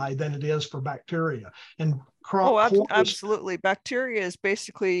fungi than it is for bacteria. And absolutely. Bacteria is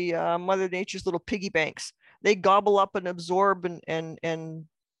basically Mother Nature's little piggy banks. They gobble up and absorb and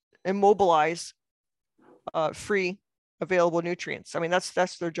immobilize free available nutrients. I mean,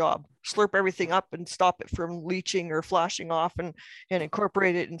 that's their job. Slurp everything up and stop it from leaching or flashing off, and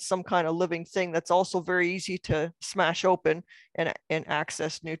incorporate it in some kind of living thing that's also very easy to smash open and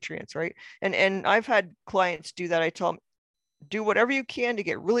access nutrients, right? And I've had clients do that. I tell them, do whatever you can to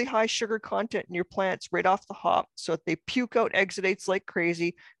get really high sugar content in your plants right off the hop, so that they puke out exudates like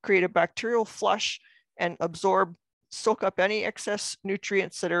crazy, create a bacterial flush, and soak up any excess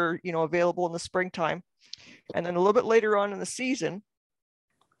nutrients that are available in the springtime. And then a little bit later on in the season,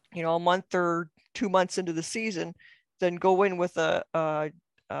 a month or 2 months into the season, then go in with a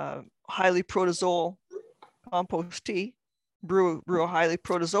highly protozoal compost tea, brew a highly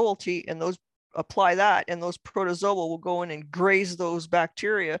protozoal tea, and apply that, and those protozoa will go in and graze those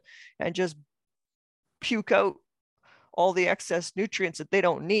bacteria and just puke out all the excess nutrients that they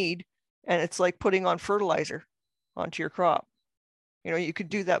don't need. And it's like putting on fertilizer onto your crop. You could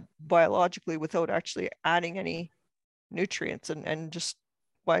do that biologically without actually adding any nutrients, and just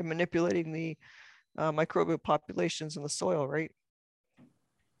by manipulating the microbial populations in the soil, right?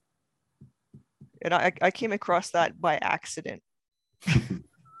 And I came across that by accident.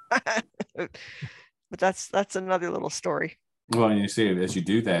 But that's another little story. Well, and you see, as you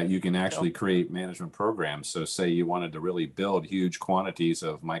do that, you can actually create management programs. So say you wanted to really build huge quantities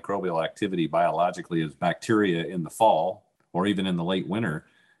of microbial activity biologically as bacteria in the fall, or even in the late winter,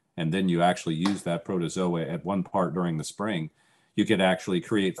 and then you actually use that protozoa at one part during the spring, you could actually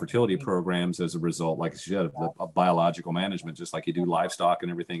create fertility programs as a result, like you said, of biological management, just like you do livestock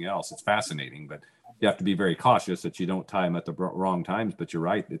and everything else. It's fascinating, but you have to be very cautious that you don't tie them at the wrong times. But you're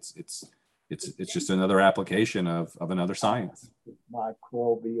right, it's just another application of another science.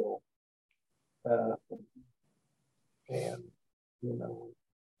 And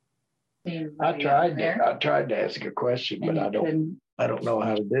I tried to ask a question, but I don't know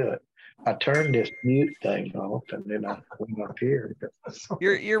how to do it. I turned this mute thing off, and then I went up here.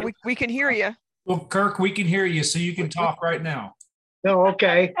 We can hear you. Well, Kirk, we can hear you, so you can talk right now. Oh,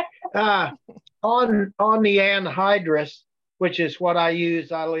 okay. On the anhydrous, which is what I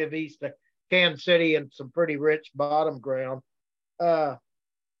use. I live east of Kansas City in some pretty rich bottom ground.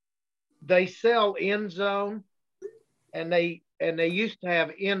 They sell end zone, and they used to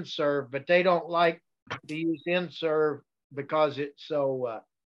have N-Serve, but they don't like to use N-Serve because it's so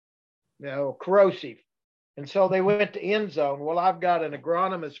corrosive. And so they went to end zone. Well, I've got an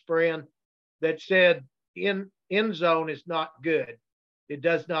agronomist friend that said end zone is not good. It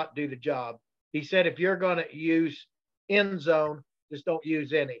does not do the job. He said, if you're going to use end zone, just don't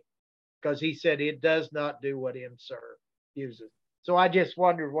use any, because he said it does not do what N-Serve uses. So I just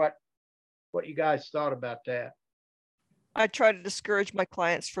wondered what you guys thought about that. I try to discourage my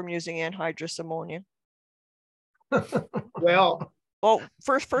clients from using anhydrous ammonia. Well,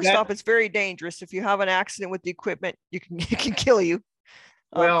 first off, it's very dangerous. If you have an accident with the equipment, it can kill you.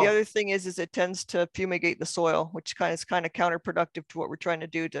 The other thing is it tends to fumigate the soil, which is kind of counterproductive to what we're trying to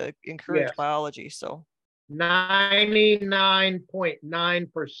do to encourage biology. So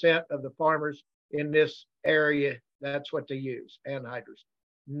 99.9% of the farmers in this area, that's what they use, anhydrous.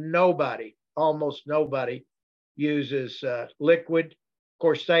 Almost nobody uses liquid. Of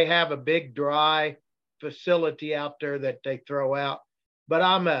course, they have a big dry facility out there that they throw out. But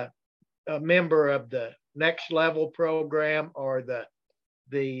I'm a member of the Next Level program, or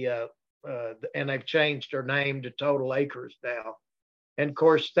and they've changed their name to Total Acres now. And of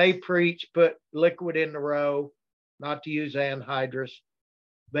course, they preach put liquid in the row, not to use anhydrous.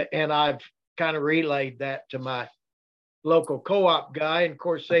 And I've kind of relayed that to my local co-op guy. And of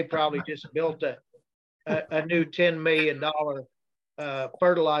course, they probably just built a new $10 million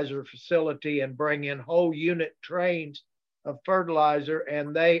fertilizer facility and bring in whole unit trains of fertilizer,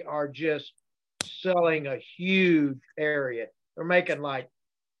 and they are just selling a huge area. They're making like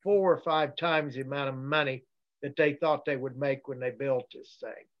 4 or 5 times the amount of money that they thought they would make when they built this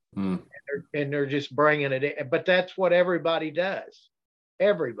thing. And they're just bringing it in. But that's what everybody does.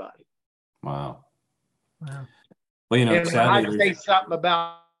 Everybody. Wow. Well, sadly, I say something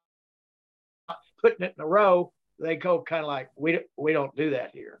about putting it in a row, they go kind of like, we don't do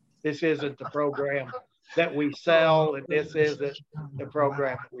that here. This isn't the program that we sell, and this isn't the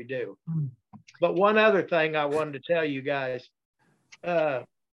program that we do. But one other thing I wanted to tell you guys,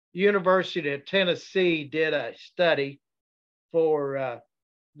 University of Tennessee did a study for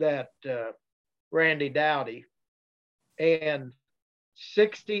that Randy Dowdy, and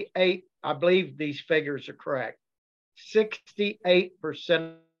 68, I believe these figures are correct,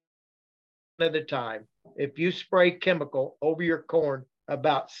 68% of the time, if you spray chemical over your corn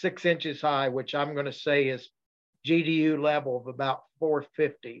about 6 inches high, which I'm going to say is GDU level of about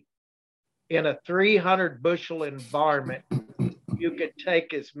 450, in a 300 bushel environment, you could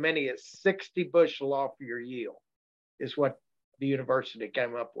take as many as 60 bushel off your yield, is what the university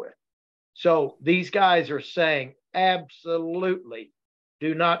came up with. So these guys are saying, absolutely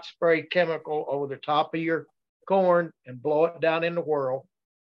do not spray chemical over the top of your corn and blow it down in the whirl.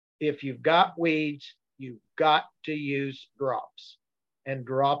 If you've got weeds, you've got to use drops and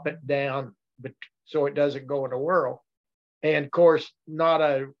drop it down so it doesn't go in a whirl. And of course, not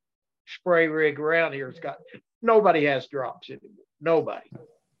a spray rig around here. Nobody has drops anymore. Nobody.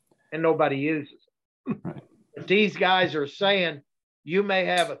 And nobody uses it. But these guys are saying you may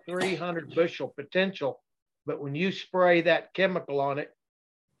have a 300 bushel potential, but when you spray that chemical on it,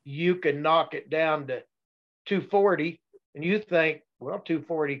 you can knock it down to 240. And you think, well,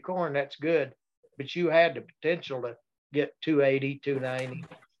 240 corn, that's good. But you had the potential to get 280, 290,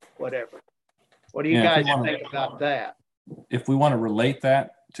 whatever. What do you guys think about that? If we want to relate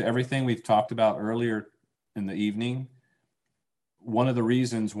that to everything we've talked about earlier in the evening, one of the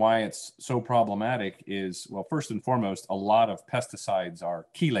reasons why it's so problematic is, well, first and foremost, a lot of pesticides are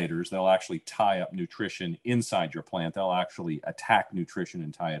chelators. They'll actually tie up nutrition inside your plant. They'll actually attack nutrition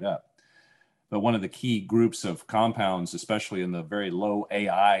and tie it up. But one of the key groups of compounds, especially in the very low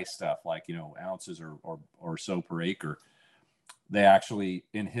AI stuff, like, ounces or so per acre, they actually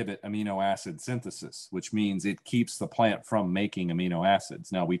inhibit amino acid synthesis, which means it keeps the plant from making amino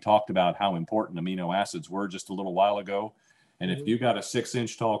acids. Now, we talked about how important amino acids were just a little while ago. And if you got a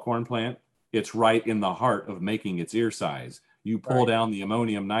 6-inch tall corn plant, it's right in the heart of making its ear size. You pull down the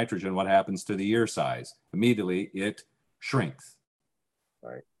ammonium nitrogen, what happens to the ear size? Immediately, it shrinks.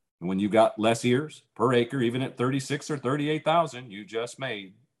 Right. And when you got less ears per acre, even at 36 or 38,000, you just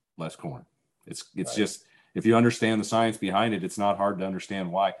made less corn. It's just, if you understand the science behind it, it's not hard to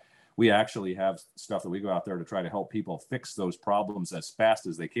understand why. we actually have stuff that we go out there to try to help people fix those problems as fast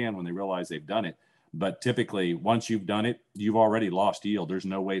as they can when they realize they've done it. But typically, once you've done it, you've already lost yield. There's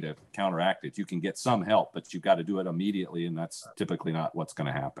no way to counteract it. You can get some help, but you've got to do it immediately, and that's typically not what's going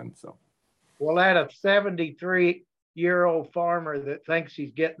to happen. So, well, at a 73-year-old farmer that thinks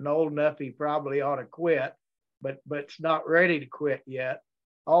he's getting old enough, he probably ought to quit, but's not ready to quit yet.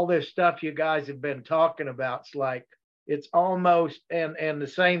 All this stuff you guys have been talking about, it's like it's almost, and the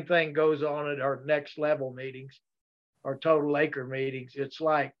same thing goes on at our next level meetings, our total acre meetings. It's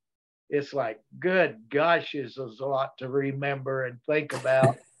like, good gosh, there's a lot to remember and think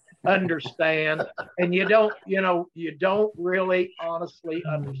about, understand, and you don't really honestly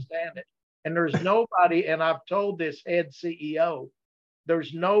understand it. And there's nobody, and I've told this head CEO,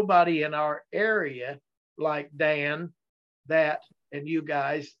 there's nobody in our area like Dan and you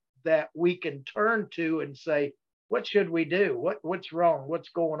guys that we can turn to and say, what should we do? What's wrong? What's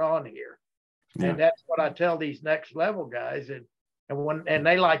going on here? Yeah. And that's what I tell these next level guys. And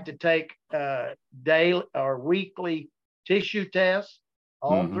they like to take daily or weekly tissue tests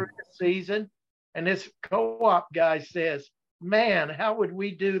all through the season. And this co-op guy says, man, how would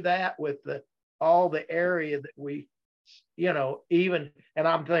we do that with all the area that we, even, and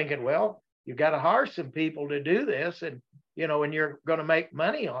I'm thinking, well, you got to hire some people to do this, and, and you're going to make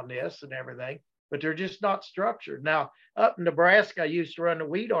money on this and everything, but they're just not structured. Now, up in Nebraska, I used to run the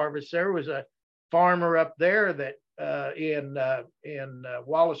wheat harvest. There was a farmer up there that in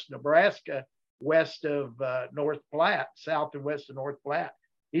Wallace, Nebraska, west of North Platte, south and west of North Platte.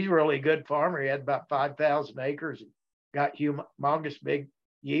 He's a really good farmer. He had about 5,000 acres, and got humongous big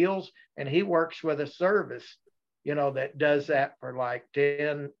yields. And he works with a service, that does that for like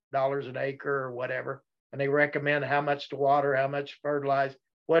 $10 an acre or whatever. And they recommend how much to water, how much fertilize,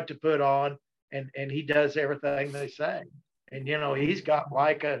 what to put on. And he does everything they say. And, he's got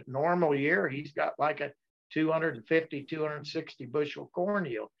like a normal year, he's got like a 250, 260 bushel corn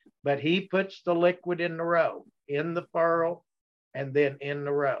yield, but he puts the liquid in the row, in the furrow, and then in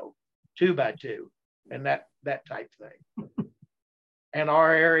the row, 2 by 2, and that type thing. And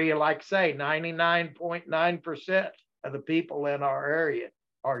our area, like say, 99.9% of the people in our area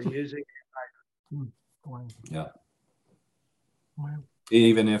are using it. Yeah.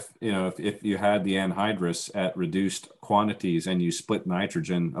 Even if you had the anhydrous at reduced quantities and you split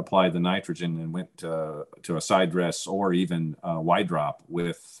nitrogen, applied the nitrogen and went to a side dress or even a wide drop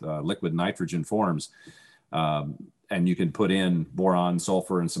with liquid nitrogen forms, and you can put in boron,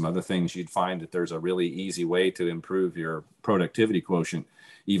 sulfur, and some other things, you'd find that there's a really easy way to improve your productivity quotient,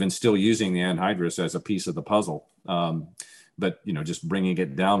 even still using the anhydrous as a piece of the puzzle. But, just bringing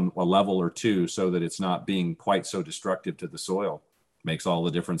it down a level or two so that it's not being quite so destructive to the soil makes all the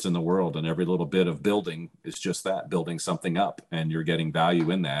difference in the world. And every little bit of building is just that, building something up, and you're getting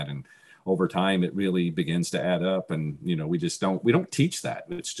value in that. And over time, it really begins to add up. And, we don't teach that.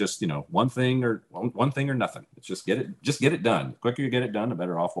 It's just, one thing or nothing. It's just get it done. The quicker you get it done, the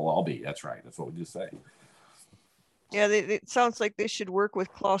better off we'll all be. That's right. That's what we just say. Yeah, it sounds like they should work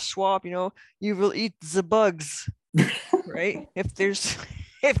with Klaus Schwab. You will eat the bugs, right? If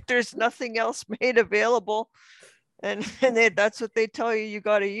there's nothing else made available, and that's what they tell you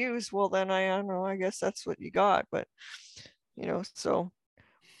got to use. Well, then I don't know. I guess that's what you got. But so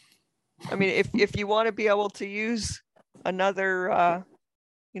I mean, if you want to be able to use another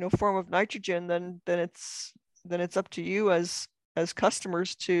form of nitrogen, then it's up to you as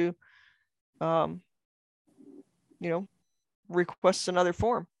customers to request another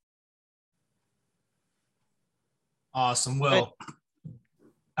form. Awesome. Well,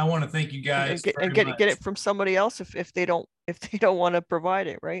 I want to thank you guys and get it from somebody else if they don't want to provide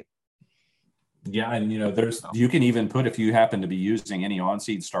it, right? Yeah, and you can even put, if you happen to be using any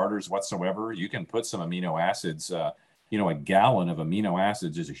on-seed starters whatsoever, you can put some amino acids. A gallon of amino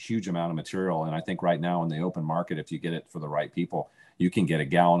acids is a huge amount of material, and I think right now in the open market, if you get it for the right people, you can get a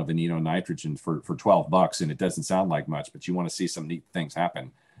gallon of amino nitrogen for $12, and it doesn't sound like much, but you want to see some neat things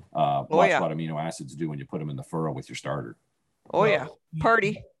happen. Watch what amino acids do when you put them in the furrow with your starter. Oh yeah,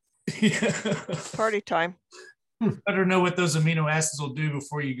 party time. I don't know what those amino acids will do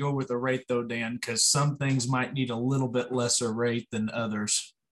before you go with a rate, though, Dan, because some things might need a little bit lesser rate than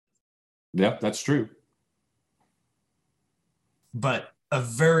others. Yep, that's true. But a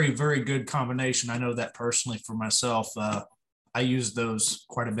very, very good combination. I know that personally for myself. I used those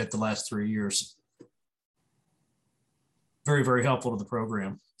quite a bit the last 3 years. Very, very helpful to the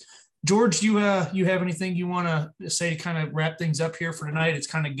program. George, you have anything you want to say to kind of wrap things up here for tonight? It's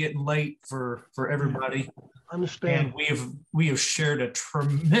kind of getting late for everybody. I understand. And we have shared a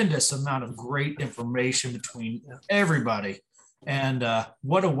tremendous amount of great information between everybody. And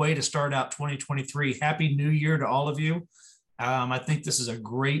what a way to start out 2023. Happy New Year to all of you. I think this is a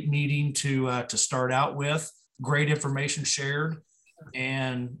great meeting to start out with. Great information shared,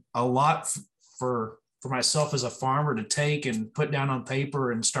 and a lot for myself as a farmer to take and put down on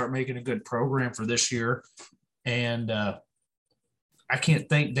paper and start making a good program for this year. And I can't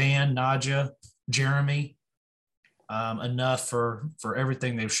thank Dan, Nadja, Jeremy enough for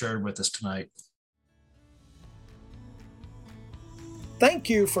everything they've shared with us tonight. Thank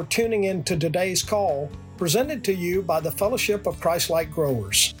you for tuning in to today's call, presented to you by the Fellowship of Christ-like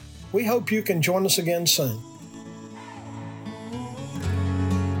Growers. We hope you can join us again soon.